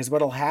of that. Because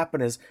what'll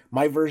happen is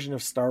my version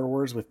of Star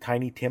Wars with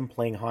Tiny Tim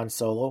playing Han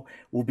Solo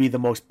will be the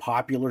most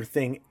popular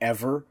thing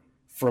ever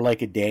for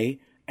like a day,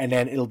 and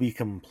then it'll be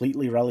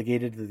completely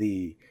relegated to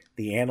the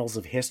annals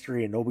of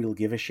history, and nobody will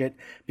give a shit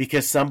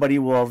because somebody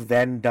will have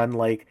then done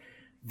like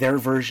their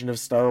version of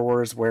Star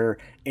Wars where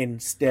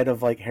instead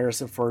of like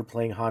Harrison Ford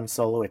playing Han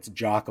Solo, it's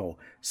Jocko.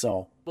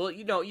 So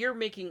you're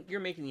making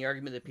the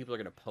argument that people are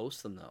going to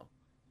post them though.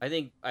 I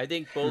think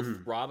both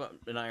Rob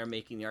and I are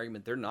making the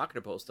argument they're not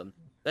going to post them.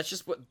 That's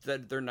just what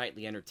their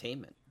nightly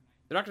entertainment.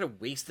 They're not going to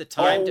waste the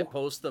time to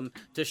post them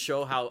to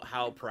show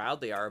how proud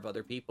they are of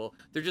other people.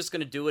 They're just going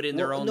to do it in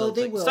their own. No,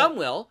 they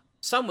will.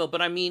 Some will,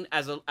 but I mean,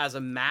 as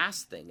a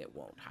mass thing, it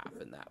won't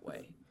happen that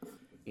way.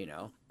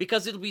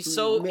 Because it'll be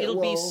so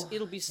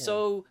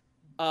so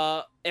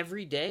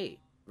every day,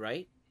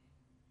 right?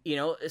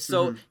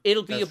 So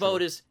it'll be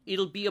about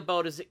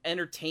as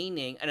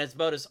entertaining and as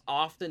about as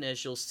often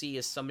as you'll see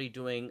as somebody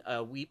doing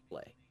a Wii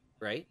Play,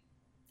 right?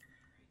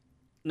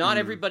 Not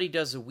everybody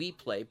does a Wii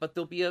Play, but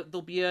there'll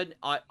be an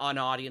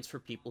audience for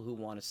people who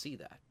want to see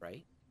that,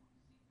 right?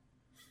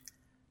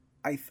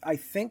 I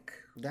think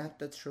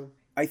that's true.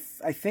 I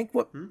think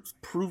what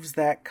proves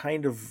that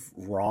kind of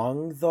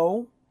wrong,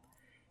 though,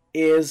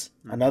 is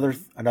another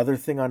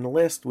thing on the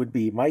list would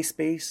be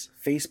MySpace,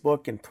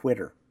 Facebook, and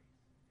Twitter.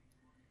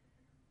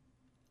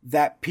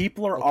 That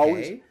people are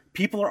always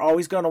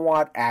going to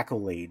want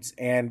accolades,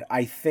 and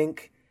I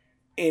think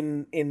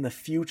in the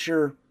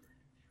future,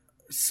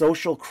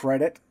 social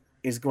credit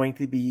is going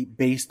to be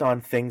based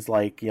on things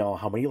like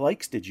how many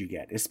likes did you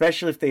get,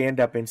 especially if they end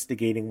up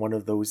instigating one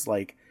of those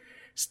like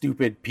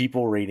stupid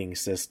people rating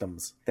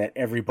systems that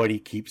everybody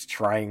keeps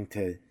trying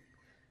to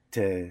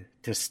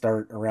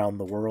start around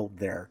the world.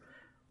 There,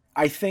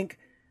 I think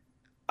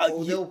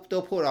they'll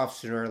pull it off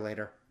sooner or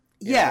later.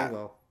 Yeah, they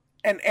will.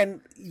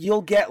 And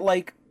you'll get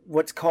like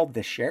what's called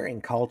the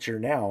sharing culture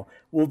now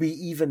will be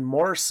even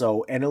more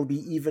so, and it'll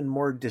be even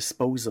more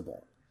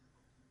disposable.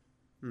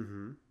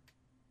 Mm-hmm.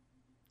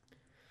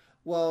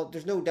 Well,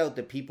 there's no doubt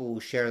that people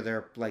will share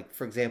their, like,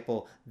 for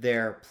example,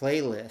 their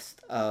playlist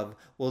of,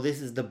 well,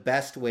 this is the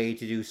best way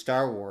to do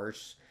Star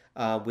Wars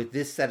with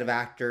this set of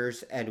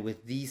actors and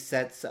with these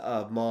sets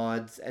of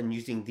mods and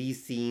using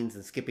these scenes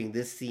and skipping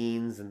this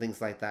scenes and things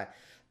like that.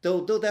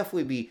 They'll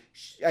definitely be,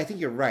 I think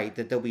you're right,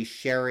 that they'll be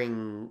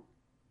sharing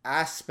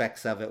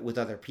aspects of it with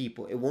other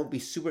people. It won't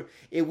be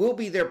it will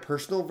be their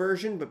personal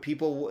version, but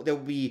there'll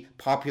be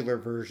popular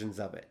versions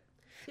of it.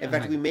 In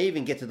fact, we may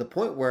even get to the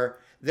point where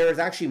there is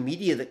actually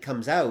media that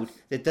comes out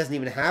that doesn't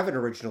even have an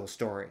original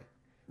story.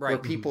 Right. Where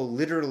people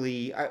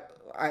literally...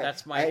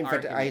 That's my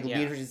argument, I'd be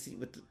interested to see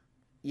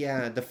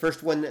the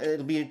first one,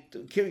 it'll be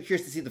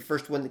curious to see the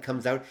first one that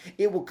comes out.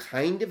 It will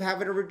kind of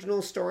have an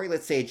original story.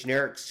 Let's say a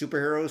generic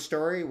superhero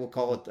story. We'll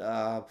call it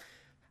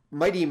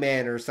Mighty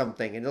Man or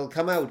something, and it'll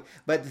come out.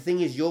 But the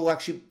thing is,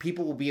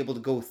 people will be able to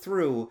go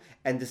through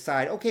and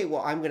decide, okay,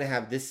 well, I'm going to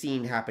have this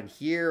scene happen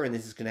here, and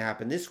this is going to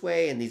happen this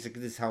way, and this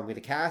is how I'm going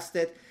to cast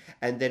it.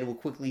 And then we'll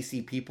quickly see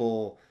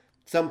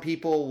they'll be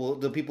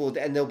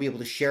able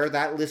to share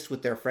that list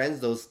with their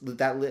friends,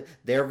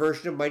 their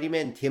version of Mighty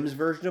Man, Tim's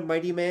version of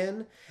Mighty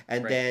Man,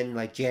 and then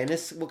like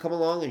Janice will come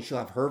along and she'll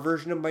have her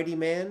version of Mighty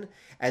Man,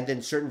 and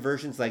then certain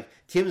versions like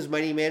Tim's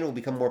Mighty Man will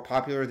become more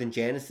popular than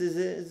Janice's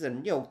is,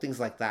 and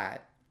things like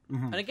that.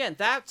 Mm-hmm. And again,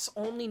 that's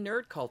only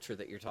nerd culture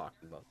that you're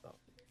talking about, though,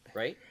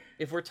 right?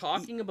 If we're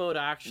talking about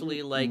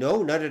actually like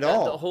no, not at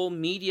all. The whole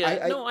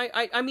media,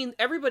 I mean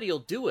everybody will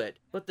do it,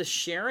 but the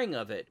sharing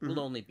of it will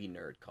only be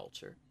nerd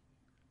culture.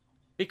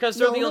 Because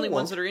they're the only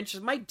ones that are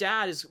interested.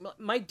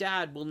 My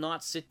dad will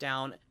not sit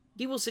down.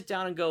 He will sit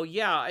down and go,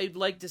 yeah, I'd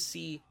like to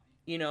see,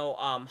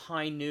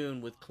 High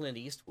Noon with Clint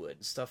Eastwood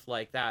and stuff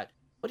like that.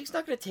 But he's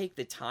not going to take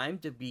the time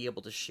to be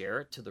able to share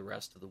it to the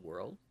rest of the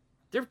world.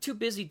 They're too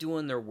busy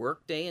doing their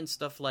work day and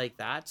stuff like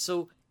that.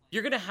 So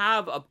you're going to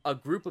have a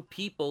group of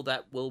people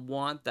that will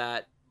want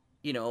that,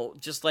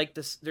 just like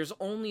this. There's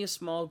only a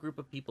small group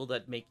of people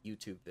that make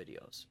YouTube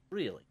videos,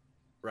 really,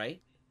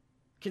 right?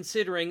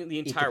 Considering the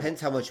entire... It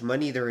depends how much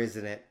money there is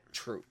in it.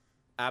 True.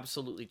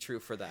 Absolutely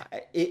true for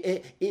that.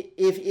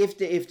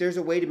 If there's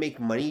a way to make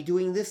money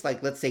doing this,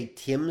 like let's say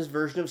Tim's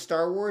version of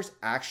Star Wars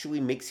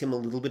actually makes him a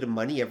little bit of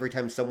money every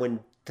time someone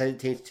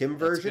takes Tim's version.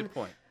 That's a good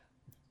point.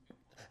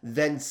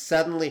 Then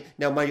suddenly,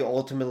 now mind you,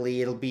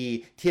 ultimately it'll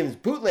be Tim's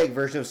bootleg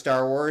version of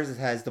Star Wars. It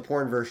has the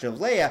porn version of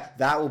Leia.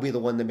 That will be the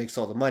one that makes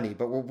all the money.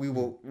 But we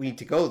need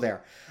to go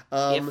there.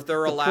 If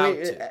they're allowed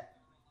to.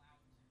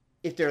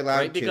 If they're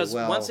allowed to. Because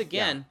once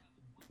again...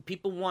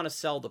 People want to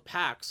sell the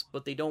packs,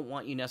 but they don't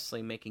want you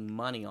necessarily making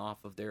money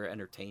off of their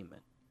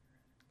entertainment.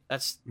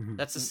 That's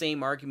the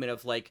same argument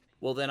of like,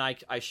 well, then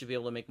I should be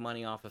able to make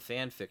money off of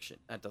fan fiction.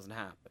 That doesn't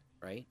happen,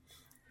 right?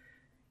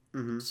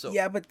 Mm-hmm. So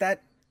yeah, but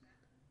that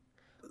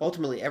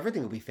ultimately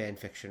everything will be fan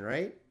fiction,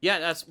 right?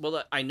 Yeah,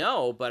 I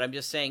know, but I'm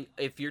just saying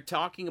if you're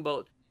talking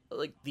about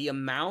like the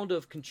amount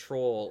of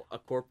control a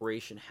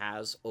corporation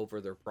has over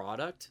their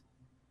product,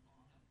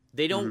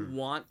 they don't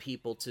want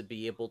people to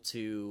be able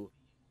to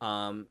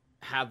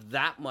have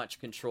that much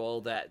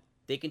control that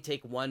they can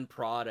take one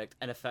product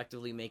and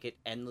effectively make it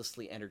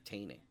endlessly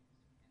entertaining.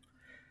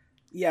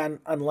 Yeah,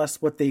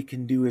 unless what they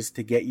can do is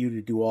to get you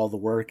to do all the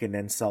work and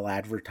then sell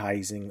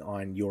advertising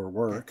on your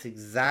work. That's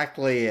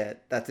exactly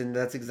it. That's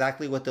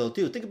exactly what they'll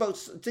do. Think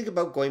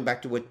about going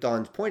back to what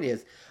Don's point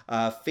is.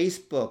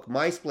 Facebook,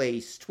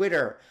 MySpace,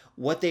 Twitter.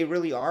 What they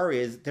really are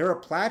is they're a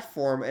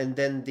platform, and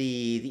then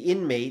the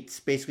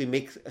inmates basically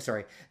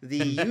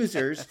the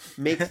users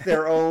make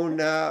their own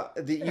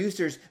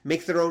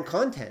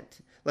content.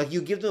 Like,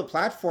 you give them a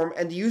platform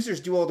and the users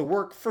do all the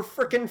work for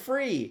frickin'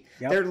 free.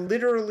 Yep. They're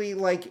literally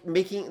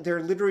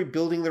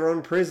building their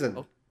own prison.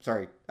 Oh.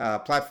 Sorry,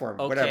 platform,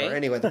 okay. Whatever.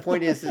 Anyway, the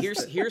point is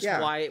here's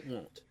why it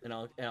won't.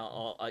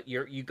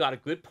 You got a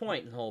good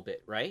point in the whole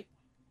bit, right?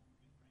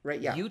 Right,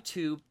 yeah.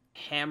 YouTube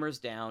hammers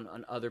down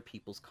on other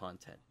people's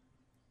content.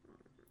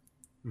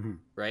 Mm-hmm.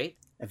 Right?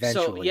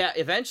 Eventually. So,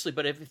 eventually,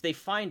 but if they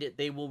find it,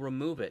 they will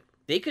remove it.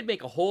 They could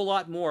make a whole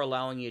lot more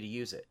allowing you to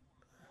use it.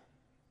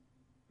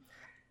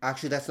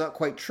 Actually, that's not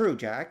quite true,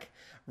 Jack.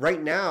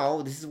 Right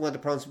now, this is one of the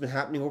problems that's been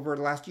happening over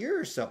the last year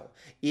or so.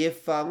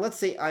 If, let's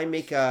say I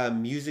make a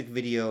music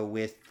video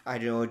with, I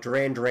don't know, a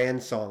Duran Duran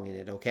song in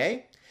it,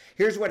 okay?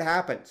 Here's what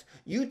happens.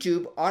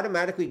 YouTube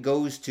automatically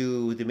goes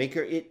to the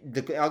maker.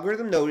 The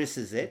algorithm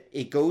notices it.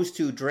 It goes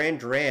to Duran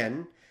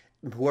Duran,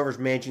 whoever's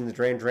managing the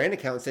Duran Duran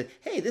account, and said,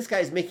 hey, this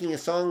guy's making a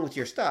song with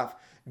your stuff.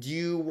 Do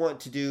you want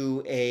to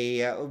do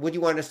what do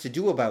you want us to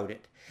do about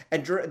it?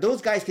 And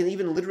those guys can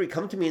even literally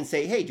come to me and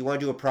say, hey, do you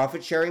want to do a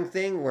profit sharing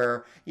thing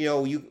where,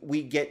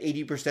 we get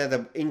 80% of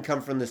the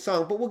income from the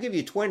song, but we'll give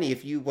you 20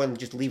 if you want to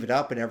just leave it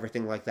up and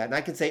everything like that. And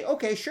I can say,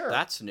 okay, sure.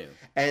 That's new.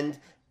 And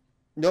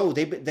no,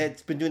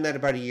 that's been doing that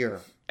about a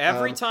year.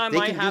 Every time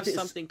I have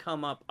something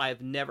come up,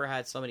 I've never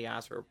had somebody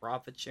ask for a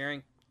profit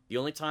sharing. The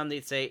only time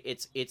they say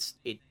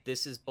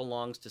this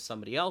belongs to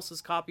somebody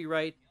else's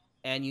copyright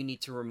and you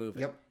need to remove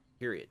it. Yep.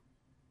 Period.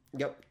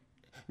 Yep.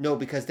 No,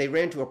 because they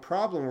ran into a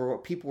problem where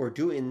what people were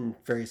doing in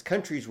various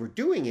countries were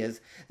doing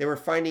is they were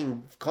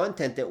finding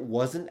content that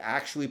wasn't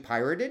actually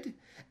pirated,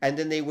 and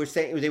then they were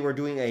saying they were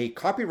doing a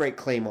copyright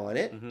claim on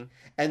it, mm-hmm.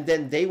 and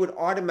then they would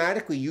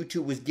automatically,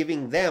 YouTube was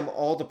giving them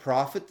all the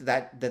profit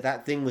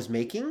that thing was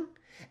making.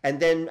 And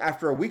then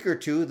after a week or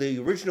two, the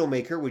original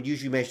maker would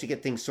usually manage to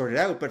get things sorted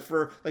out. But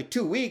for like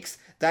 2 weeks,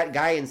 that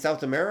guy in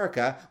South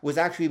America was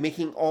actually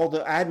making all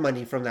the ad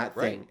money from that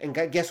thing. Right.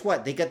 And guess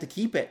what? They got to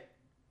keep it.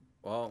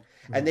 Wow.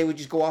 And they would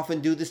just go off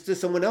and do this to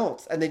someone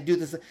else. And they'd do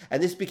this.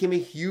 And this became a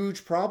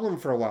huge problem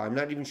for a while. I'm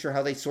not even sure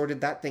how they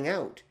sorted that thing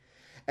out.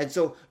 And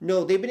so,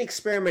 no, they've been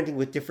experimenting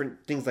with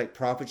different things like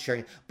profit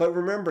sharing. But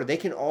remember, they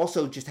can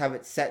also just have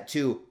it set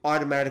to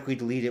automatically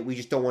delete it. We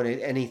just don't want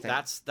anything.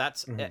 That's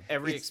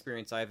every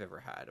experience I've ever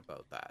had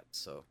about that.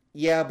 So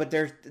yeah, but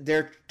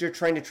they're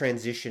trying to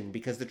transition,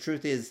 because the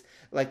truth is,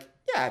 like,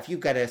 yeah, if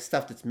you've got a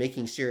stuff that's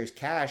making serious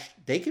cash,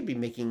 they could be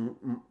making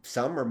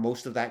some or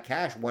most of that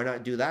cash. Why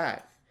not do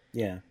that?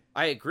 Yeah.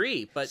 I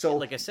agree, but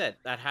like I said,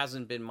 that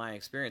hasn't been my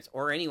experience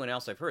or anyone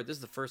else I've heard. This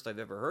is the first I've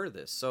ever heard of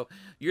this. So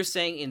you're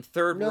saying in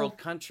third world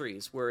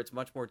countries where it's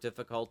much more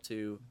difficult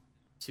to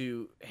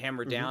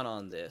hammer down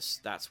on this,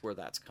 that's where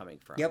that's coming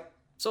from. Yep.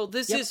 So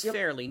this is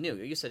fairly new.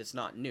 You said it's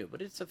not new,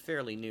 but it's a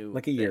fairly new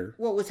like a year.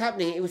 Well, it was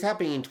happening in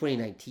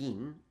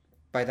 2019.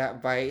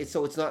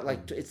 So it's not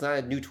like it's not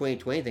a new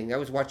 2020 thing. I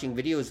was watching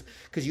videos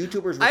because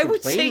YouTubers were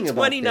complaining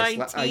about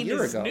this a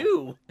year ago.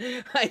 New.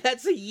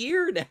 That's a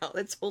year now.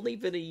 That's only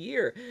been a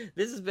year.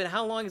 This has been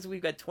how long? We've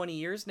got 20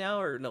 years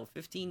now, or no,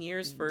 15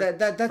 years for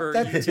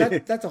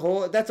that's a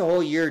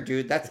whole year,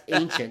 dude. That's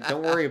ancient.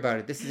 Don't worry about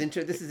it. This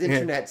is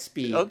internet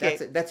speed. Okay,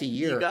 that's a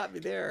year. You got me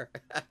there.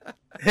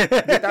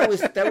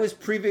 that was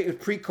pre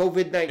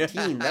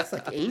COVID-19. That's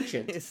like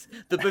ancient. It's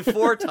the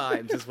before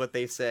times is what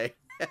they say.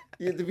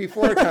 Yeah, the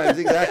before times,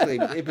 exactly.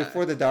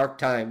 Before the dark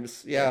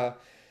times, yeah.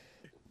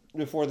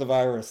 Before the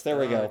virus. There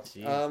we go.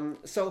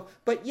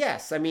 But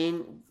yes, I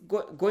mean,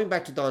 going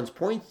back to Don's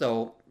point,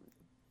 though,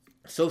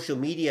 social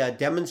media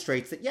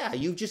demonstrates that, yeah,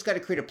 you've just got to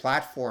create a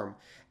platform,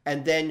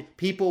 and then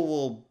people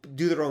will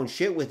do their own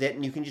shit with it,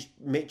 and you can just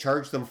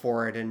charge them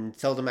for it and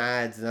sell them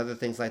ads and other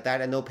things like that,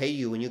 and they'll pay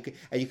you, and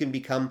you can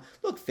become.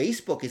 Look,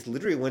 Facebook is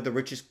literally one of the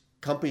richest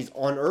companies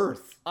on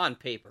earth on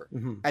paper,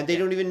 and they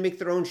don't even make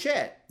their own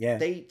shit. Yeah,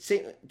 they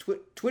say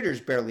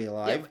Twitter's barely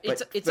alive. Yeah,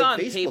 but it's on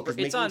Facebook paper.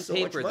 It's on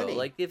paper though.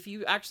 Like, if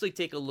you actually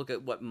take a look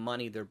at what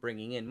money they're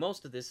bringing in,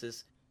 most of this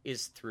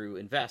is through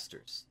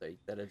investors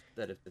that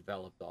have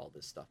developed all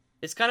this stuff.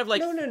 It's kind of like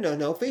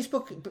no.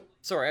 Facebook.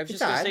 Sorry, I was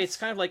just going to say it's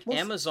kind of like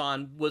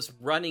Amazon was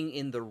running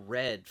in the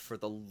red for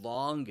the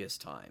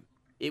longest time.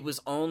 It was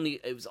only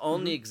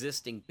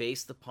existing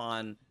based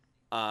upon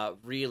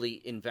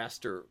really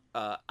investor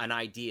and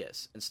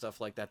ideas and stuff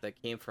like that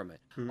came from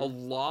it. Mm-hmm. A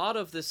lot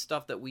of this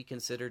stuff that we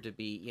consider to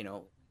be,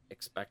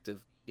 expected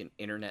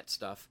internet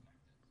stuff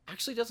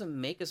actually doesn't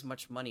make as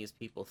much money as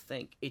people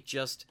think. It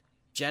just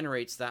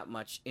generates that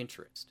much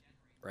interest,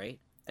 right?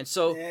 And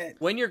so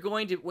when you're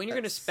going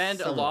to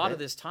spend a lot of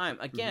this time,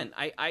 again,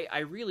 I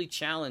really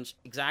challenge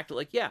exactly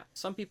like, yeah,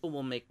 some people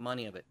will make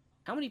money of it.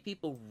 How many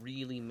people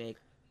really make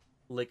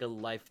like a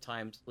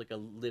lifetime, like a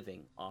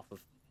living off of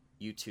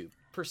YouTube,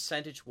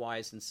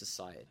 percentage-wise in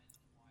society?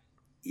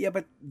 Yeah,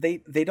 but they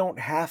don't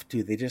have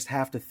to. They just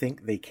have to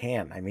think they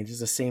can. I mean, it's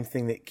the same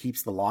thing that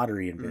keeps the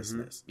lottery in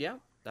business. Yeah,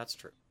 that's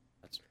true.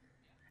 That's true.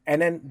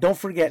 And then don't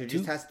forget, There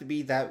just has to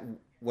be that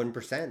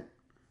 1%.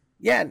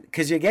 yeah,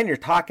 because again, you're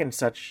talking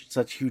such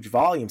huge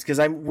volumes. Because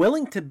I'm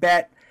willing to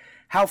bet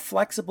how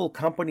flexible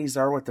companies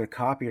are with their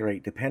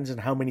copyright depends on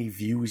how many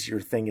views your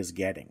thing is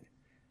getting.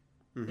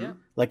 Yeah.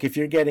 Like if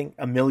you're getting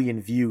 1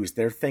 million views,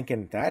 they're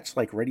thinking that's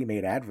like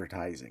ready-made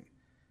advertising.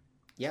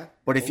 Yeah.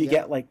 But if you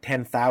get like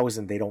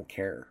 10,000, they don't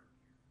care.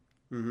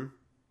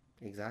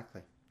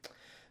 Exactly.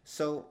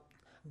 So,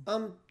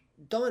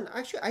 Don,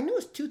 actually, I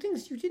noticed 2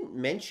 things you didn't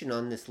mention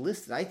on this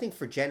list that I think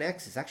for Gen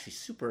X is actually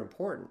super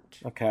important.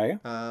 Okay.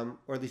 Or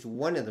at least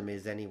one of them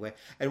is anyway.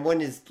 And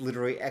one is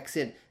literally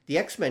the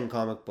X-Men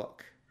comic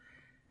book.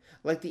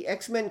 Like the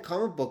X-Men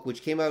comic book,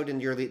 which came out in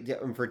the early,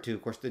 referred to,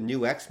 of course, the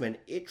new X-Men,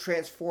 it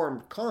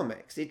transformed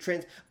comics.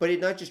 But it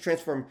not just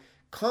transformed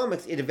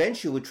comics, it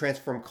eventually would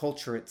transform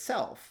culture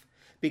itself.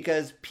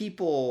 Because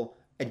people,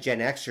 and Gen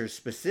Xers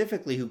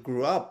specifically, who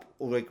grew up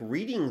like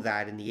reading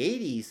that in the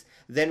 80s,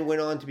 then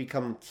went on to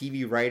become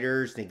TV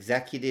writers and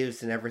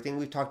executives and everything.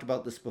 We've talked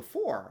about this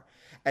before.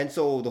 And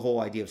so the whole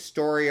idea of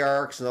story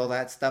arcs and all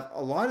that stuff,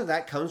 a lot of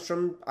that comes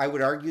from, I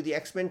would argue, the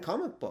X-Men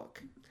comic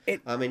book.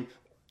 I mean,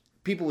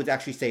 people would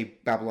actually say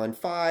Babylon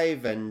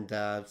 5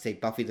 and say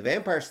Buffy the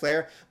Vampire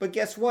Slayer. But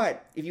guess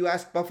what? If you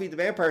ask Buffy the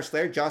Vampire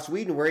Slayer, Joss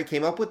Whedon, where he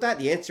came up with that,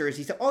 the answer is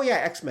he said, oh yeah,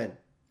 X-Men.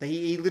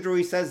 He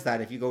literally says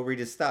that if you go read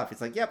his stuff.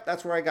 It's like, yep,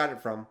 that's where I got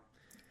it from.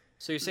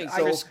 So you're saying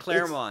Chris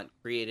Claremont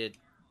created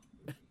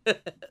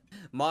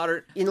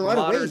modern in a lot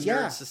of ways,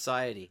 yeah. nerd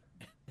society.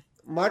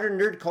 Modern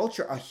nerd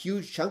culture, a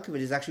huge chunk of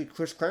it is actually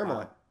Chris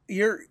Claremont.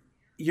 You're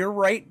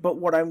right, but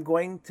what I'm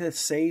going to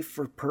say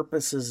for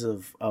purposes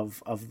of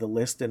the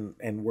list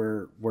and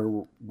where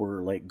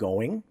we're like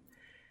going,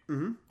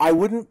 I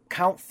wouldn't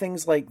count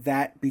things like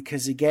that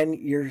because again,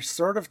 you're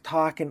sort of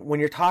talking when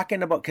you're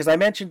talking about, because I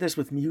mentioned this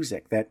with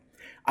music that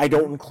I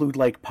don't include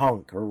like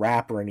punk or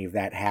rap or any of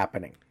that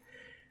happening.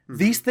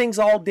 These things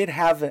all did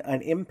have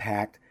an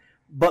impact,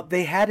 but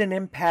they had an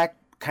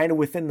impact kind of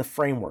within the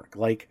framework.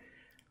 Like,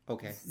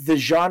 the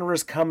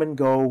genres come and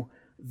go,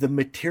 the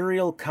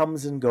material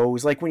comes and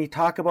goes. Like when you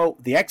talk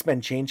about the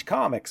X-Men changed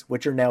comics,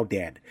 which are now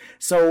dead.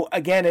 So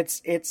again,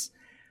 it's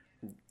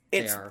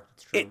true.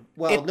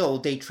 No,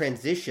 they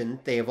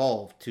transitioned, they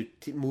evolved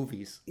to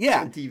movies,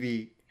 and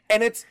TV,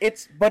 and it's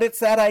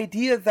that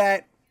idea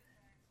that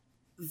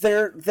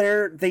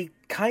they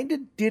kind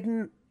of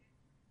didn't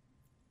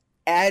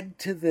add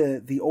to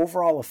the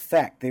overall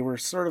effect. They were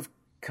sort of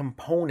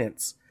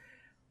components,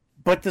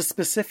 but the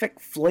specific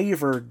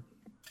flavor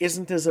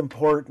isn't as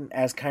important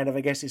as kind of,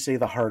 I guess you say,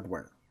 the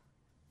hardware.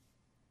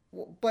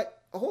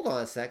 But hold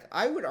on a sec.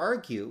 I would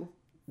argue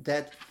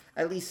that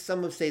at least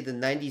some of, say, the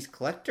 90s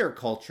collector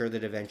culture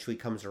that eventually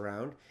comes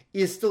around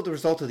is still the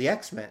result of the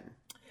X-Men.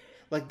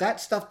 Like, that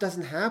stuff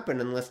doesn't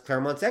happen unless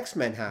Claremont's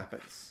X-Men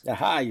happens.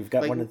 Aha, you've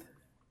got one of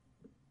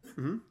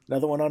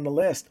another one on the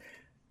list.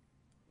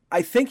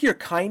 I think you're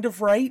kind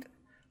of right,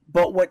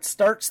 but what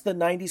starts the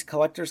 90s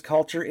collector's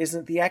culture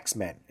isn't the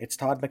X-Men. It's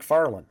Todd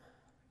McFarlane.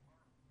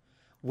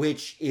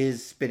 Which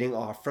is spinning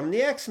off from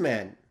the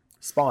X-Men.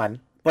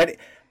 Spawn. But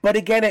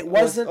again, it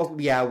wasn't...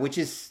 which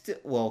is...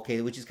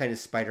 which is kind of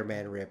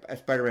Spider-Man rip.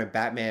 Spider-Man,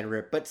 Batman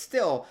rip. But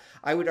still,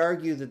 I would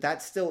argue that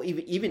that's still...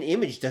 Even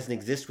Image doesn't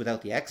exist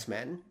without the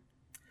X-Men.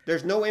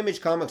 There's no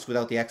Image comics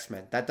without the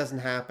X-Men. That doesn't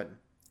happen.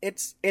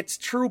 It's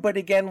true, but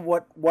again,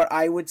 what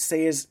I would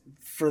say is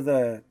for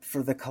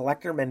the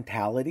collector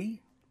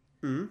mentality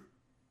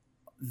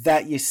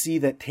that you see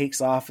that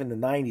takes off in the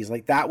 90s,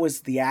 like that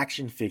was the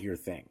action figure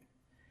thing.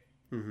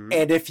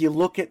 And if you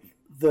look at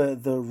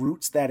the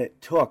roots that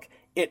it took,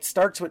 it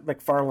starts with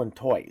McFarlane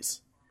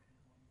Toys.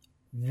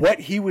 What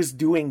he was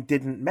doing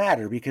didn't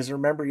matter because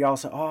remember, you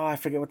also, I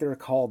forget what they were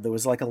called. There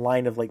was like a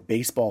line of like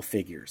baseball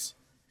figures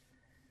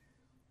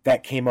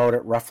that came out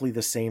at roughly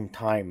the same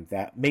time,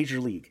 that Major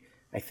League,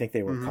 I think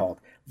they were called,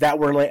 that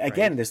were like,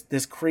 again,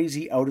 this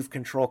crazy out of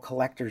control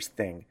collectors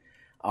thing.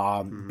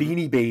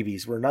 Beanie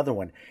Babies were another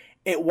one.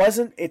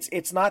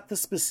 It's not the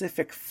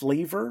specific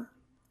flavor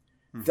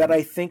that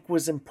I think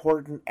was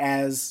important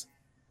as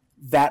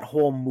that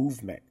whole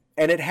movement.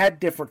 And it had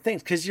different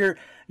things. Because you're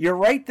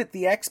right that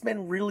the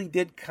X-Men really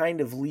did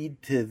kind of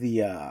lead to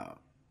the,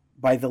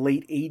 by the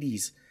late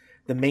 80s,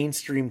 the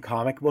mainstream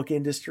comic book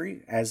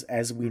industry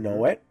as we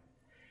know it.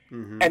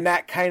 And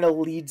that kind of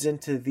leads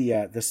into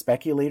the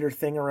speculator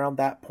thing around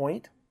that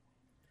point.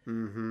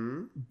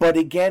 But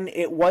again,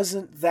 it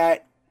wasn't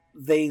that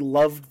they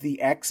loved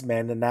the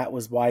X-Men and that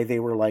was why they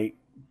were like,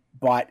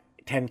 bought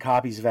 10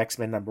 copies of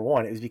X-Men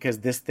 #1. It was because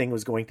this thing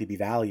was going to be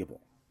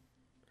valuable.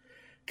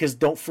 Because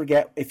don't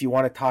forget, if you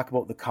want to talk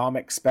about the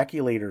comic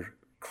speculator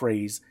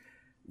craze,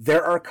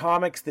 there are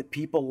comics that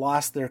people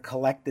lost their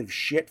collective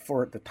shit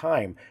for at the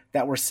time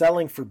that were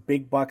selling for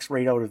big bucks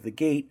right out of the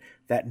gate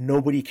that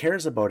nobody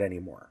cares about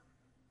anymore.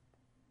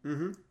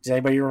 Does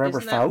anybody remember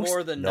Isn't Faust? That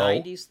more the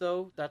 90s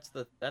though? That's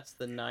the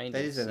 90s.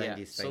 That is a 90s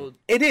thing. So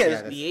it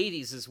is.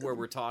 the 80s is where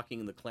we're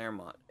talking the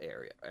Claremont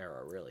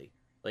era really.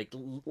 Like,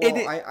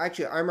 Well,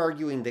 I'm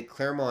arguing that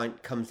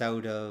Claremont comes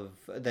out of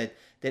that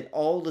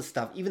all the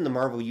stuff, even the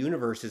Marvel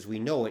universe as we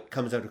know it,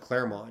 comes out of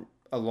Claremont.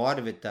 A lot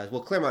of it does.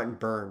 Well, Claremont and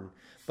Byrne,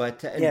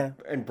 but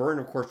and Byrne,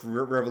 of course,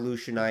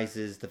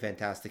 revolutionizes the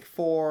Fantastic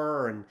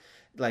Four, and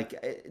like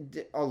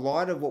a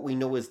lot of what we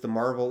know is the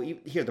Marvel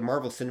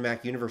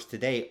Cinematic Universe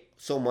today.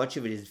 So much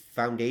of it is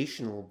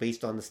foundational,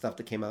 based on the stuff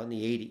that came out in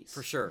the 80s.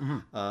 For sure.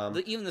 Mm-hmm.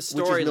 Even the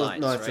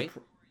storylines, right?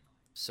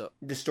 So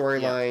the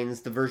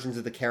storylines, the versions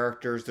of the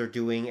characters they're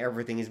doing,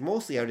 everything is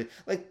mostly out of,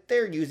 like,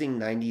 they're using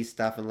 90s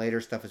stuff and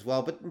later stuff as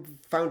well, but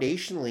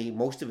foundationally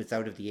most of it's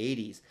out of the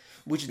 80s,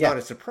 which is not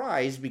a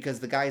surprise because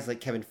the guys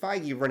like Kevin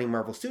Feige running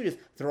Marvel Studios,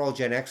 they're all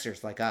Gen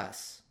Xers like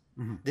us.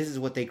 Mm-hmm. This is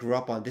what they grew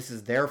up on. This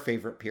is their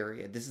favorite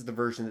period. This is the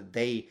version that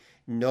they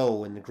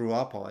know and grew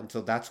up on, so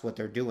that's what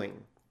they're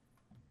doing.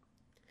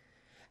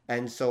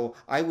 And so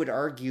I would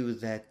argue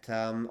that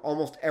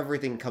almost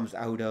everything comes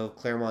out of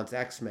Claremont's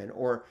X-Men,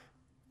 or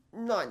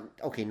not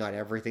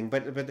everything,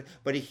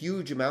 but a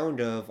huge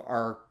amount of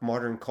our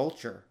modern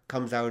culture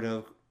comes out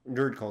of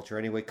nerd culture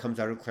anyway, comes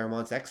out of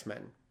Claremont's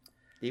X-Men.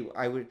 We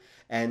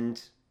can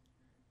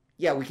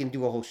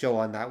do a whole show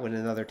on that one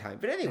another time.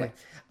 But anyway,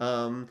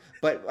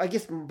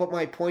 but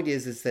my point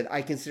is that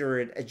I consider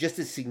it just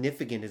as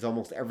significant as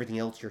almost everything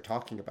else you're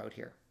talking about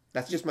here.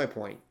 That's just my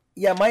point.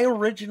 Yeah, my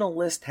original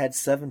list had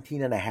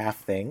 17 and a half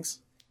things.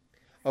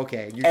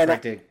 Okay, you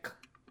tried to.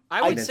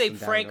 I would say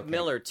Frank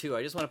Miller too.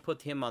 I just want to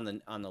put him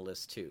on the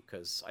list too,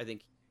 because I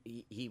think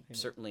he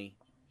certainly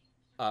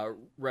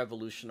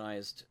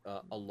revolutionized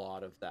a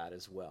lot of that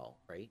as well,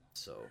 right?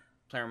 So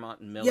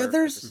Claremont and Miller at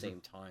the same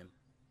time.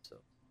 So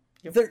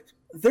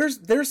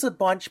there's a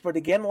bunch, but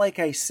again, like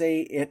I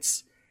say,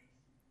 it's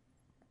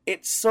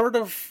sort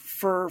of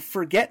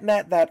for getting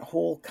at that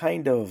whole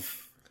kind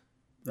of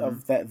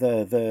that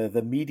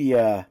the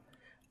media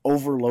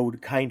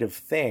overload kind of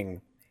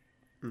thing.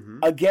 Mm-hmm.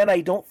 Again,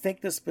 I don't think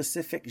the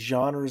specific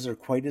genres are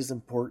quite as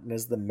important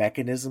as the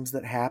mechanisms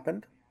that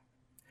happened.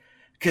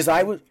 Because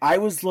I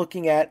was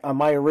looking at on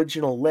my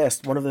original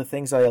list, one of the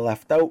things I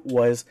left out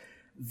was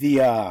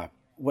the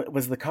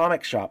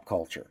comic shop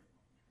culture.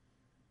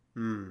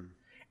 Mm.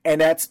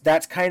 And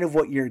that's kind of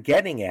what you're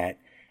getting at,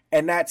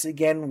 and that's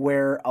again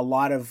where a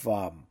lot of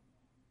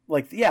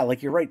like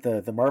you're right,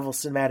 the Marvel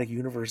Cinematic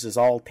Universe is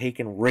all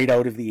taken right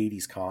out of the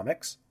 80s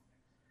comics.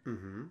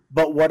 Mm-hmm.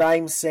 But what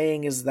I'm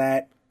saying is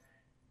that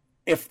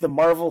if the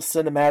Marvel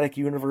Cinematic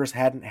Universe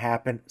hadn't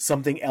happened,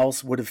 something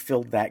else would have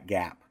filled that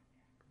gap.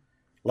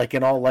 Like,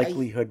 in all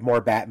likelihood, more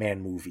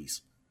Batman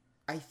movies.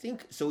 I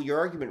think, so your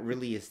argument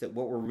really is that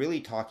what we're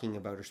really talking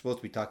about, or supposed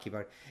to be talking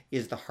about,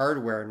 is the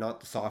hardware, not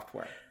the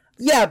software.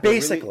 Yeah,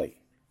 basically.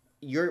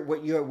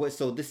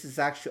 So this is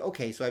actually,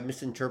 okay, so I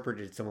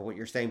misinterpreted some of what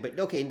you're saying, but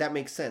okay, that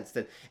makes sense.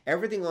 That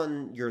everything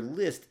on your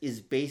list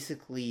is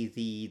basically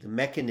the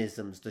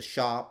mechanisms, the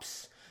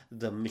shops,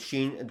 the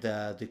machine,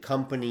 the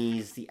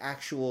companies, the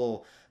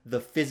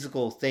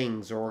physical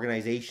things or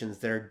organizations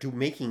that are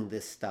making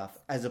this stuff,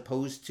 as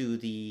opposed to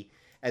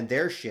and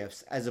their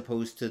shifts, as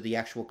opposed to the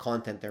actual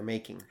content they're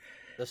making.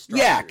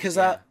 Because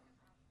I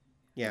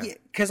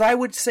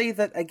would say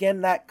that again,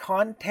 that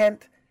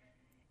content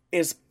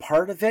is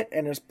part of it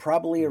and is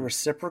probably a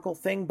reciprocal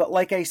thing. But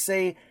like I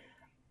say,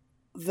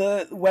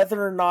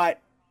 whether or not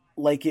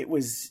like it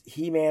was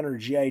He-Man or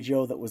G.I.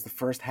 Joe that was the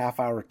first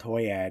half-hour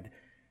toy ad,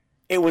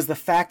 it was the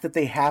fact that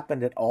they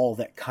happened at all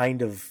that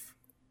kind of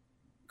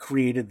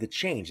created the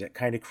change. That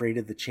kind of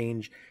created the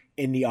change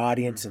in the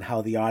audience and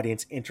how the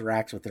audience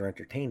interacts with their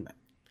entertainment.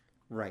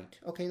 Right.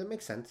 Okay, that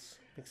makes sense.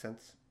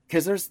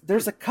 Because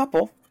there's a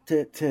couple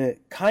to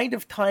kind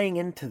of tying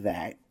into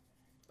that.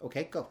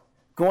 Okay, go.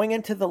 Going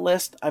into the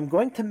list, I'm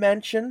going to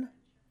mention,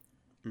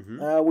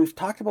 we've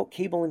talked about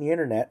cable and the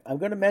internet. I'm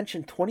going to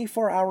mention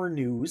 24-hour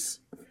news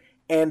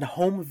and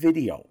home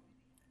video,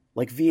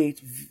 like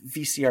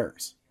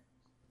VCRs.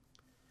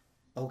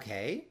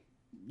 Okay.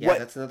 Yeah,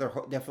 that's another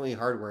definitely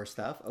hardware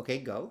stuff. Okay,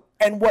 go.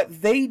 And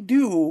what they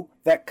do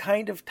that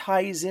kind of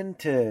ties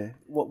into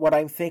what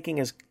I'm thinking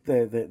is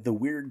the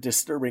weird,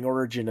 disturbing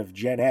origin of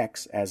Gen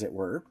X, as it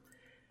were.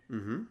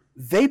 Mm-hmm.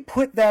 They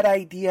put that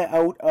idea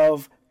out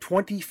of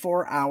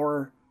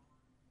 24-hour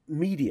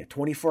media,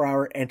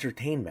 24-hour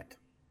entertainment.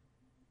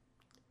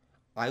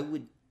 I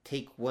would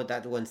take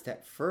that one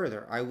step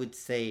further. I would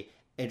say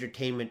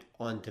entertainment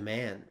on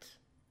demand.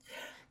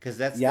 Because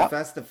that's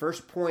the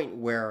first point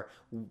where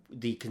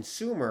the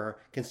consumer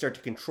can start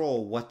to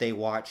control what they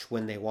watch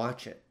when they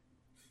watch it.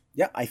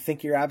 Yeah, I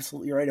think you're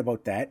absolutely right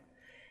about that.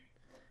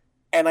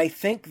 And I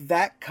think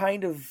that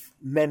kind of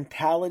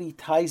mentality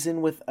ties in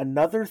with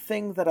another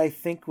thing that I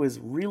think was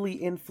really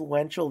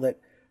influential that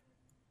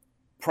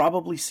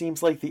probably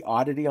seems like the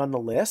oddity on the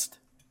list.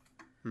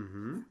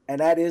 Mm-hmm. And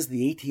that is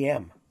the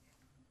ATM.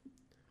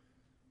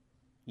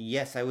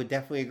 Yes, I would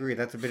definitely agree.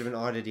 That's a bit of an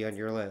oddity on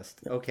your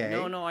list. Okay.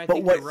 No, I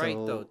think you're right,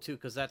 though, too,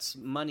 because that's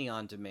money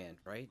on demand,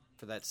 right?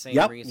 For that same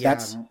reason.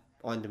 That's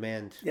on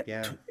demand.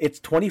 Yeah. It's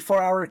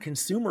 24-hour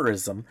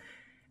consumerism.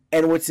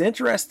 And what's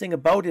interesting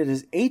about it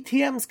is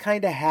ATMs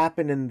kind of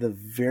happen in the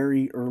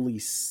very early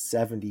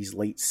 70s,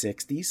 late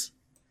 60s.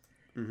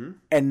 Mm-hmm.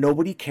 And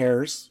nobody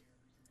cares.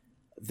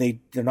 They're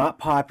not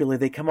popular.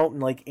 They come out in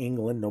like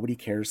England. Nobody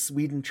cares.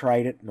 Sweden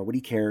tried it.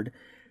 Nobody cared.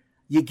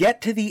 You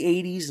get to the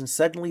 80s and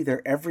suddenly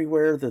they're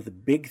everywhere. They're the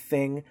big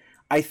thing.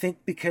 I think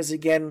because,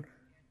 again,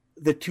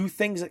 the two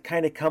things that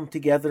kind of come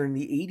together in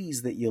the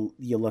 80s that you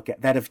look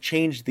at that have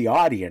changed the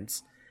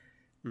audience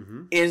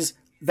is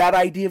that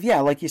idea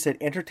of, like you said,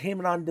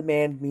 entertainment on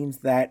demand means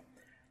that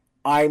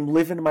I'm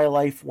living my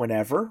life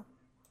whenever.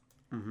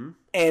 Mm-hmm.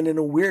 And in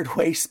a weird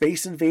way,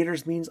 Space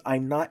Invaders means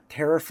I'm not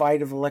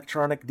terrified of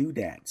electronic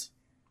doodads.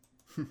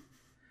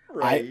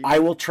 Right. I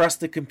will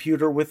trust the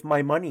computer with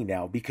my money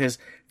now because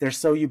they're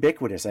so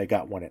ubiquitous. I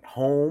got one at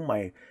home.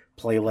 I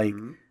play like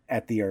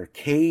at the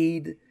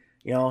arcade.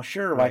 You know,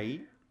 sure.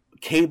 Right.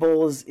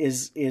 Cable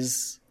is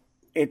it's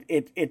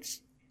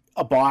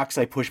a box.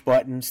 I push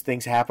buttons.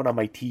 Things happen on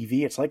my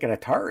TV. It's like an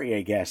Atari,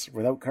 I guess,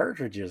 without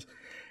cartridges.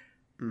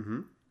 Mm-hmm.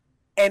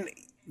 And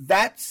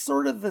that's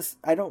sort of this.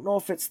 I don't know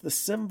if it's the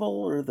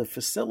symbol or the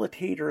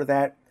facilitator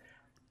that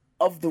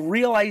of the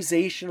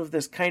realization of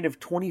this kind of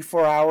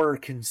 24-hour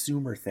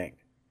consumer thing.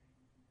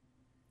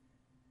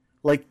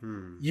 Like,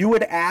 you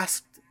had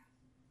asked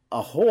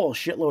a whole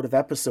shitload of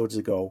episodes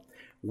ago,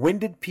 when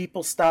did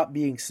people stop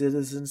being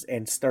citizens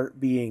and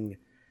start being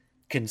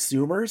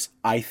consumers?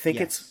 I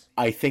think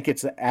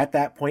it's at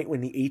that point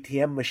when the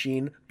ATM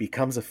machine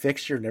becomes a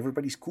fixture and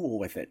everybody's cool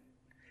with it.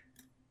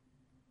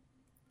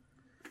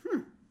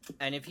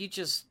 And if you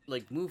just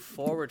like move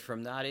forward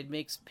from that, it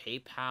makes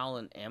PayPal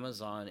and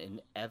Amazon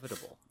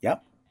inevitable.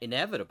 Yep.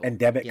 Inevitable. And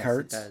debit Yes,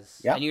 cards. it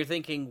does. Yep. And you're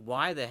thinking,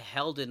 why the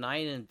hell didn't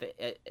I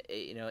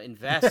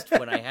invest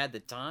when I had the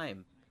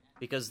time?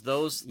 Because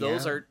those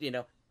are,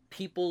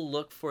 people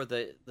look for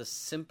the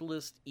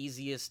simplest,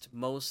 easiest,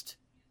 most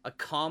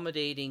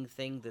accommodating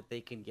thing that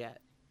they can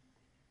get.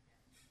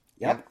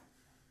 Yep.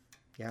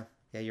 Yeah,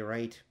 you're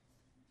right.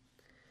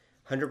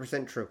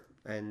 100% true.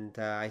 And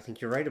I think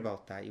you're right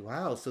about that.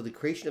 Wow, so the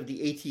creation of the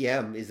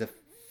ATM is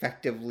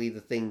effectively the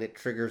thing that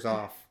triggers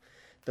off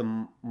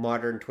the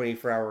modern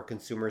 24-hour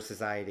consumer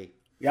society.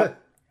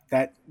 Yep.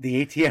 That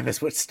the ATM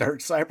is what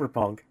starts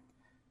cyberpunk.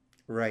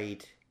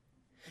 Right.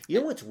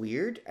 You know what's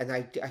weird, and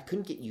I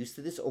couldn't get used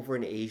to this over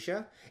in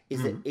Asia,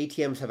 is that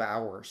ATMs have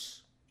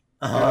hours.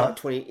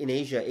 In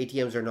Asia,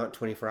 ATMs are not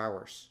 24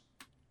 hours.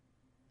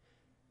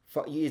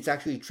 It's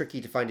actually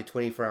tricky to find a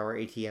 24-hour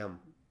ATM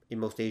in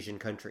most Asian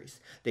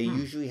countries. They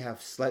usually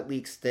have slightly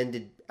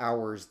extended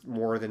hours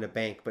more than a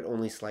bank, but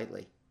only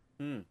slightly.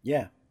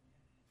 Yeah.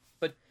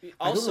 But also,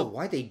 I don't know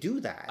why they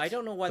do that. I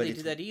don't know why they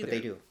do that either. But they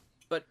do.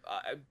 But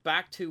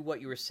back to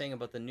what you were saying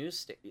about the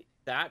news,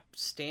 that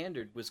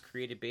standard was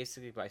created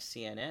basically by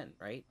CNN,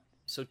 right?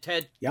 So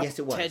Yes,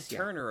 it was. Ted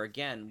Turner,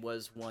 again,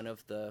 was one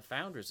of the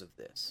founders of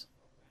this,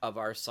 of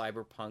our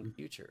cyberpunk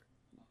future.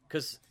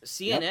 Because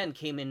CNN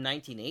came in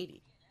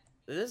 1980.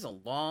 This is a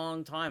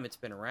long time it's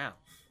been around.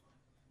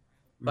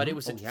 But it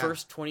was the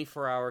first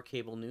 24-hour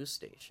cable news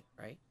station,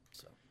 right?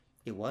 So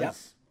it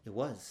was. It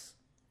was.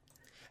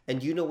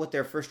 And do you know what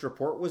their first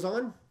report was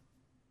on?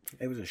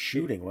 It was a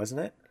shooting,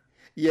 wasn't it?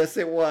 Yes,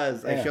 it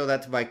was. Yeah. I show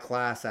that to my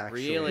class,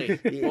 actually.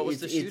 Really? What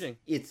was the shooting?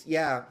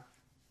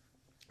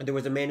 There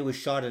was a man who was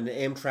shot on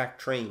an Amtrak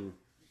train.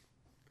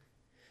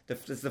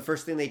 It's the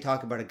first thing they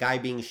talk about, a guy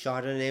being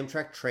shot on an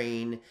Amtrak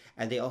train,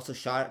 and they also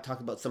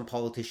talk about some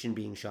politician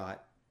being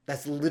shot.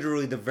 That's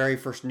literally the very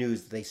first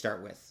news they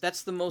start with.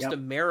 That's the most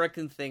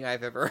American thing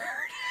I've ever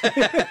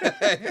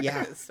heard.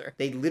 Yeah. Sorry.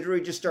 They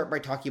literally just start by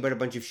talking about a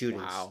bunch of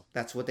shootings. Wow.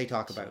 That's what they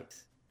talk about.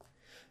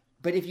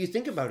 But if you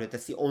think about it,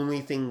 that's the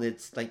only thing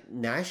that's like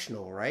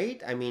national,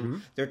 right? I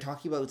mean, they're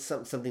talking about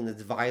something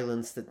that's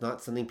violence, that's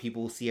not something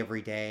people see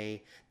every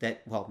day.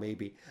 That, well,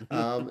 maybe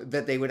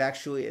that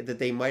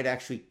they might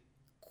actually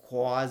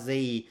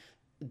quasi.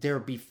 They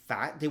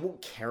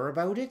won't care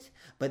about it,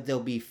 but they'll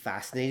be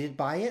fascinated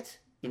by it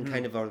in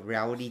kind of a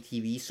reality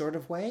TV sort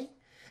of way.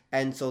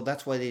 And so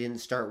that's why they didn't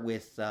start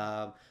with.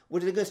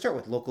 What are they going to start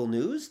with? Local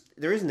news?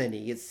 There isn't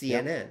any. It's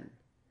CNN.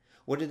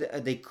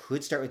 Yep. They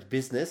could start with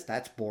business.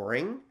 That's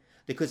boring.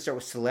 They could start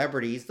with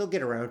celebrities. They'll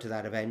get around to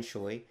that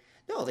eventually.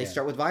 No, they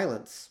start with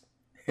violence.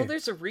 Well,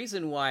 there's a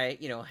reason why,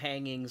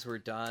 hangings were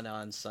done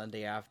on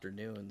Sunday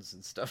afternoons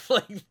and stuff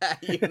like that,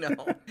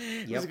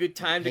 It was a good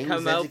time to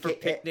come out for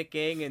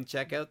picnicking and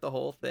check out the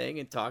whole thing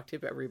and talk to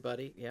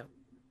everybody. Yeah.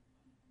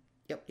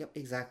 Yep,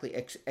 exactly.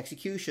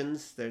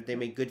 Executions, they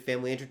make good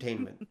family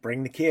entertainment.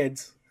 Bring the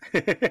kids.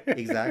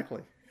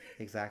 Exactly.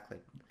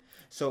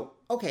 So,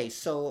 okay,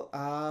 so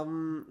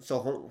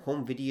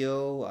home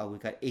video, we've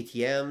got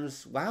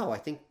ATMs. Wow, I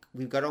think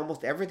we've got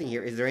almost everything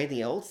here. Is there anything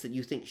else that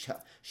you think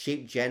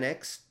shaped Gen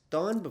X,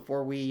 Don,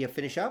 before we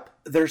finish up?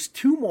 There's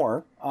two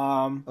more.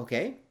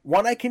 Okay.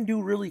 One I can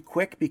do really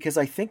quick because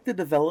I think the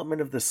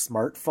development of the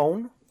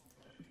smartphone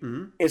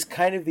is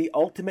kind of the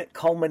ultimate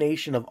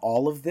culmination of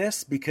all of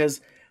this,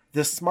 because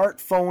the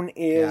smartphone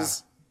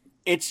is...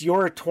 It's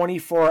your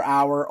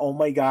 24-hour, oh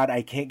my God,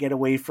 I can't get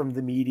away from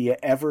the media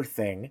ever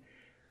thing.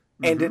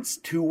 And it's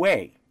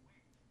two-way.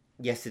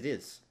 Yes, it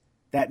is.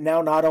 That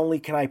now not only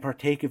can I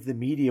partake of the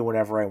media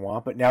whenever I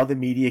want, but now the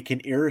media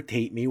can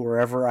irritate me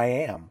wherever I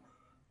am.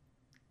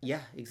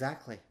 Yeah,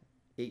 exactly.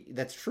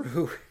 That's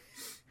true.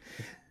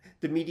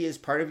 The media is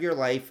part of your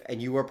life,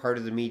 and you are part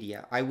of the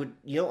media. I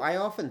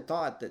often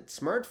thought that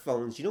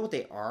smartphones, you know what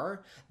they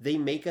are? They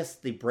make us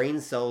the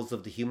brain cells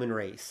of the human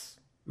race.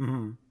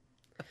 Mm-hmm.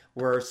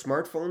 Where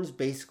smartphones,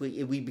 basically,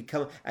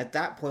 at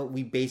that point,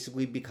 we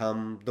basically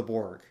become the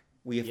Borg.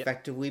 We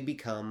effectively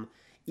become,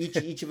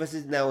 each of us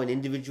is now an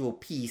individual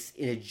piece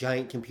in a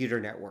giant computer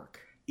network.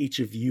 Each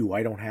of you,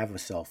 I don't have a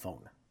cell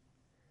phone.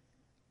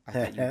 I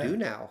thought you do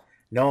now.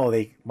 No,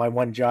 my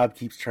one job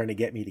keeps trying to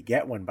get me to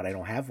get one, but I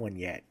don't have one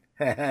yet.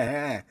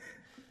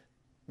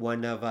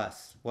 One of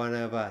us.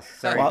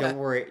 Sorry, well, don't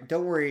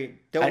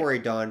worry,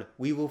 Don.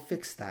 We will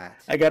fix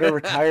that. I got to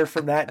retire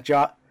from that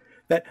job.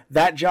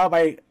 That job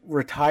I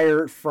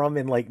retire from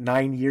in like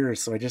 9 years,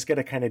 so I just got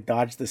to kind of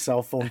dodge the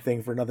cell phone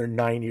thing for another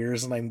 9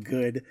 years, and I'm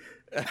good.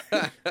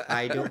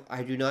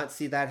 I do not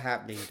see that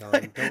happening,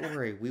 Don. Don't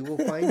worry, we will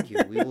find you.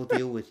 We will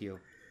deal with you.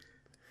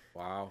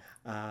 Wow.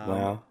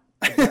 Wow.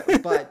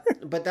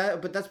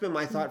 But that's been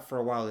my thought for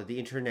a while, that the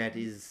internet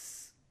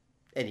is,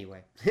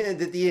 anyway,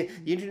 that the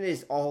internet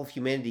is all of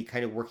humanity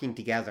kind of working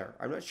together.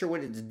 I'm not sure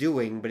what it's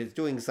doing, but it's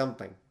doing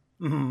something.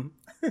 Mm-hmm.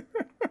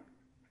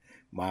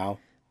 Wow.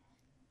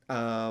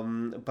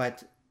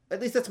 But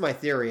at least that's my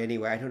theory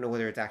anyway. I don't know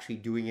whether it's actually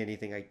doing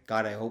anything. I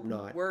hope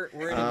not. We're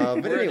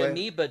an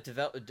amoeba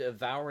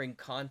devouring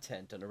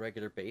content on a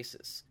regular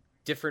basis.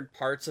 Different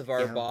parts of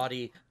our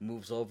body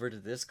moves over to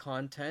this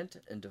content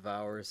and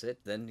devours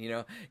it. Then,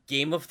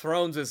 Game of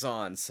Thrones is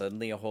on.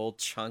 Suddenly a whole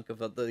chunk of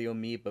the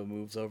amoeba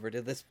moves over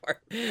to this part.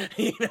 That's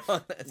pretty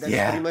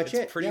much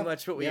it. It's pretty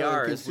much what we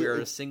are. Is we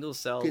are a single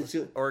cell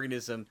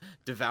organism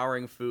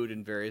devouring food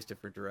in various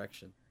different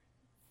directions.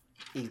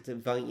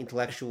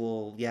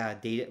 Intellectual,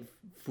 data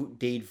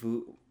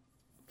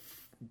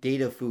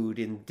food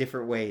in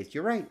different ways.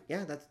 You're right.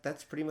 Yeah,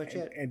 that's pretty much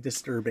it. And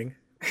disturbing.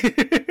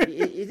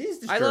 It is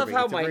disturbing. I love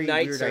how my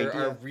nights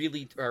are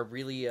really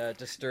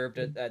disturbed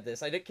at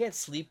this. I can't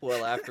sleep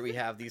well after we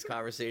have these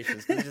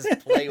conversations. They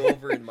just play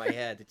over in my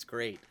head. It's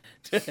great.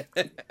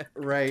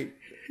 Right.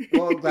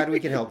 Well, I'm glad we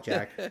can help,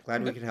 Jack.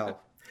 Glad we can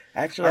help.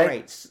 Actually, all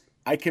right.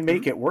 I can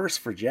make it worse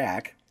for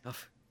Jack.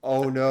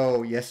 Oh,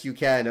 no. Yes, you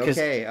can.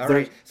 Okay. All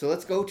right. So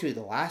let's go to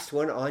the last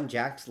one on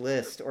Jack's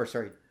list.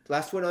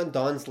 Last one on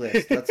Don's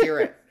list. Let's hear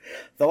it.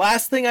 The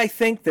last thing I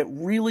think that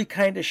really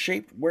kind of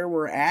shaped where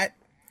we're at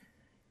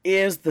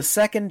is the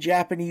second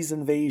Japanese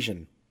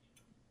invasion.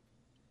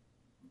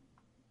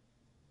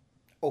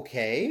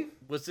 Okay.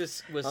 Was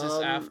this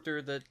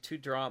after the 2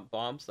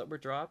 bombs that were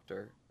dropped,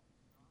 or?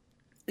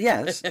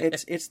 Yes,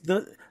 it's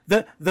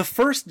the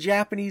first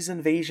Japanese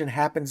invasion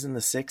happens in the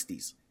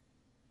 60s.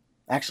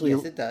 Actually,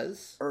 yes, it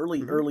does.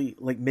 Early,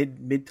 like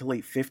mid to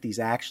late 50s,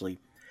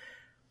 actually.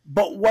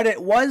 But what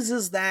it was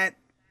is that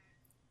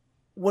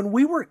when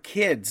we were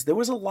kids, there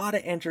was a lot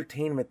of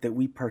entertainment that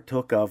we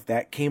partook of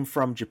that came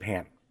from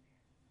Japan.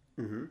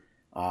 Mm-hmm.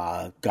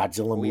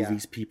 Godzilla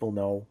movies, people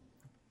know.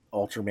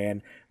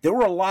 Ultraman. There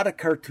were a lot of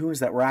cartoons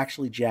that were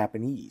actually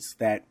Japanese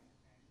that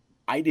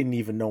I didn't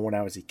even know when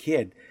I was a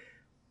kid.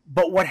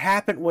 But what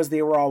happened was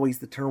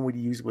the term we'd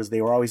use was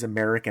they were always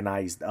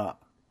Americanized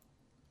up.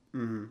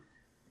 Mm-hmm.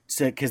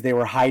 So, because they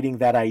were hiding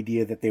that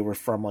idea that they were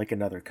from like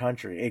another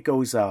country. It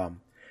goes, I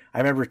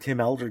remember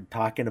Tim Eldred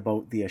talking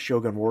about the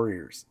Shogun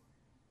Warriors.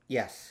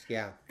 Yes,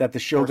 yeah. That the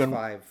Shogun,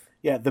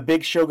 the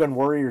big Shogun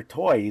Warrior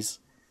toys,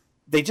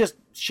 they just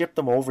shipped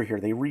them over here.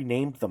 They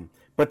renamed them.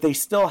 But they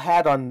still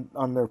had on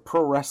their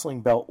pro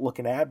wrestling belt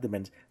looking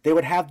abdomens, they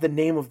would have the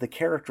name of the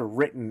character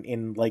written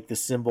in like the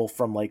symbol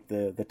from like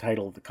the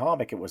title of the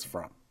comic it was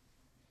from.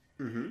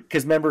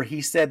 Because remember, he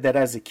said that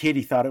as a kid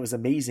he thought it was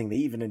amazing. They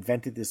even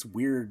invented this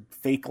weird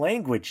fake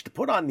language to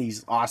put on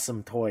these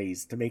awesome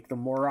toys to make them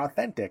more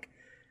authentic.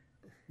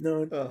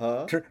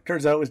 No,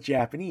 turns out it was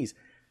Japanese.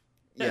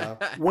 Yeah.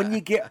 When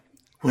you get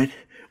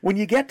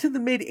to the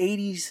mid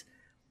 80s,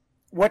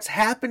 what's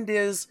happened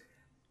is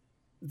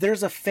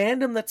there's a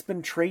fandom that's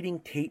been trading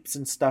tapes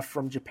and stuff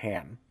from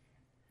Japan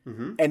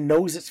and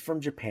knows it's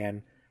from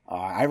Japan.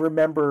 I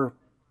remember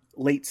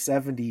late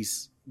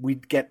 70s,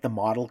 we'd get the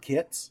model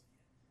kits.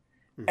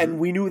 And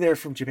we knew they're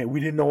from Japan. We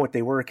didn't know what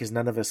they were because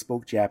none of us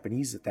spoke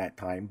Japanese at that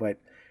time. But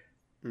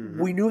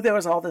we knew there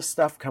was all this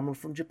stuff coming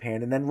from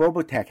Japan. And then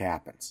Robotech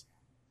happens.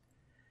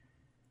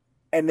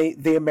 And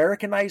they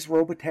Americanized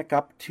Robotech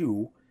up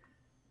too.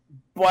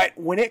 But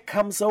when it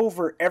comes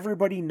over,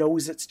 everybody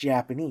knows it's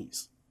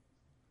Japanese.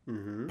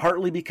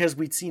 Partly because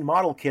we'd seen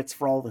model kits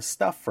for all the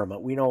stuff from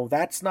it. We know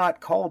that's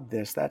not called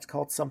this. That's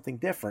called something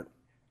different.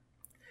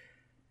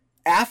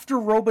 After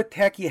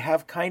Robotech, you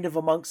have kind of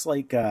amongst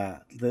like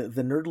the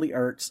nerdly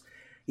arts,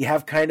 you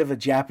have kind of a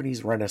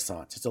Japanese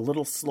renaissance. It's a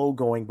little slow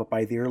going, but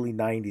by the early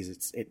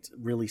 90s, it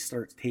really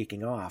starts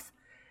taking off.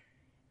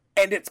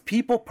 And it's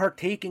people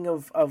partaking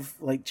of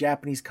like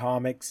Japanese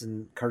comics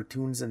and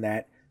cartoons and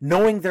that,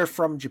 knowing they're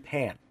from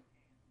Japan.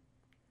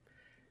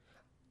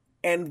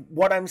 And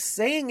what I'm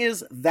saying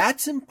is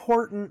that's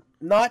important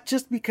not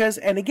just because,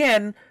 and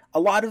again, a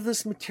lot of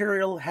this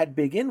material had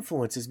big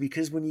influences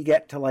because when you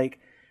get to like,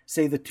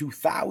 say the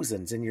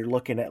 2000s and you're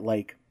looking at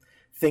like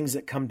things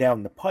that come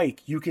down the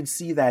pike, you can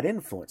see that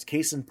influence.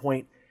 Case in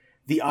point,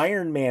 the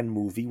Iron Man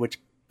movie, which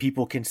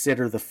people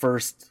consider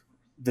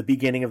the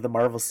beginning of the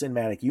Marvel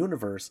Cinematic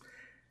Universe,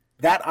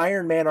 that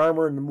Iron Man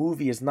armor in the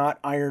movie is not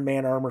Iron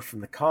Man armor from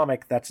the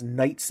comic, that's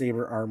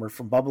Nightsaber armor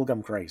from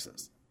Bubblegum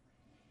Crisis.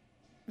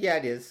 Yeah,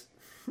 it is.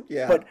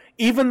 Yeah. But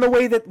even the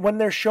way that when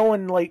they're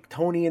showing like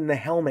Tony in the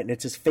helmet and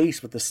it's his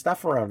face with the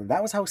stuff around him,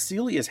 that was how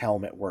Celia's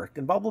helmet worked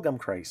in Bubblegum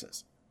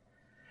Crisis.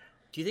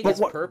 Do you think it's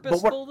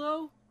purposeful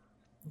though?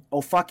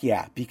 Oh fuck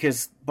yeah,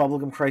 because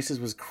Bubblegum Crisis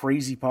was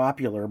crazy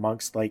popular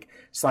amongst like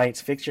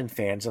science fiction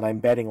fans, and I'm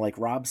betting, like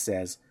Rob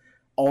says,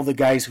 all the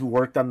guys who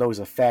worked on those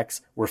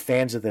effects were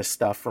fans of this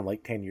stuff from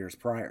like 10 years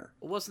prior.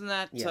 Wasn't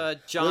that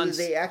John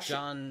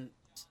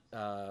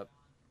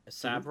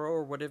Favreau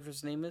or whatever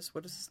his name is?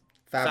 What is his?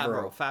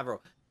 Favreau.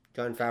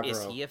 Jon Favreau.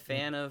 Is he a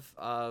fan of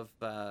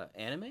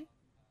anime?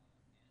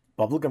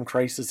 Bubblegum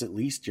Crisis, at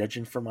least,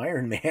 judging from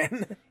Iron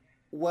Man.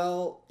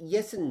 Well,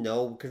 yes and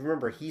no, because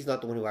remember, he's not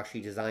the one who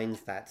actually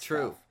designs that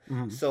stuff.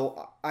 Mm-hmm.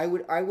 So I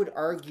would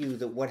argue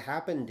that what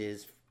happened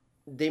is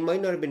they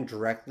might not have been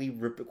directly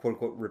quote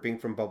unquote ripping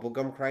from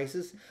Bubblegum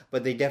Crisis,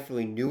 but they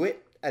definitely knew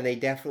it, and they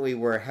definitely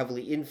were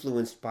heavily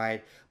influenced by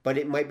it. But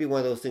it might be one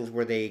of those things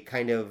where they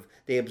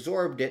they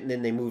absorbed it and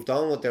then they moved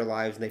on with their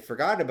lives and they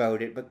forgot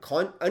about it. But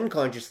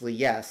unconsciously,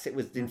 yes, it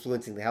was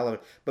influencing the hell out of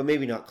it, but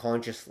maybe not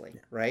consciously,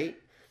 right?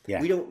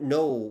 Yeah. We don't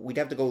know. We'd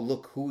have to go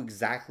look who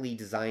exactly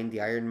designed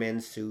the Iron Man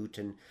suit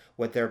and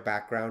what their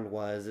background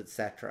was,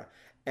 etc.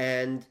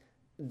 And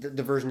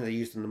the version they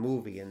used in the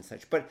movie and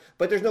such. But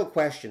there's no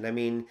question. I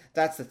mean,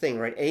 that's the thing,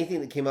 right?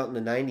 Anything that came out in the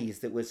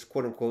 90s that was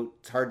quote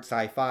unquote hard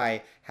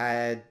sci-fi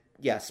had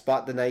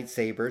Spot the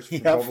Nightsabers from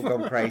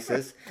Bubblegum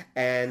Crisis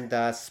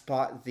and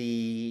Spot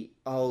the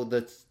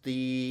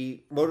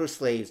Motor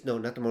Slaves. No,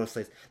 not the Motor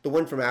Slaves. The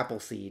one from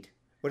Appleseed.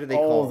 What are they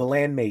called? Oh, the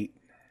Landmate.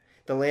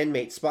 The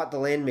Landmate. Spot the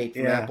Landmate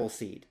from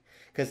Appleseed.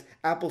 Because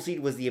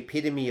Appleseed was the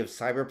epitome of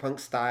cyberpunk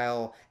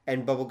style,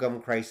 and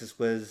Bubblegum Crisis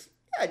was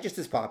just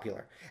as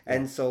popular.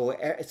 And so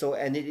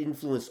and it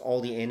influenced all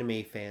the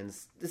anime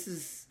fans. This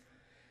is,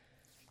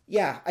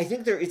 I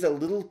think there is a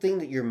little thing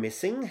that you're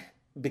missing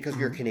because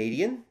you're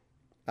Canadian.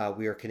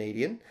 We are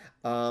Canadian,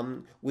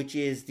 which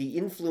is the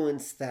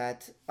influence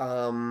that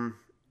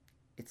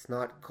it's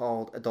not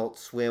called Adult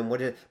Swim.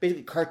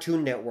 Basically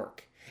Cartoon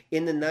Network.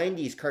 In the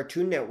 90s,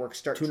 Cartoon Network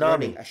starts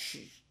running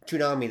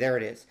Toonami, there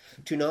it is.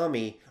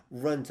 Toonami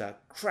runs a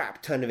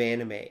crap ton of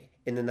anime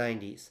in the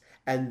 90s.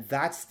 And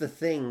that's the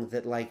thing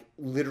that, like,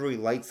 literally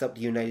lights up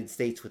the United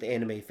States with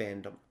anime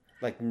fandom.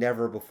 Like,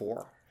 never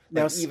before.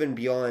 Like, even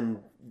beyond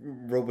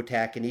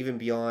Robotech and even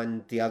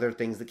beyond the other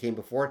things that came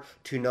before it,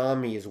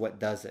 Toonami is what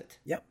does it.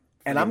 Yep.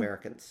 And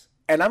Americans.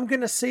 And I'm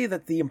going to say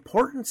that the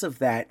importance of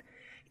that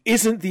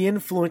isn't the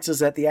influences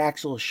that the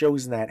actual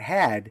shows in that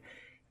had.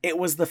 It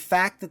was the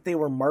fact that they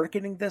were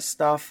marketing this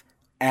stuff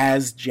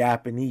as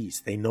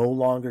Japanese. They no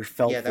longer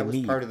felt the need. Yeah, that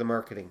was part of the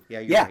marketing.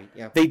 Yeah, you're right.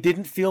 Yeah. They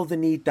didn't feel the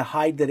need to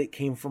hide that it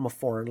came from a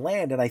foreign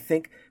land. And I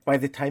think by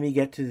the time you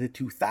get to the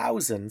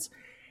 2000s,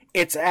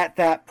 it's at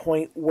that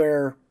point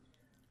where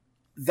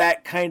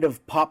that kind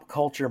of pop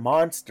culture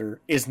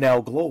monster is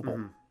now global.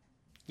 Mm-hmm.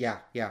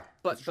 Yeah.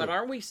 But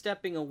aren't we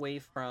stepping away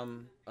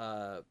from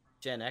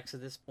Gen X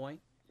at this point?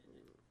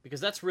 Because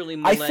that's really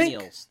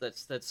millennials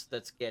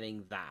that's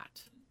getting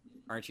that.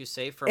 Aren't you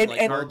safe from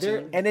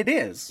cartoon? And it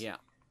is. Yeah.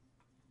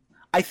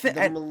 I think.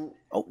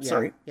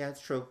 Sorry. Yeah,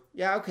 it's true.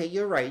 Yeah, okay,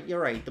 you're right.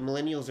 The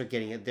millennials are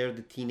getting it. They're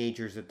the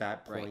teenagers at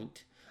that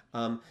point.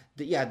 Right.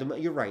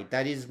 You're right.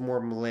 That is more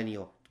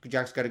millennial.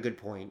 Jack's got a good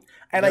point.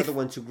 And they're the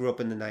ones who grew up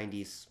in the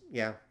 90s.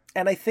 Yeah.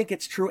 And I think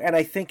it's true. And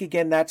I think,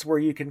 again, that's where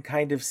you can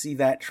kind of see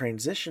that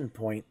transition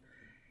point.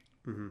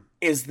 Mm-hmm.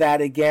 Is that,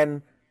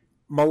 again,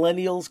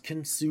 millennials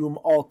consume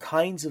all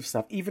kinds of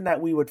stuff, even that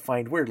we would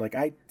find weird. Like,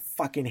 I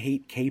fucking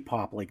hate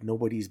K-pop like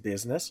nobody's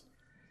business.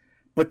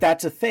 But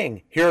that's a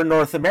thing. Here in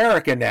North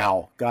America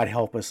now, God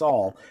help us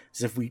all,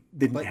 as if we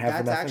didn't have enough.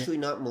 But that's actually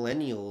not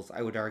millennials,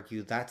 I would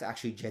argue. That's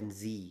actually Gen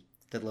Z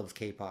that loves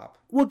K-pop.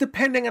 Well,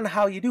 depending on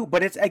how you do.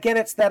 But it's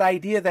that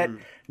idea that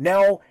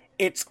now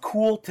it's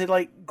cool to,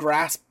 like,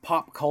 grasp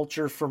pop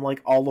culture from,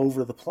 like, all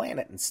over the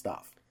planet and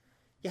stuff.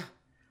 Yeah.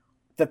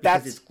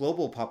 Because it's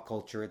global pop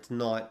culture. It's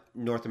not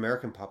North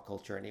American pop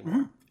culture anymore.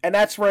 Mm-hmm. And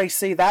that's where I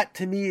say that,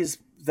 to me, is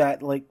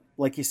that, like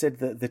you said,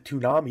 the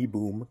Toonami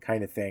boom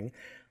kind of thing.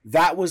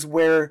 That was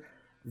where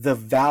the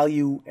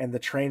value and the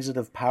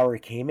transitive power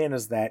came in,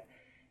 is that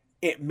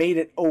it made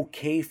it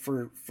okay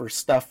for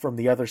stuff from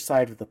the other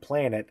side of the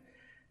planet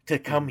to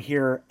come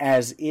here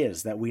as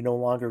is, that we no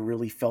longer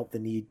really felt the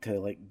need to,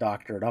 like,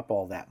 doctor it up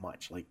all that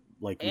much like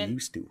we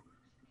used to.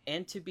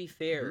 And to be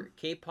fair,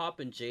 K-pop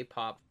and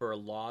J-pop for a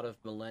lot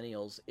of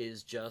millennials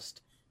is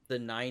just the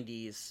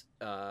 90s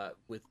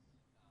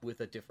with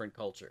a different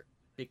culture.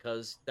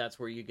 because that's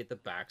where you get the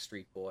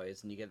Backstreet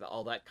Boys and you get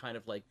all that kind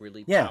of like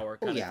really Yeah. power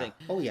kind of thing.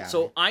 Oh yeah.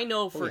 So I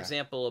know, for yeah.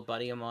 example, a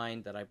buddy of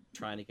mine that I'm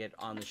trying to get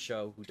on the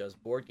show who does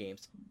board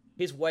games.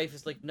 His wife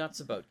is like nuts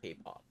about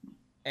K-pop,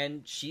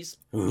 and she's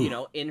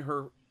in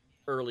her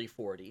early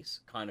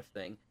 40s kind of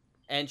thing.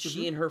 And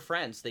she and her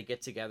friends, they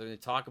get together and they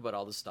talk about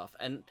all this stuff.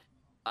 And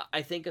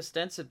I think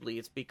ostensibly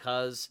it's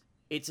because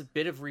it's a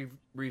bit of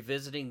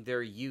revisiting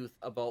their youth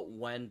about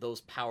when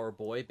those power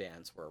boy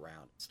bands were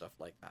around and stuff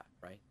like that,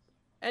 right?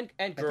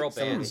 And girl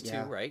bands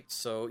too, right?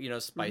 So,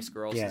 Spice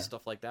Girls and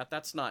stuff like that.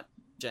 That's not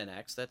Gen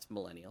X, that's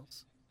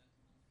millennials.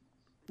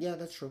 Yeah,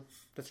 that's true.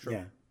 That's true.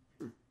 Yeah.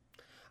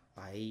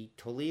 I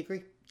totally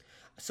agree.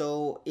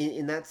 So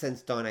in that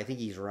sense, Don, I think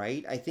he's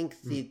right. I think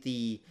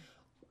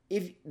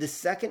if the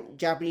second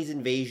Japanese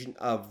invasion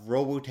of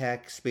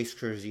Robotech, Space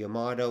Cruiser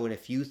Yamato, and a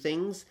few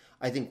things,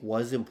 I think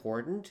was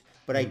important,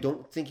 but I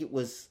don't think it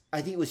was.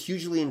 I think it was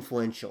hugely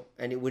influential,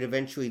 and it would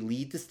eventually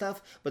lead to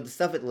stuff. But the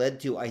stuff it led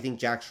to, I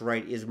think Jack's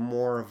right, is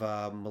more of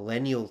a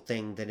millennial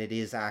thing than it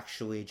is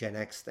actually a Gen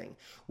X thing.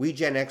 We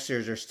Gen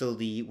Xers are still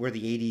we're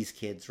the '80s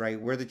kids, right?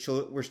 We're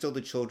still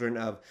the children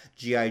of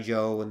G.I.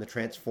 Joe and the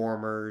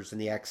Transformers and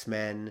the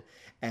X-Men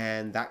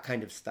and that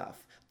kind of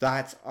stuff.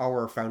 That's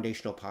our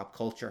foundational pop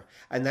culture,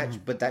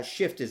 and but that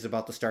shift is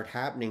about to start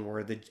happening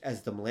where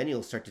as the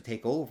millennials start to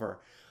take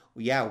over,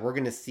 we're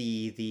going to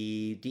see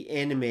the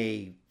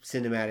anime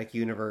cinematic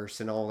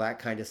universe and all that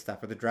kind of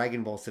stuff, or the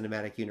Dragon Ball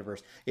cinematic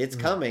universe. It's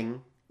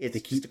coming.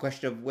 It's just a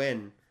question of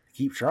when.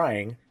 Keep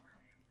trying.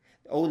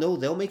 Oh no,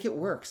 they'll make it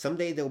work.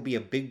 Someday there'll be a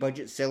big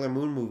budget Sailor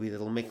Moon movie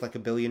that'll make like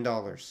 $1 billion.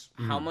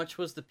 How much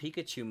was the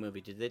Pikachu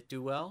movie? Did it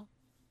do well?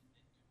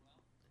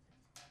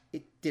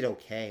 It did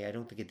okay. I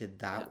don't think it did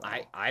that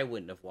well. I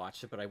wouldn't have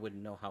watched it, but I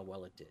wouldn't know how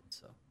well it did.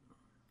 So,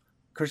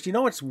 Chris, you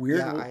know what's weird?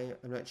 Yeah,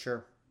 I'm not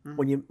sure.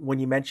 When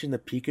you mention the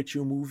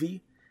Pikachu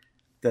movie,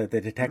 the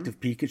Detective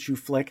Pikachu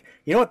flick,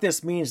 you know what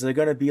this means? They're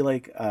going to be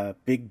like a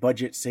big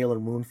budget Sailor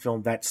Moon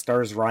film that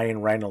stars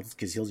Ryan Reynolds,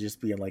 because he'll just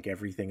be in like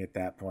everything at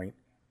that point.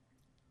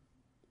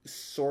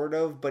 Sort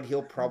of, but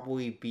he'll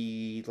probably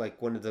be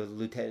like one of the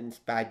lieutenant's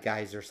bad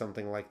guys or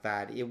something like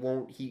that. It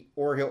won't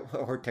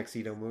or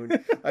Tuxedo Moon.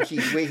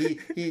 Actually,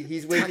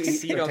 he's way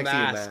Tuxedo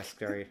Mask.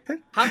 Sorry.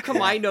 How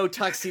come I know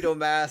Tuxedo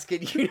Mask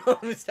and you know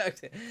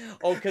Tuxedo?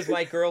 Oh, because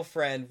my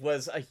girlfriend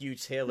was a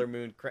huge Sailor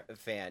Moon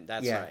fan.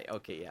 That's right.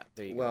 Okay, yeah,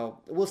 there you go.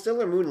 Well,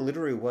 Sailor Moon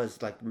literally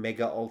was like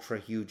mega ultra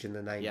huge in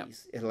the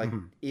 90s. Yep.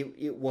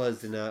 It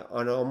was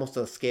on almost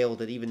a scale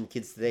that even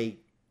kids today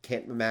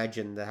can't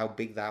imagine how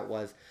big that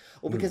was.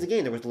 Well, because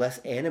again, there was less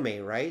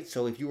anime, right?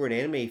 So if you were an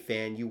anime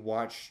fan, you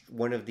watched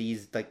one of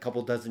these like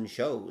couple dozen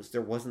shows.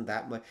 There wasn't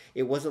that much.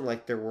 It wasn't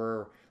like there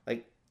were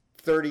like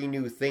 30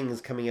 new things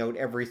coming out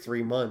every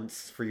 3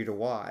 months for you to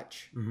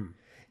watch,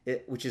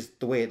 which is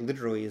the way it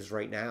literally is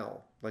right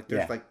now. Like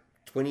there's like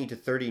 20 to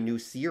 30 new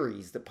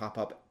series that pop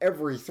up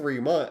every 3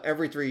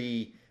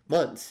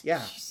 months.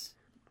 Yeah.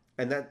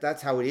 And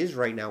that's how it is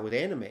right now with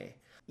anime.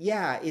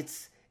 Yeah,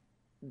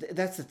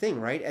 that's the thing,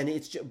 right? And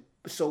it's just,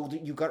 so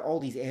you got all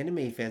these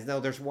anime fans now.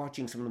 They're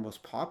watching some of the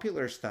most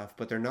popular stuff,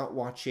 but they're not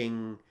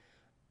watching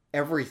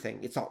everything.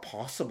 It's not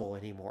possible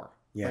anymore.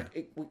 Yeah, like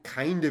it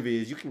kind of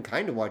is. You can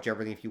kind of watch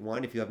everything if you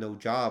want, if you have no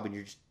job and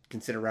you just can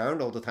sit around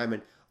all the time.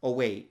 And oh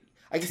wait,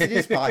 I guess it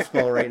is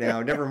possible right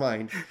now. Never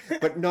mind,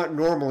 but not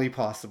normally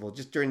possible.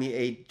 Just during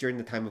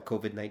the time of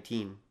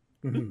COVID-19.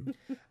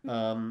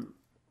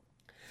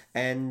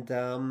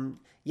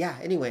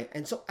 Anyway,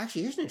 and so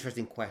actually here's an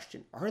interesting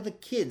question. Are the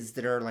kids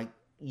that are like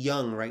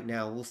young right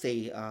now, we'll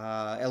say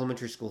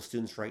elementary school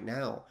students right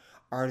now,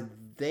 are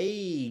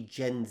they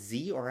Gen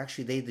Z or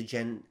actually they the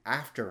gen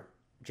after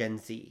Gen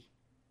Z?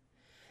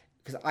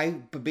 Because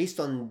based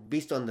on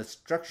the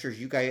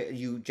structures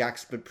you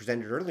Jack's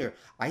presented earlier,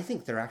 I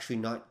think they're actually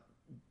not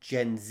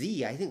Gen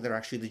Z. I think they're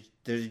actually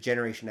the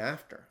generation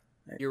after.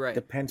 You're right.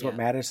 Depends what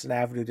Madison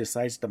Avenue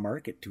decides to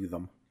market to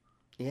them.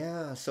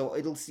 Yeah, so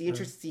it'll be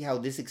interesting to see how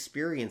this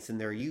experience in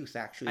their youth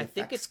actually. I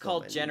think it's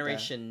called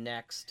Generation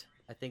Next.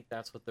 I think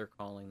that's what they're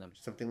calling them.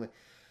 Something like.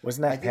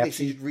 Wasn't that I think Pepsi?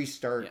 they should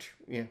restart.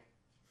 Yeah.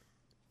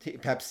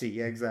 Pepsi.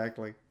 Yeah,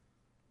 exactly.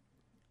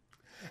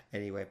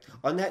 Anyway,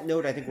 on that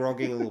note, I think we're all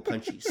getting a little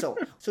punchy. So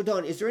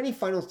Don, is there any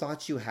final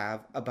thoughts you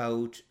have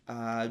about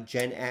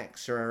Gen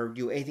X, or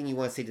anything you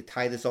want to say to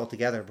tie this all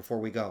together before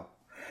we go?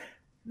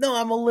 No,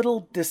 I'm a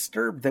little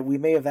disturbed that we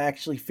may have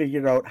actually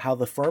figured out how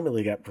the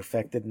formula got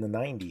perfected in the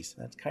 90s.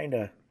 That's kind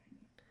of...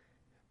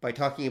 By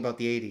talking about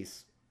the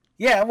 80s.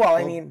 Yeah, well,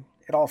 I mean,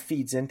 it all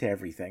feeds into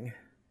everything.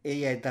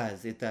 Yeah, it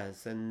does. It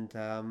does. And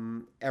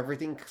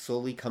everything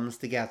slowly comes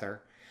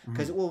together.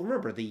 Because, well,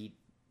 remember, the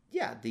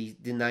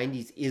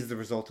 90s is the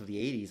result of the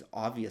 80s,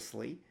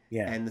 obviously.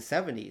 Yeah. And the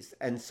 70s.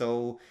 And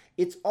so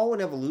it's all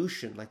an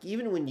evolution. Like,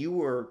 even when you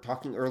were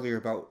talking earlier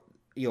about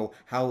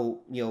how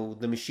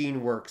the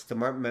machine works to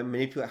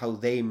manipulate, how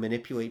they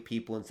manipulate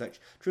people and such.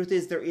 Truth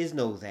is, there is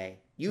no they.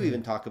 You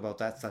even talk about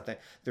that stuff.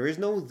 There is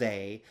no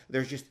they.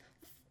 There's just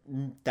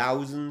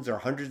thousands or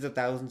hundreds of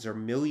thousands or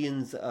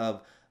millions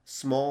of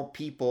small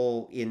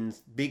people in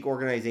big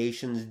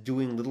organizations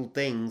doing little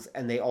things,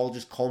 and they all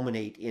just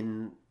culminate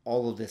in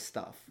all of this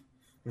stuff.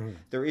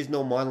 There is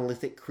no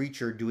monolithic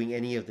creature doing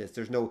any of this.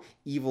 There's no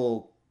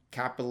evil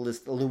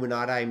capitalist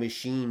Illuminati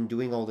machine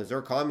doing all this,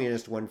 or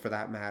communist one for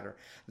that matter.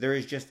 There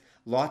is just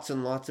lots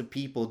and lots of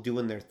people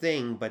doing their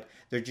thing, but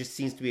there just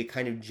seems to be a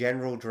kind of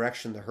general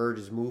direction the herd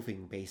is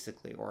moving,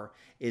 basically, or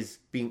is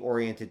being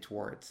oriented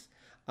towards.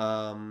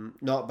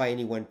 Not by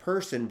any one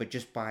person, but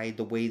just by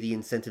the way the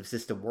incentive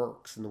system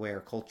works and the way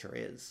our culture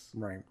is.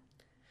 Right.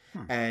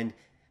 And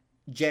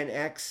Gen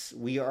X,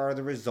 we are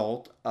the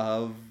result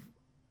of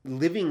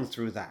living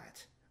through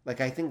that. Like,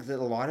 I think that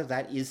a lot of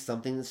that is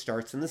something that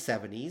starts in the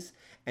 70s,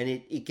 and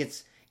it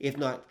gets, if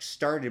not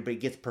started, but it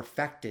gets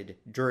perfected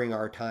during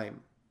our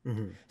time.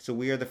 So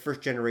we are the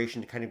first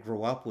generation to kind of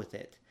grow up with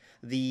it.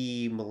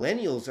 The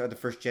millennials are the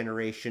first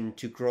generation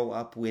to grow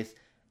up with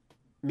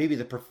maybe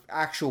the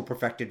actual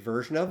perfected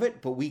version of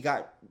it, but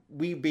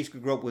we basically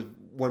grew up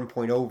with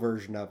 1.0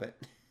 version of it.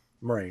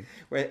 Right.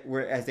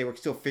 Whereas they were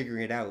still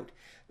figuring it out,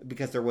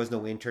 because there was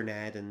no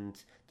internet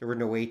and there were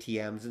no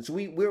ATMs, and so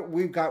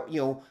we've got,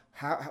 you know,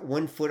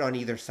 one foot on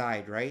either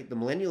side, right? The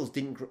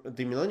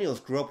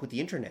millennials grew up with the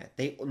internet.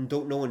 They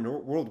don't know a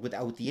world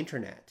without the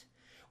internet,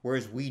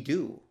 whereas we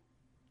do.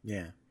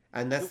 Yeah.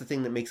 And that's the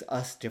thing that makes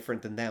us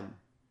different than them.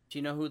 Do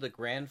you know who the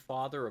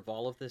grandfather of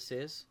all of this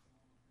is?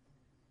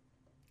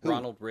 Who?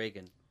 Ronald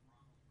Reagan.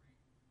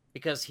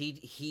 Because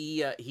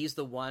he's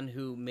the one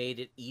who made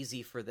it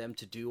easy for them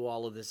to do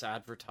all of this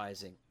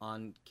advertising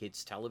on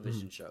kids'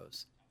 television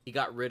shows. He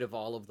got rid of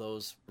all of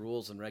those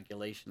rules and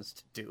regulations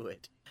to do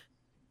it.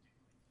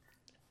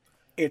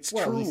 It's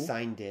true. He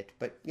signed it,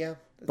 but yeah,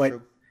 that's but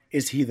true.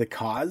 Is he the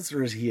cause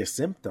or is he a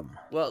symptom?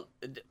 Well,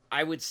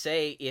 I would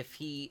say if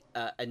he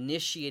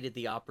initiated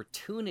the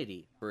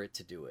opportunity for it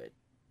to do it,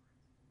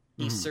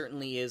 he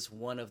certainly is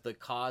one of the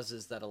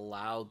causes that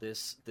allow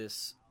this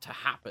to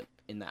happen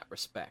in that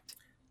respect.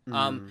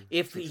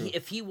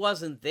 If he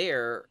wasn't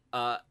there,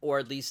 or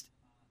at least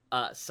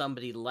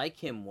somebody like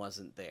him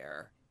wasn't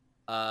there,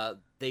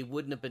 they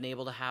wouldn't have been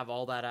able to have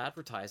all that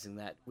advertising,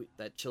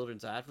 that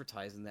children's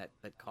advertising that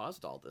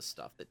caused all this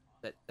stuff,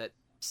 that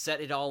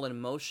set it all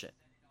in motion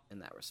in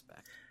that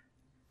respect.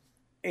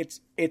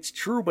 It's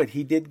true, but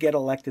he did get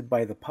elected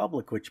by the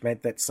public, which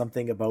meant that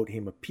something about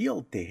him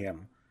appealed to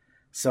him.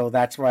 So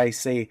that's why I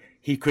say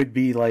he could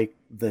be like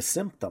the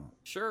symptom.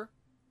 Sure.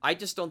 I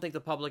just don't think the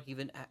public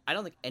I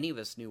don't think any of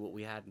us knew what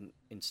we had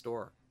in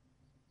store.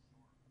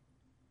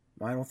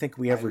 I don't think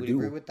we ever do. I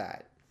would agree with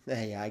that.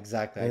 Yeah,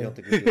 exactly. I don't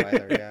think we do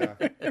either.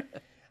 Yeah.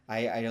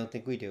 I don't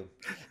think we do.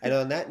 And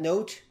on that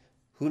note,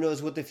 who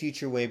knows what the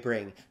future may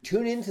bring?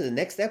 Tune in to the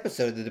next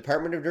episode of the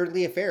Department of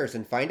Nerdly Affairs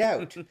and find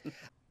out.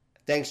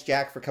 Thanks,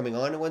 Jack, for coming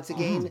on once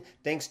again.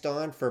 Thanks,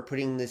 Don, for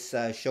putting this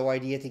show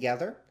idea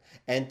together.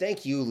 And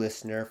thank you,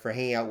 listener, for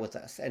hanging out with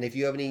us. And if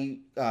you have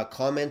any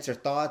comments or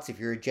thoughts, if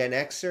you're a Gen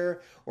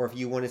Xer, or if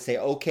you want to say,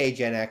 okay,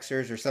 Gen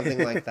Xers, or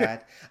something like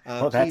that,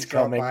 please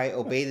drop by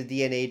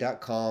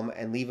obeythedna.com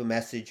and leave a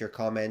message or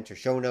comment or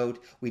show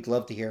note. We'd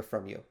love to hear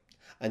from you.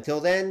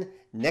 Until then,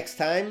 next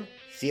time,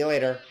 see you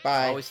later.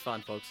 Bye. Always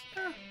fun, folks.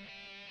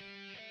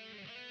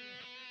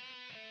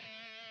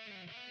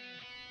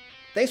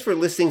 Thanks for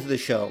listening to the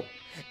show.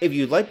 If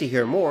you'd like to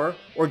hear more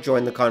or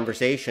join the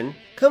conversation,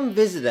 come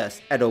visit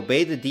us at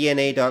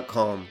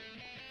obeythedna.com.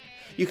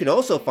 You can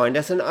also find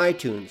us on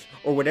iTunes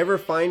or whatever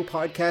fine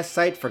podcast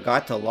site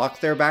forgot to lock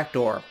their back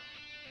door.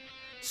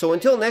 So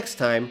until next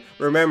time,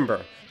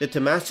 remember that to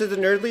master the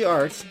nerdly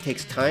arts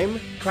takes time,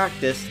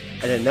 practice,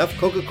 and enough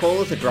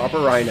Coca-Cola to drop a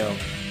rhino.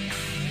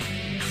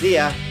 See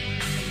ya!